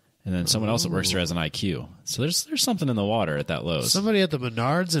H1, And then someone else that works there has an IQ. So there's something in the water at that Lowe's. Somebody at the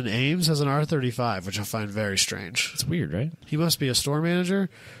Menards in Ames has an R35, which I find very strange. It's weird, right? He must be a store manager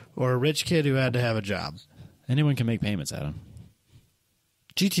or a rich kid who had to have a job. Anyone can make payments, Adam.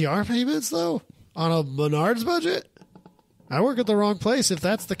 GTR payments, though? On a Menards budget? I work at the wrong place if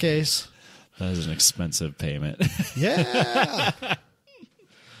that's the case. That is an expensive payment. Yeah.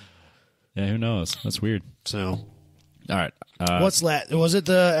 Yeah, who knows? That's weird. So, all right. what's that? Was it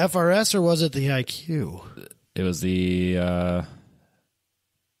the FRS or was it the IQ? It was the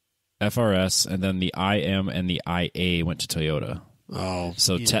FRS, and then the IM and the IA went to Toyota. Oh,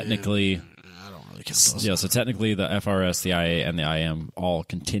 so yeah. technically, I don't really get those. Yeah. So technically, the FRS, the IA, and the IM all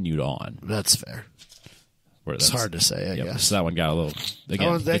continued on. That's fair. It's hard to say, I guess. So that one got a little.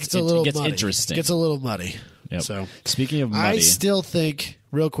 Again, it gets a little gets muddy. interesting. It gets a little muddy. Yep. So speaking of muddy, I still think,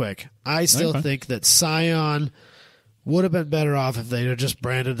 real quick, think that Scion would have been better off if they had just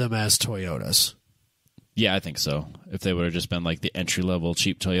branded them as Toyotas. Yeah, I think so. If they would have just been like the entry level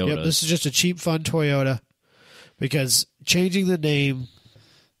cheap Toyota. Yep, this is just a cheap, fun Toyota. Because changing the name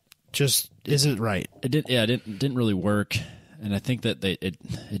just isn't right. It didn't really work, and I think that it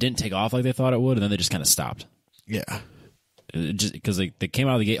didn't take off like they thought it would, and then they just kind of stopped. Yeah, just because they came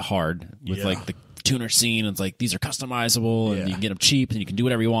out of the gate hard with like the tuner scene, and it's like these are customizable, and you can get them cheap, and you can do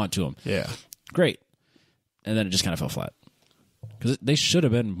whatever you want to them. Yeah, great. And then it just kind of fell flat because they should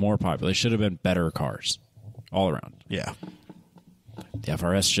have been more popular. They should have been better cars all around. Yeah, the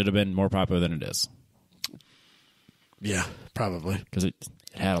FRS should have been more popular than it is. Yeah, probably. Because it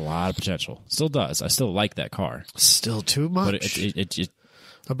had a lot of potential. Still does. I still like that car. Still too much. But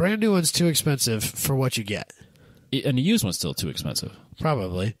a brand new one's too expensive for what you get. And a used one's still too expensive.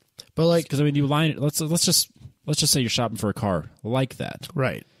 Probably. But like, because I mean, you line it. Let's just say you're shopping for a car like that,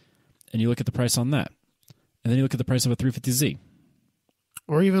 right? And you look at the price on that, and then you look at the price of a 350Z,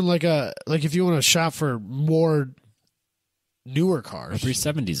 or even like if you want to shop for more newer cars, a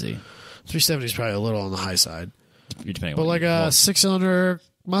 370Z. 370 is probably a little on the high side. But like a 6-cylinder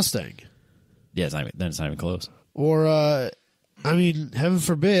Mustang. Yeah, it's not even close. Or, I mean, heaven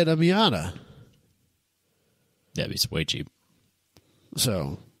forbid, a Miata. Yeah, it'd be way cheap.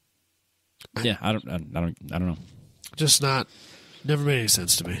 So, yeah, I don't know. Just never made any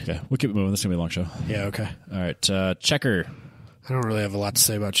sense to me. Okay, we'll keep it moving. This is gonna be a long show. Yeah, okay. All right, Checker. I don't really have a lot to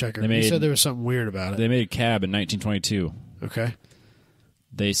say about Checker. You said there was something weird about it. They made a cab in 1922. Okay.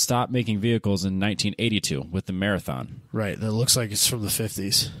 They stopped making vehicles in 1982 with the Marathon. Right, that looks like it's from the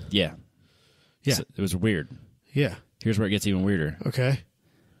 50s. Yeah. Yeah. So it was weird. Yeah. Here's where it gets even weirder. Okay.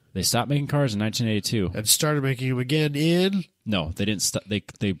 They stopped making cars in 1982. And started making them again in? No, they didn't.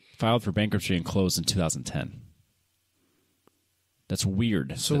 They filed for bankruptcy and closed in 2010. That's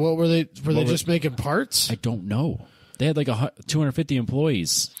weird. So what were they? Were they just making parts? I don't know. They had like 250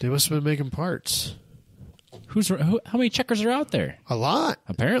 employees. They must have been making parts. How many Checkers are out there? A lot.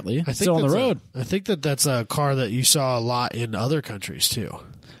 Apparently. I think still on the road. I think that's a car that you saw a lot in other countries, too.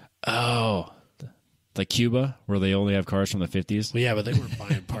 Oh. Like Cuba, where they only have cars from the 50s? Well, yeah, but they weren't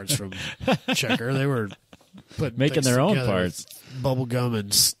buying parts from Checker. They were making their own parts. Bubble gum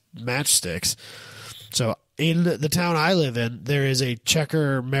and matchsticks. So in the town I live in, there is a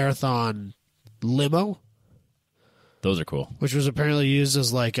Checker Marathon limo. Those are cool. Which was apparently used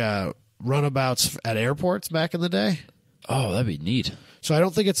as like runabouts at airports back in the day. Oh, that'd be neat. So I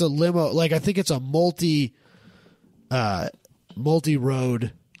don't think it's a limo. Like I think it's a multi-road.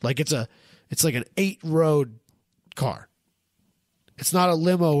 Like it's like an 8-road car. It's not a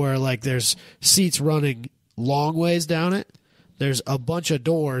limo where like there's seats running long ways down it. There's a bunch of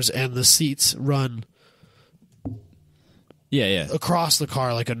doors and the seats run across the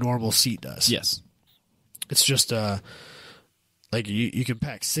car like a normal seat does. Yes. It's just like you can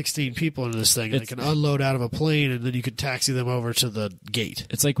pack 16 people into this thing and they can unload out of a plane and then you can taxi them over to the gate.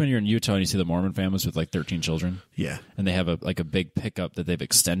 It's like when you're in Utah and you see the Mormon families with like 13 children. Yeah. And they have a big pickup that they've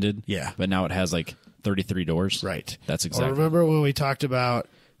extended. Yeah. But now it has like 33 doors. Right. That's exactly. Or remember when we talked about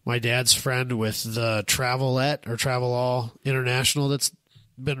my dad's friend with the Travelette or Travel All International that's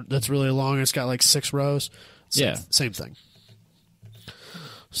really long and it's got like 6 rows? Same thing.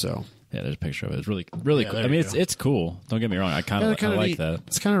 So... Yeah, there's a picture of it. It's really cool. I mean, it's cool. Don't get me wrong. I kind of like that.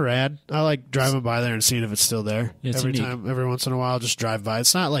 It's kind of rad. I like driving by there and seeing if it's still there. Yeah, every once in a while, just drive by.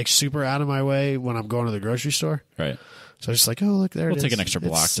 It's not like super out of my way when I'm going to the grocery store. Right. So I'm just like, oh, look, there it is. We'll take an extra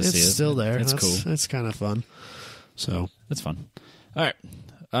block to see it. It's still there. It's cool. It's kind of fun. So it's fun. All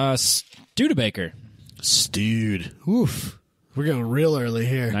right. Studebaker. Stewed. Oof. We're going real early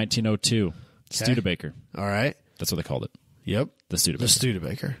here. 1902. Okay. Studebaker. All right. That's what they called it. Yep. The Studebaker. The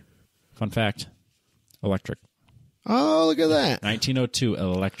Studebaker. Fun fact, electric. Oh, look at that. 1902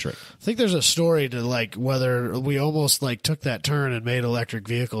 electric. I think there's a story to like whether we almost like took that turn and made electric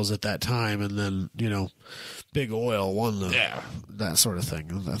vehicles at that time, and then Big Oil won that sort of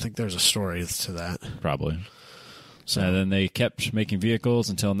thing. I think there's a story to that. Probably. So and then they kept making vehicles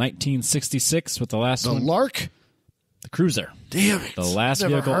until 1966 with the last one. The Lark? The Cruiser. Damn it. The last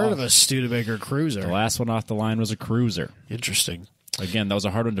Never vehicle. heard of a Studebaker Cruiser. The last one off the line was a Cruiser. Interesting. Again, that was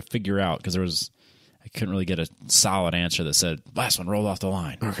a hard one to figure out because I couldn't really get a solid answer that said, last one rolled off the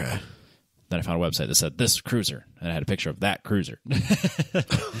line. Okay. Then I found a website that said, this Cruiser. And I had a picture of that Cruiser.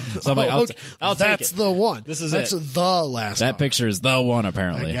 So I'm like, I'll take that's it. the one. That's the last That one. picture is the one,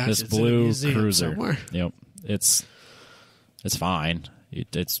 apparently. This It's in a blue museum Cruiser. somewhere. Yep. It's fine.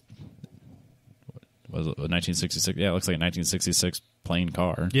 It's was it 1966? Yeah, it looks like a 1966 plain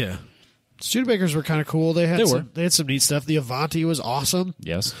car. Yeah. Studebakers were kind of cool. They had some neat stuff. The Avanti was awesome.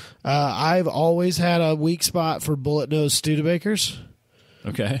 Yes. I've always had a weak spot for bullet nose Studebakers.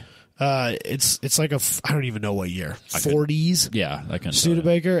 Okay. It's like I don't even know what year. 40s. Yeah, that kind of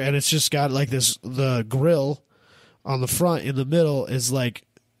Studebaker, and it's just got like the grill on the front in the middle is like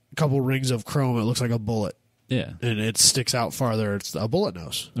a couple rings of chrome. It looks like a bullet. Yeah, and it sticks out farther. It's a bullet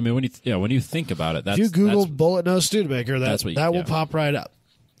nose. I mean, when you think about it, that's, if you Google bullet nose Studebaker, that will pop right up.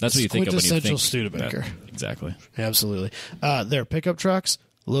 That's what you think of when you think Studebaker. Exactly. Absolutely. Their pickup trucks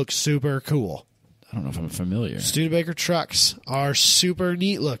look super cool. I don't know if I'm familiar. Studebaker trucks are super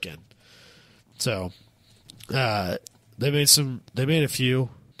neat looking. So, they made a few.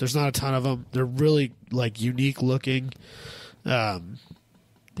 There's not a ton of them. They're really like unique looking.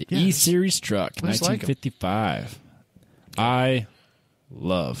 The E-Series truck, 1955. I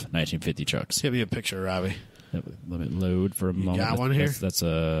love 1950 trucks. Give me a picture, Robbie. Let me load for a moment. Got one here? That's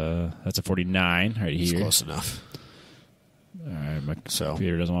a 49 right here. Close enough. All right, my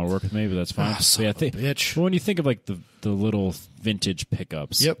computer doesn't want to work with me, but that's fine. Bitch. Well, when you think of like the little vintage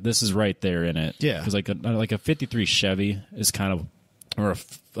pickups, this is right there in it. Yeah, because like a 53 Chevy is kind of, or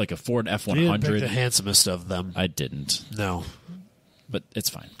like a Ford F100. You didn't pick the handsomest of them. I didn't. No, but it's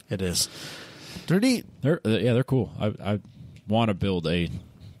fine. It is. They're neat. They're cool. I want to build a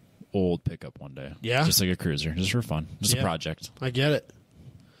old pickup one day. Yeah, just like a Cruiser, just for fun, just a project. I get it.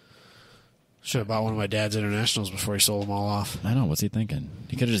 Should have bought one of my dad's Internationals before he sold them all off. I know. What's he thinking?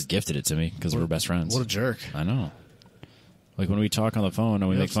 He could have just gifted it to me because we're best friends. What a jerk. I know. Like when we talk on the phone and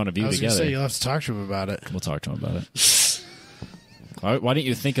we make fun of you together. Say, you'll have to talk to him about it. We'll talk to him about it. Why didn't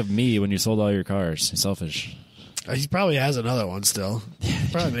you think of me when you sold all your cars? You're selfish. He probably has another one still.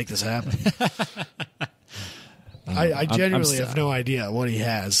 He'll probably make this happen. I genuinely have no idea what he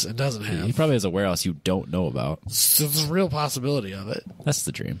has and doesn't have. He probably has a warehouse you don't know about. So there's a real possibility of it. That's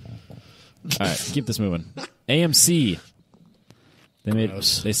the dream. All right, keep this moving. AMC.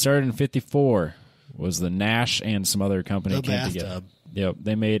 They started in 54. Was the Nash and some other company came together. Yep,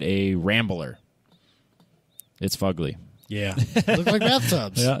 they made a Rambler. It's fugly. Yeah, they look like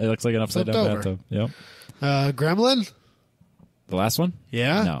bathtubs. Yeah, it looks like an upside down bathtub. Yep. Gremlin. The last one?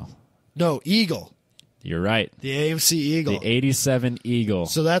 Yeah. No, Eagle. You're right. The AMC Eagle. The 87 Eagle.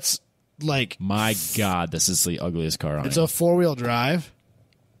 So that's like, my God, this is the ugliest car on it. It's a 4-wheel drive.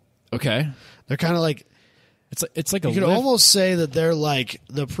 Okay. They're kind of like, it's like you could almost say that they're like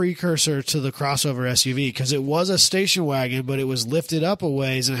the precursor to the crossover SUV because it was a station wagon, but it was lifted up a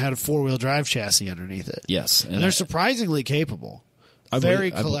ways and had a 4-wheel drive chassis underneath it. Yes. And they're surprisingly capable.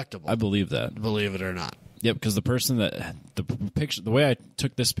 Very collectible. I believe that. Believe it or not. Yep, because the person the way I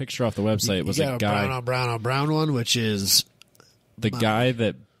took this picture off the website was a guy. Brown on brown one, which is the guy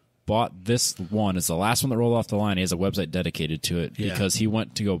that bought this one is the last one that rolled off the line. He has a website dedicated to it because he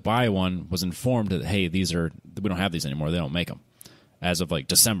went to go buy one, was informed that, hey, we don't have these anymore. They don't make them. As of like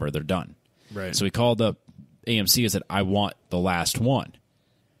December, they're done. Right. So he called up AMC and said, I want the last one.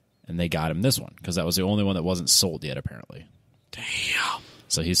 And they got him this one because that was the only one that wasn't sold yet, apparently. Damn.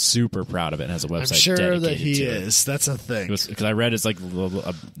 So he's super proud of it and has a website I'm sure dedicated that he to is. it. That's a thing. Because I read it's like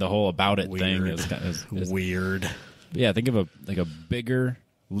the whole about it thing. Is weird. Yeah, think of a bigger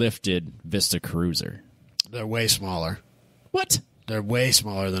lifted Vista Cruiser. They're way smaller. What? They're way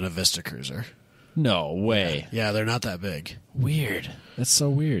smaller than a Vista Cruiser. No way. Yeah, they're not that big. Weird. That's so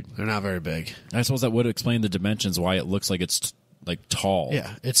weird. They're not very big. I suppose that would explain the dimensions why it looks like it's like tall.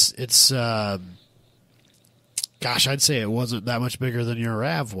 Yeah, it's gosh, I'd say it wasn't that much bigger than your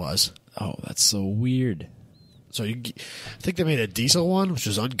RAV was. Oh, that's so weird. So I think they made a diesel one, which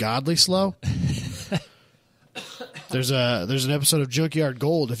is ungodly slow. There's an episode of Junkyard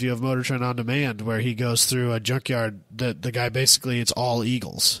Gold, if you have Motor Trend On Demand, where he goes through a junkyard that the guy basically, it's all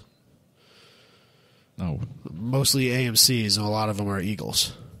Eagles. Oh. Mostly AMCs, and a lot of them are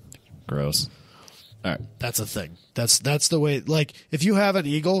Eagles. Gross. All right. That's a thing. That's the way. Like, if you have an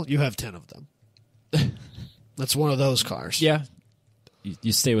Eagle, you have 10 of them. That's one of those cars. Yeah.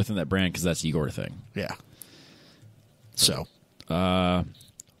 You stay within that brand because that's Igor thing. Yeah. So.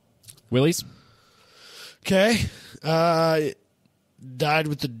 Willys? Okay. Died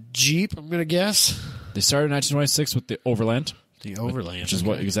with the Jeep, I'm going to guess. They started in 1926 with the Overland. The Overland. Which is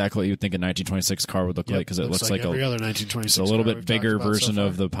exactly what you would think a 1926 car would look like, because it looks like every other 1926 a little bit bigger version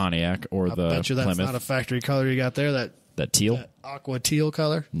of the Pontiac or the bet you that's Plymouth. Not a factory color you got there. That teal? That aqua teal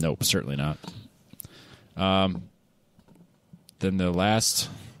color? Nope, certainly not. Then the last...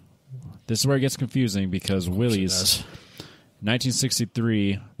 This is where it gets confusing, because Willys,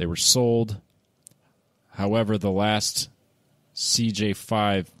 1963, they were sold. However, the last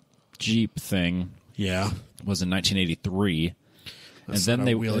CJ5 Jeep thing was in 1983. That's and then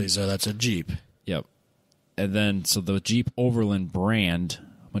they Willys, that's a Jeep. Yep. And then, so the Jeep Overland brand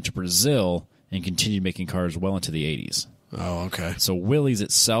went to Brazil and continued making cars well into the 80s. Oh, okay. So Willys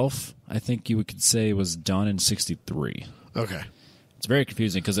itself, I think you could say, was done in 63. Okay. It's very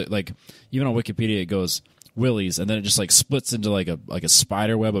confusing because even on Wikipedia it goes Willys, and then it just like splits into like a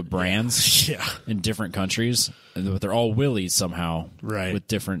spider web of brands in different countries, but they're all Willys somehow, right? With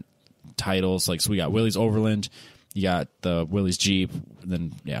different titles. Like, so we got Willys Overland, you got the Willys Jeep, and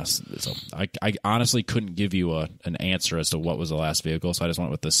then so I honestly couldn't give you an answer as to what was the last vehicle, so I just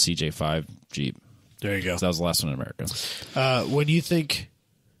went with the CJ5 Jeep. There you go. That was the last one in America. When you think,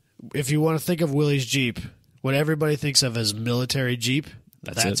 if you want to think of Willys Jeep, what everybody thinks of as military Jeep,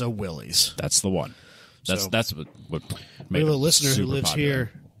 that's a Willys. That's the one. That's what we have a listener who lives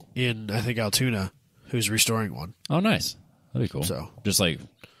popular here in, I think, Altoona, who's restoring one. Oh, nice. That'd be cool. So just like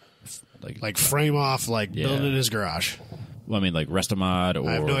frame off, building in his garage. Well, I mean, like Restomod, or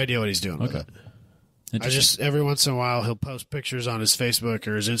I have no idea what he's doing with it. I just, every once in a while, he'll post pictures on his Facebook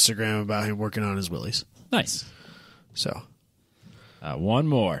or his Instagram about him working on his Willys. Nice. So. One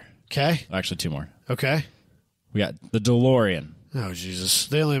more. Okay. Actually, two more. Okay. We got the DeLorean. Oh, Jesus.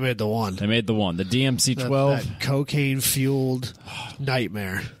 They only made the one. They made the one. The DMC-12. That cocaine-fueled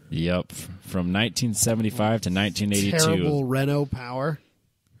nightmare. Yep. From 1975 to 1982. Terrible Renault power.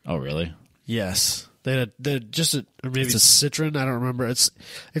 Oh, really? Yes. They had or maybe it's a Citroen. I don't remember. It's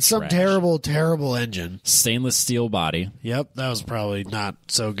some trash. terrible engine. Stainless steel body. Yep. That was probably not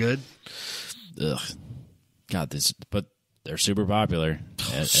so good. Ugh. God, but they're super popular.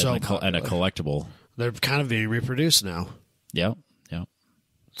 Popular. And a collectible. They're kind of being reproduced now. Yep.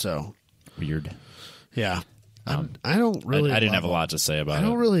 So weird. Yeah. I don't really. I didn't have a lot to say about it. I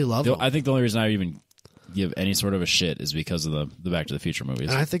don't really love them. I think the only reason I even give any sort of a shit is because of the Back to the Future movies.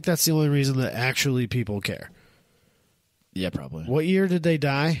 And I think that's the only reason that actually people care. Yeah, probably. What year did they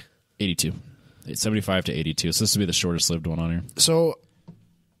die? 82. 75 to 82. So this would be the shortest lived one on here. So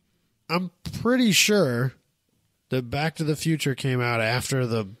I'm pretty sure that Back to the Future came out after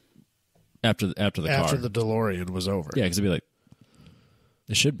the car. After the DeLorean was over. Yeah, because it'd be like,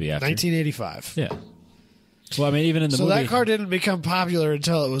 it should be after 1985. Yeah. Well, I mean, even in the movie, so that car didn't become popular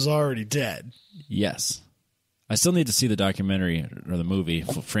until it was already dead. Yes. I still need to see the documentary or the movie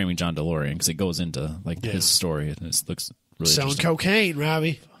Framing John DeLorean, because it goes into his story and it looks really selling cocaine,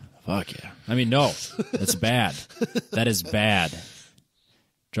 Robbie. Fuck yeah. I mean, no, that's bad. That is bad.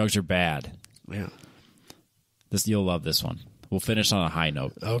 Drugs are bad. Yeah. You'll love this one. We'll finish on a high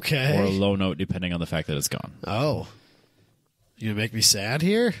note. Okay. Or a low note, depending on the fact that it's gone. Oh. You gonna make me sad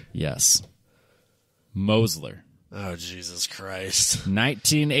here? Yes. Mosler. Oh, Jesus Christ.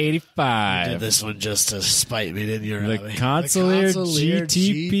 1985. You did this one just to spite me, didn't you, Robbie? The Consular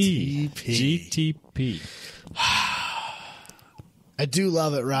GTP. I do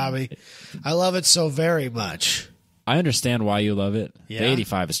love it, Robbie. I love it so very much. I understand why you love it. Yeah? The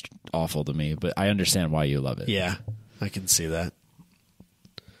 85 is awful to me, but I understand why you love it. Yeah, I can see that.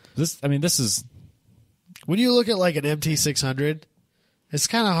 This is... When you look at like an MT600, it's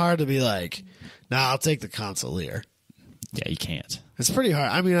kind of hard to be like, nah, I'll take the Consular. Yeah, you can't. It's pretty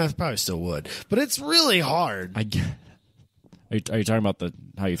hard. I mean, I probably still would, but it's really hard. Are you talking about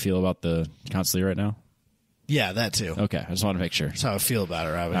how you feel about the Consular right now? Yeah, that too. Okay, I just want to make sure. That's how I feel about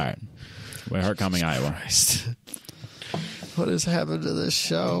it, Robbie. All right. Way Coming, Iowa. Christ. What has happened to this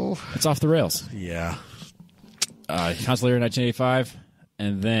show? It's off the rails. Yeah. Consular in 1985,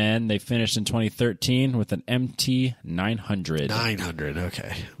 and then they finished in 2013 with an MT900. 900,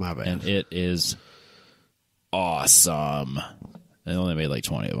 okay. My bad. And it is awesome. They only made like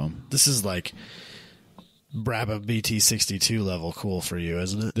 20 of them. This is like Brabham BT62 level cool for you,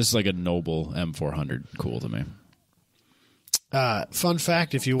 isn't it? This is like a Noble M400 cool to me. Fun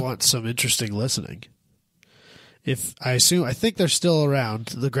fact, if you want some interesting listening. I think they're still around,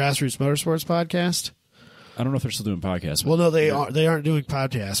 the Grassroots Motorsports podcast. I don't know if they're still doing podcasts. Well, no, they aren't doing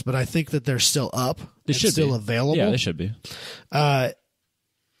podcasts, but I think that they're still up. They should still be available. Yeah, they should be.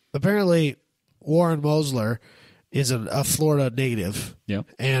 Apparently, Warren Mosler is a Florida native. Yeah,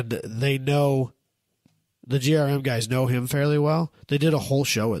 and they know the GRM guys know him fairly well. They did a whole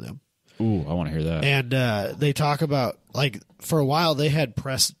show with him. Ooh, I want to hear that. And they talk about, like, for a while they had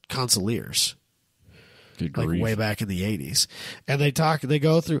press consigliers. Good like grief. way back in the 80s. And they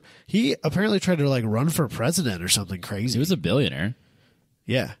go through, he apparently tried to like run for president or something crazy. He was a billionaire.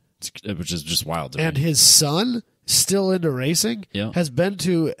 Yeah. Which is just wild to me. And his son, still into racing, has been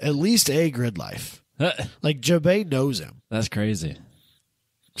to at least a Grid Life. Like, Jabay knows him. That's crazy.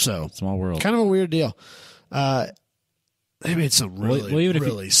 So, small world. Kind of a weird deal. They made some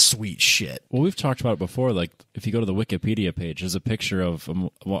really sweet shit. Well, we've talked about it before. Like, if you go to the Wikipedia page, there's a picture of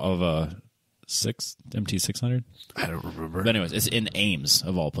a MT600. I don't remember. But anyways, it's in Ames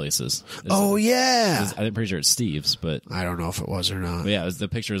of all places. I'm pretty sure it's Steve's, but I don't know if it was or not. But yeah, the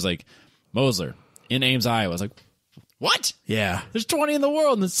picture is like Mosler in Ames, Iowa. I was like, what? Yeah, there's 20 in the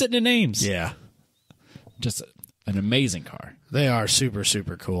world and it's sitting in Ames. Yeah, just an amazing car. They are super,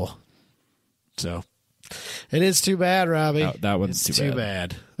 super cool. So it is too bad, Robbie. That one's too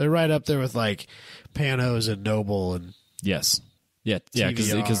bad. They're right up there with like Panos and Noble and yes. Yeah,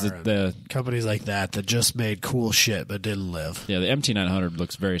 because the companies like that just made cool shit but didn't live. Yeah, the MT900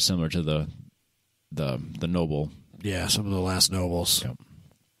 looks very similar to the Noble. Yeah, some of the last Nobles. Yep.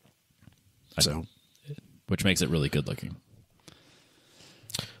 So, which makes it really good looking.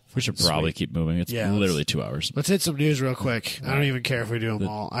 We should probably keep moving. It's literally 2 hours. Let's hit some news real quick. I don't even care if we do them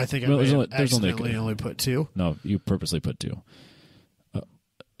all. I think I only put two. No, you purposely put two.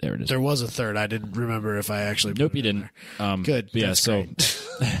 There it is. There was a third. I didn't remember if I actually. Nope, you didn't. Good. Yeah. So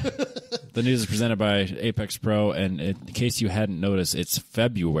the news is presented by Apex Pro, and in case you hadn't noticed, it's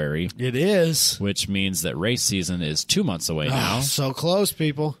February. It is, which means that race season is 2 months away now. So close,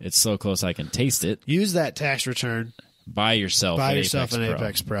 people. It's so close I can taste it. Use that tax return. Buy yourself an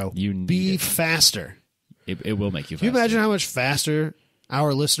Apex Pro. You be faster. It will make you faster. Can you imagine how much faster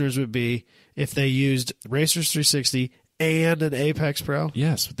our listeners would be if they used Racers 360 and an Apex Pro?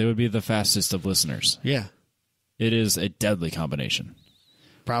 Yes, they would be the fastest of listeners. Yeah. It is a deadly combination.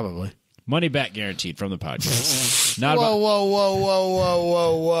 Probably. Money back guaranteed from the podcast. Whoa.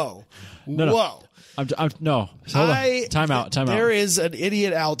 No. No. Hold on. Time out. There is an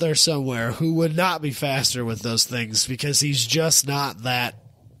idiot out there somewhere who would not be faster with those things because he's just not that.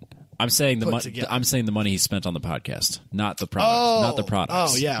 I'm saying the money he spent on the podcast, not the product, not the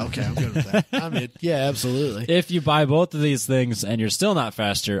products. Oh yeah, okay, I'm good with that. I'm in. Yeah, absolutely. If you buy both of these things and you're still not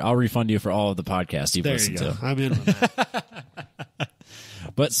faster, I'll refund you for all of the podcasts you've listened to. I'm in with that.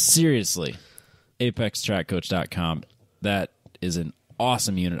 But seriously, ApexTrackCoach.com, that is an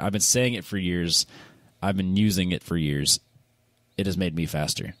awesome unit. I've been saying it for years. I've been using it for years. It has made me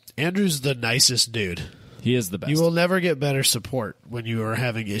faster. Andrew's the nicest dude. He is the best. You will never get better support when you are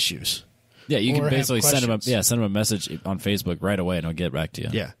having issues. Yeah, you can basically send him a message on Facebook right away, and he'll get back to you.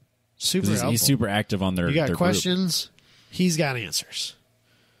 Yeah, super helpful. He's super active on their. You got their questions? Group. He's got answers.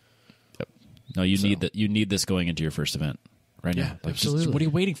 Yep. No, you need that. You need this going into your first event right now. Like, absolutely. What are you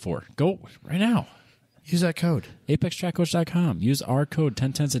waiting for? Go right now. Use that code. ApexTrackCoach.com. Use our code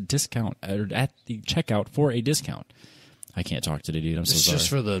 1010 at discount at the checkout for a discount. I can't talk today, dude. I'm so sorry. It's just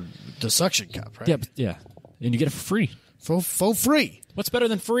for the suction cup, right? Yeah. And you get it for free. For free. What's better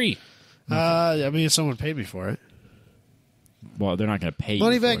than free? I mean, if someone paid me for it. Well, they're not going to pay you.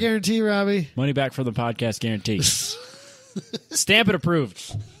 Money back guarantee, Robbie. Money back for the podcast guarantee. Stamp it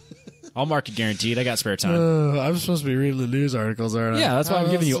approved. I'll mark it guaranteed. I got spare time. I'm supposed to be reading the news articles, aren't I? Yeah, that's why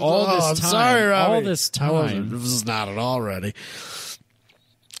I'm giving you all this time. I'm sorry, Robbie. All this time. This is not at all ready.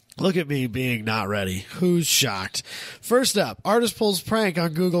 Look at me being not ready. Who's shocked? First up, artist pulls prank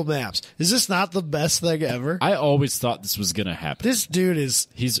on Google Maps. Is this not the best thing ever? I always thought this was going to happen. This dude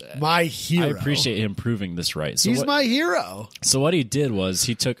he's my hero. I appreciate him proving this right. So he's my hero. So what he did was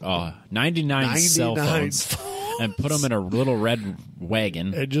he took 99 cell phones and put them in a little red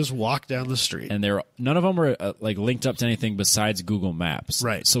wagon and just walked down the street. And none of them were linked up to anything besides Google Maps.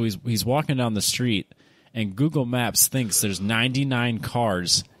 Right. So he's walking down the street, and Google Maps thinks there's 99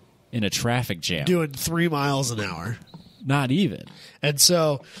 cars in a traffic jam. Doing 3 miles an hour. Not even. And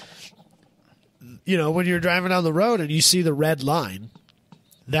so, when you're driving down the road and you see the red line,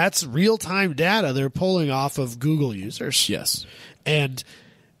 that's real-time data they're pulling off of Google users. Yes. And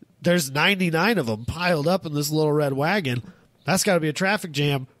there's 99 of them piled up in this little red wagon. That's got to be a traffic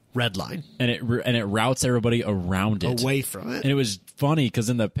jam red line. And it routes everybody around it. Away from it. And it was funny because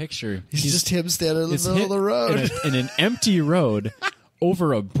in the picture... It's just him standing in the middle of the road. In an empty road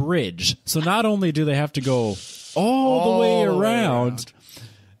over a bridge. So not only do they have to go all the way around...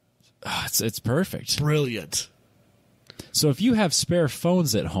 it's perfect. Brilliant. So if you have spare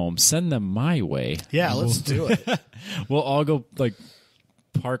phones at home, send them my way. Yeah, let's do it. We'll all go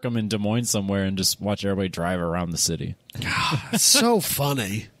park them in Des Moines somewhere and just watch everybody drive around the city. It's so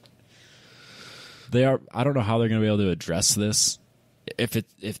funny. I don't know how they're going to be able to address this.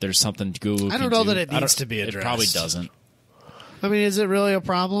 If there's something Google, I don't know that it needs to be addressed. It probably doesn't. I mean, is it really a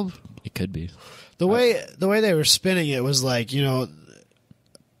problem? It could be. The way they were spinning it was like,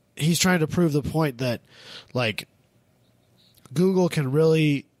 he's trying to prove the point that like Google can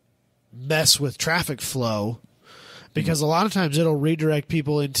really mess with traffic flow because a lot of times it'll redirect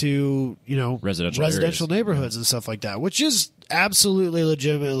people into, residential neighborhoods and stuff like that, which is absolutely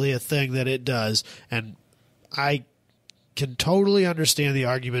legitimately a thing that it does. And I can totally understand the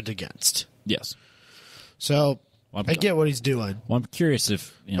argument against. Yes. So I get what he's doing. Well, I'm curious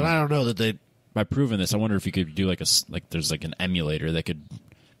if, but I don't know that they, by proving this, I wonder if you could do there's an emulator that could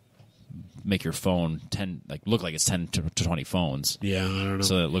make your phone look like it's 10 to 20 phones. Yeah, I don't know.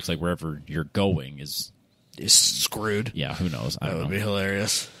 So that it looks like wherever you're going is screwed. Yeah, who knows? I don't know. That would be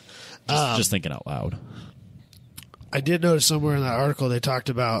hilarious. Just thinking out loud. I did notice somewhere in that article they talked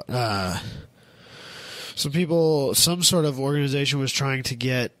about some sort of organization was trying to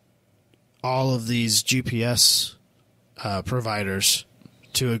get all of these GPS providers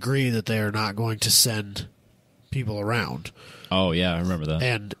to agree that they are not going to send people around. Oh yeah, I remember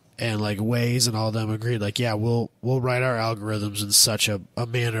that. And like Waze and all of them agreed, like, yeah, we'll write our algorithms in such a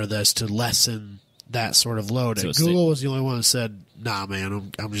manner that's to lessen that sort of load. So and Google was the only one that said, nah,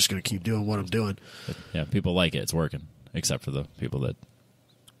 man, I'm just going to keep doing what I'm doing. But, yeah, people like it. It's working, except for the people that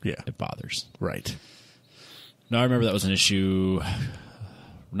it bothers. Right. No, I remember that was an issue.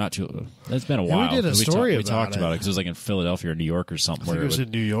 It's been a while. We did a story we talked about it because it was like in Philadelphia or New York or something. I think it was in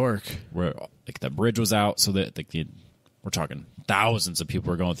New York. Where like the bridge was out, so that we're talking thousands of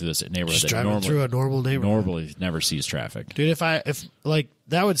people were going through this neighborhood just driving through a normal neighborhood. Normally never sees traffic. Dude, if like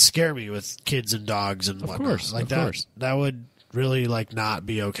that would scare me with kids and dogs and whatnot. Of course. That would really like not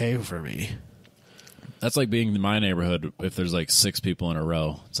be okay for me. That's like being in my neighborhood. If there's like 6 people in a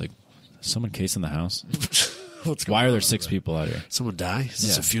row, it's like, is someone casing the house? Why are there 6 people out here? Someone die? Is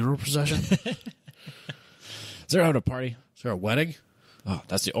this a funeral procession? Is there having a party? Is there a wedding? Oh,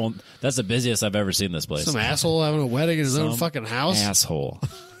 that's the busiest I've ever seen this place. Some asshole having a wedding in his own fucking house. Asshole.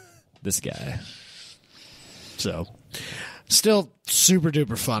 This guy. So, still super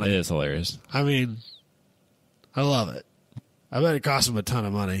duper funny. It is hilarious. I mean, I love it. I bet it cost him a ton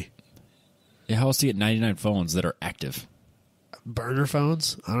of money. Yeah, how else do you get 99 phones that are active? Burner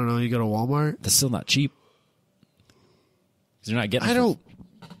phones? I don't know. You go to Walmart? That's still not cheap. You're not getting.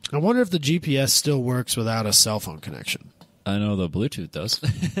 I wonder if the GPS still works without a cell phone connection. I know the Bluetooth does.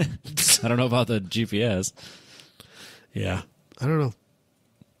 I don't know about the GPS. Yeah. I don't know.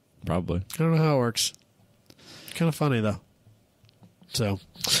 Probably. I don't know how it works. Kind of funny, though. So,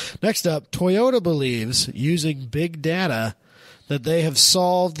 next up, Toyota believes, using big data, that they have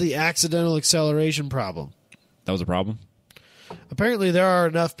solved the accidental acceleration problem. That was a problem? Apparently, there are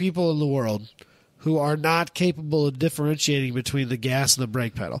enough people in the world who are not capable of differentiating between the gas and the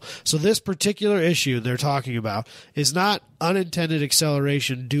brake pedal. So this particular issue they're talking about is not unintended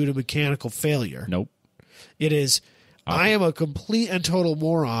acceleration due to mechanical failure. Nope. It is, I am a complete and total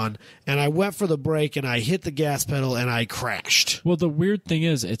moron, and I went for the brake, and I hit the gas pedal, and I crashed. Well, the weird thing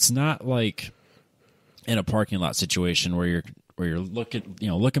is, it's not like in a parking lot situation where you're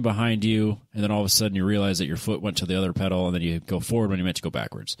looking behind you, and then all of a sudden you realize that your foot went to the other pedal, and then you go forward when you meant to go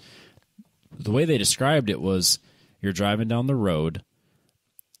backwards. The way they described it was you're driving down the road,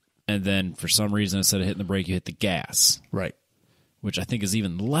 and then for some reason, instead of hitting the brake, you hit the gas. Right. Which I think is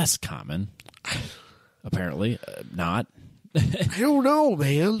even less common. Apparently, not. I don't know,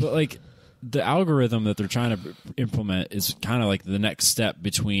 man. But like the algorithm that they're trying to implement is kind of like the next step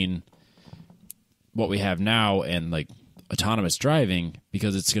between what we have now and like autonomous driving,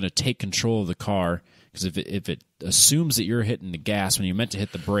 because it's going to take control of the car. Because if it assumes that you're hitting the gas when you meant to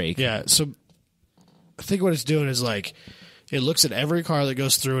hit the brake. Yeah, so I think what it's doing is like it looks at every car that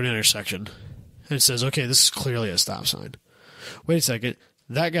goes through an intersection and it says, okay, this is clearly a stop sign. Wait a second.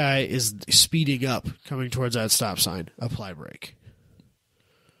 That guy is speeding up coming towards that stop sign. Apply brake.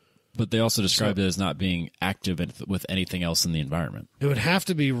 But they also described it as not being active with anything else in the environment. It would have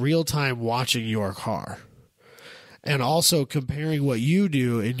to be real time watching your car. and also comparing what you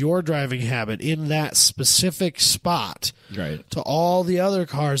do in your driving habit in that specific spot to all the other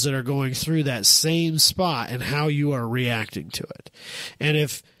cars that are going through that same spot and how you are reacting to it. And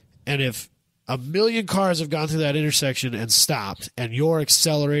if a million cars have gone through that intersection and stopped and you're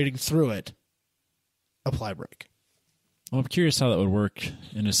accelerating through it, apply brake. Well, I'm curious how that would work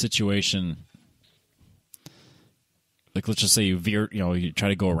in a situation like, let's just say you veer, you try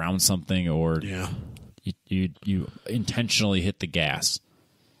to go around something, or you intentionally hit the gas,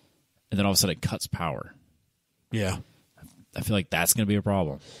 and then all of a sudden it cuts power. Yeah. I feel like that's going to be a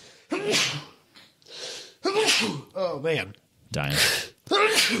problem. Oh, man. Dying.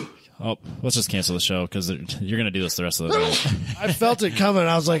 Oh, let's just cancel the show because you're going to do this the rest of the night. I felt it coming.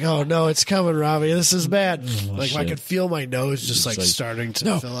 I was like, oh, no, it's coming, Robbie. This is bad. Shit. I could feel my nose just like starting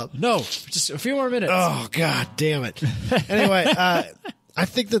to fill up. No, just a few more minutes. Oh, God damn it. Anyway, I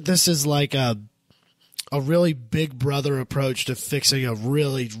think that this is like a really big brother approach to fixing a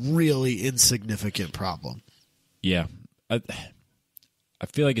really, really insignificant problem. Yeah. I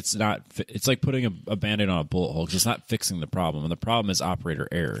feel like it's not. It's like putting a Band-Aid on a bullet hole because it's not fixing the problem, and the problem is operator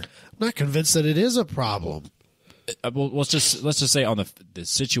error. I'm not convinced that it is a problem. Well, let's just say on the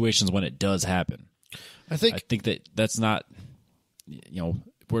situations when it does happen. I think that's not.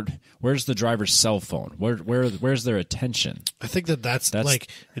 Where's the driver's cell phone? Where's their attention? I think that's like,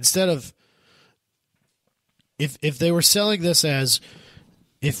 instead of if they were selling this as,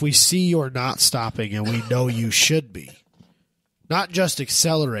 if we see you're not stopping and we know you should be. Not just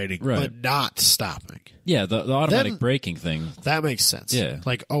accelerating, but not stopping. Yeah, the automatic braking thing. That makes sense. Yeah.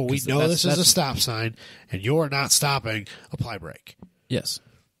 Like, oh, we know this is a stop sign, and you're not stopping, apply brake. Yes.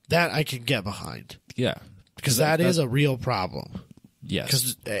 That I can get behind. Yeah. Because that is a real problem.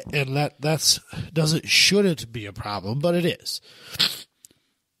 Yes. And shouldn't be a problem, but it is.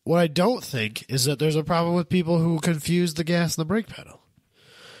 What I don't think is that there's a problem with people who confuse the gas and the brake pedal.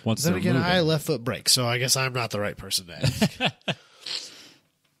 Then again, I left foot brake, so I guess I'm not the right person to ask.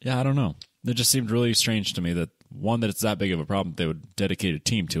 Yeah, I don't know. It just seemed really strange to me that it's that big of a problem, they would dedicate a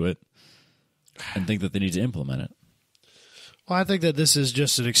team to it and think that they need to implement it. Well, I think that this is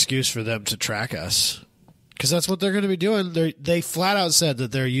just an excuse for them to track us, because that's what they're going to be doing. They flat out said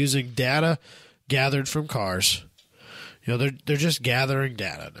that they're using data gathered from cars. They're just gathering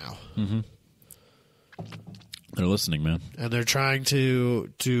data now. Mm-hmm. They're listening, man. And they're trying to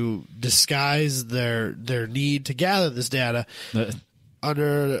disguise their need to gather this data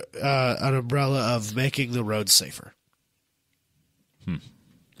under an umbrella of making the roads safer.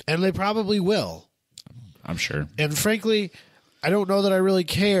 And they probably will. I'm sure. And frankly, I don't know that I really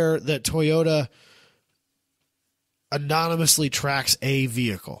care that Toyota anonymously tracks a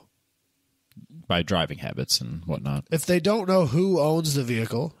vehicle. By driving habits and whatnot. If they don't know who owns the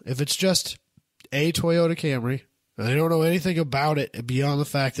vehicle, if it's just a Toyota Camry, and they don't know anything about it beyond the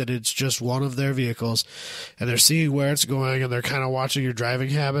fact that it's just one of their vehicles, and they're seeing where it's going, and they're kind of watching your driving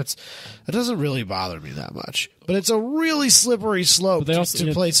habits, it doesn't really bother me that much. But it's a really slippery slope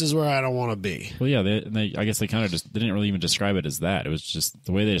to places where I don't want to be. Well, yeah, I guess they kind of they didn't really even describe it as that. It was just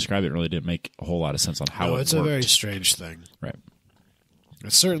the way they described it really didn't make a whole lot of sense on how it's worked. A very strange thing. Right.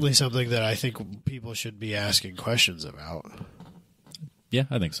 It's certainly something that I think people should be asking questions about. Yeah,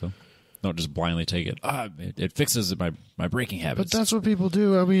 I think so. Don't just blindly take it. It fixes my braking habits. But that's what people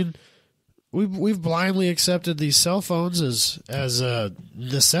do. I mean, we've blindly accepted these cell phones as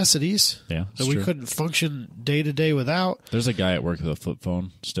necessities. Yeah, that we couldn't function day to day without. There's a guy at work with a flip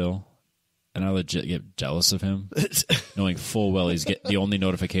phone still, and I legit get jealous of him, knowing full well the only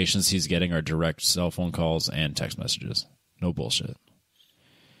notifications he's getting are direct cell phone calls and text messages. No bullshit.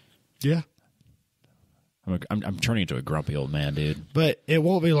 Yeah. I'm turning into a grumpy old man, dude. But it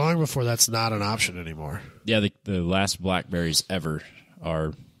won't be long before that's not an option anymore. Yeah, the last BlackBerries ever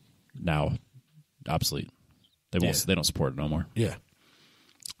are now obsolete. They don't support it no more. Yeah.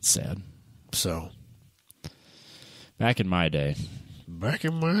 It's sad. So, back in my day. I had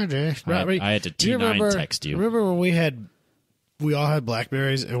to T9 text you. Remember when we all had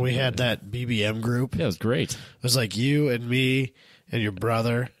BlackBerries and we had that BBM group? Yeah, it was great. It was like you and me and your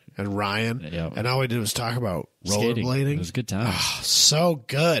brother and Ryan, and all we did was talk about rollerblading. It was a good time. Oh, so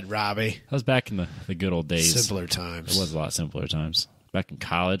good, Robbie. That was back in the good old days. Simpler times. It was a lot simpler times. Back in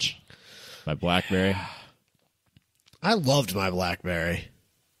college, my BlackBerry. I loved my BlackBerry.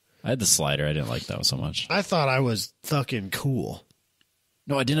 I had the slider. I didn't like that one so much. I thought I was fucking cool.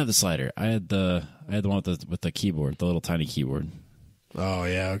 No, I didn't have the slider. I had the one with the keyboard, the little tiny keyboard. Oh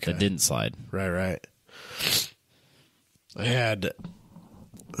yeah, okay. That didn't slide. Right. I had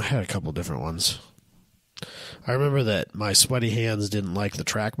a couple different ones. I remember that my sweaty hands didn't like the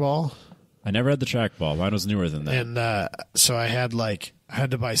trackball. I never had the trackball. Mine was newer than that. And so I had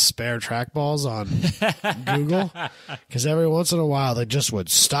to buy spare trackballs on Google because every once in a while they just would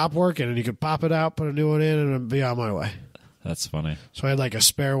stop working and you could pop it out, put a new one in, and I'd be on my way. That's funny. So I had like a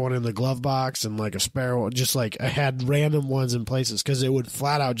spare one in the glove box and like a spare one, just like I had random ones in places because it would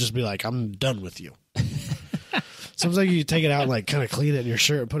flat out just be like, I'm done with you. Sometimes you take it out and like kind of clean it in your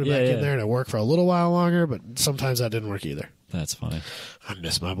shirt and put it back in there and it worked for a little while longer, but sometimes that didn't work either. That's funny. I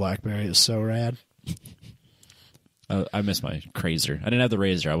miss my BlackBerry. It was so rad. I miss my Crazer. I didn't have the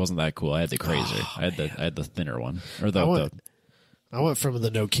Razor. I wasn't that cool. I had the Crazer. I had the thinner one. Or I went from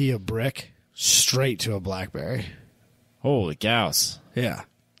the Nokia brick straight to a BlackBerry. Holy cows. Yeah.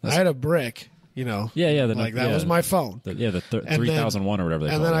 I had a brick, you know. Yeah. That was my phone. The 3001 or whatever they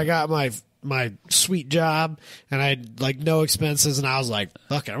call it. And then I got my sweet job, and I had like no expenses, and I was like,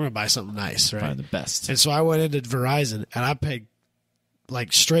 fuck it, I'm going to buy something nice, right? Find the best. And so I went into Verizon, and I paid,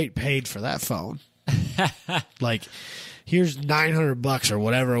 like straight paid for that phone. Like, here's $900 or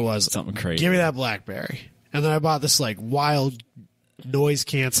whatever it was. Something crazy. Give me that BlackBerry. And then I bought this like wild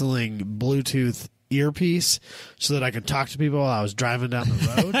noise-canceling Bluetooth earpiece so that I could talk to people while I was driving down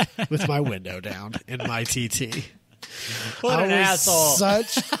the road with my window down in my TT. What an asshole.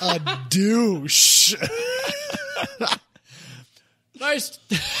 Such a douche. Nice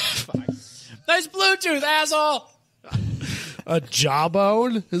Bluetooth, asshole. A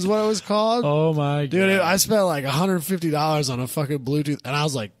jawbone is what it was called. Oh my god, dude! I spent like $150 on a fucking Bluetooth, and I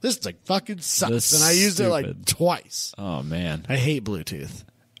was like, "This like fucking sucks." And I used it like twice. Oh man, I hate Bluetooth.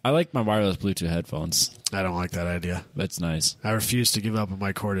 I like my wireless Bluetooth headphones. I don't like that idea. That's nice. I refuse to give up on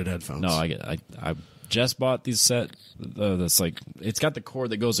my corded headphones. No, I just bought these set. That's like, it's got the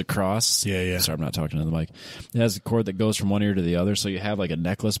cord that goes across. Yeah. Sorry, I'm not talking to the mic. It has a cord that goes from one ear to the other, so you have like a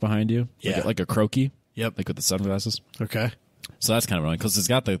necklace behind you. Yeah, like a croaky. Yep, like with the sunglasses. Okay. So that's kind of annoying because it's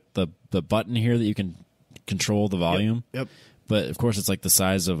got the button here that you can control the volume. Yep. But of course, it's like the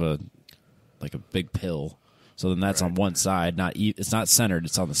size of a big pill. So then that's on one side. It's not centered.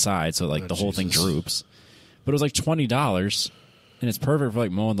 It's on the side. So like the whole thing droops. But it was like $20, and it's perfect for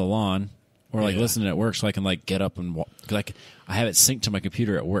like mowing the lawn or like listening at work, so I can like get up and walk. Like I have it synced to my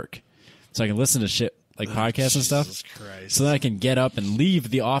computer at work, so I can listen to shit like podcasts and stuff. Christ. So then I can get up and leave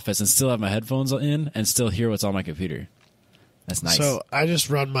the office and still have my headphones in and still hear what's on my computer. That's nice. So I just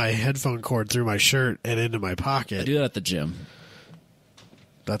run my headphone cord through my shirt and into my pocket. I do that at the gym.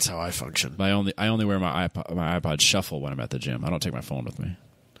 That's how I function. But I only wear my iPod Shuffle when I'm at the gym. I don't take my phone with me.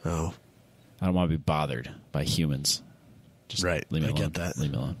 Oh, I don't want to be bothered by humans. Just right. Leave me alone. I get that.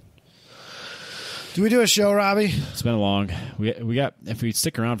 Leave me alone. Do we do a show, Robbie? It's been long. We got, if we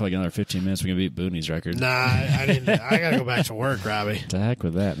stick around for like another 15 minutes, we can beat Booney's record. Nah, I didn't. I gotta go back to work, Robbie. To heck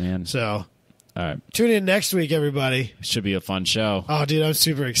with that, man. So, all right, tune in next week, everybody. It should be a fun show. Oh, dude, I'm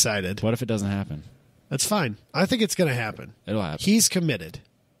super excited. What if it doesn't happen? That's fine. I think it's gonna happen. It'll happen. He's committed.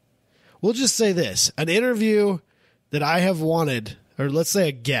 We'll just say this: an interview that I have wanted, or let's say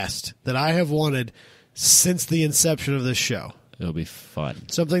a guest that I have wanted since the inception of this show. It'll be fun.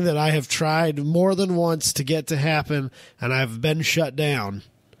 Something that I have tried more than once to get to happen, and I've been shut down.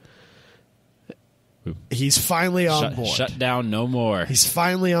 Ooh. He's finally on board. Shut down no more. He's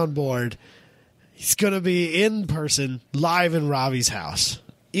finally on board. He's going to be in person, live in Robbie's house,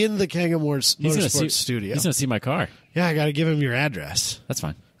 in the Kangam Motorsports studio. He's going to see my car. Yeah, I got to give him your address. That's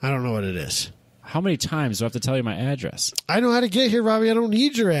fine. I don't know what it is. How many times do I have to tell you my address? I know how to get here, Robbie. I don't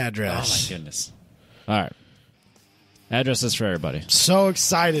need your address. Oh, my goodness. All right. Addresses for everybody. So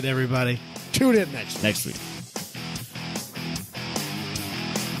excited, everybody. Tune in next week.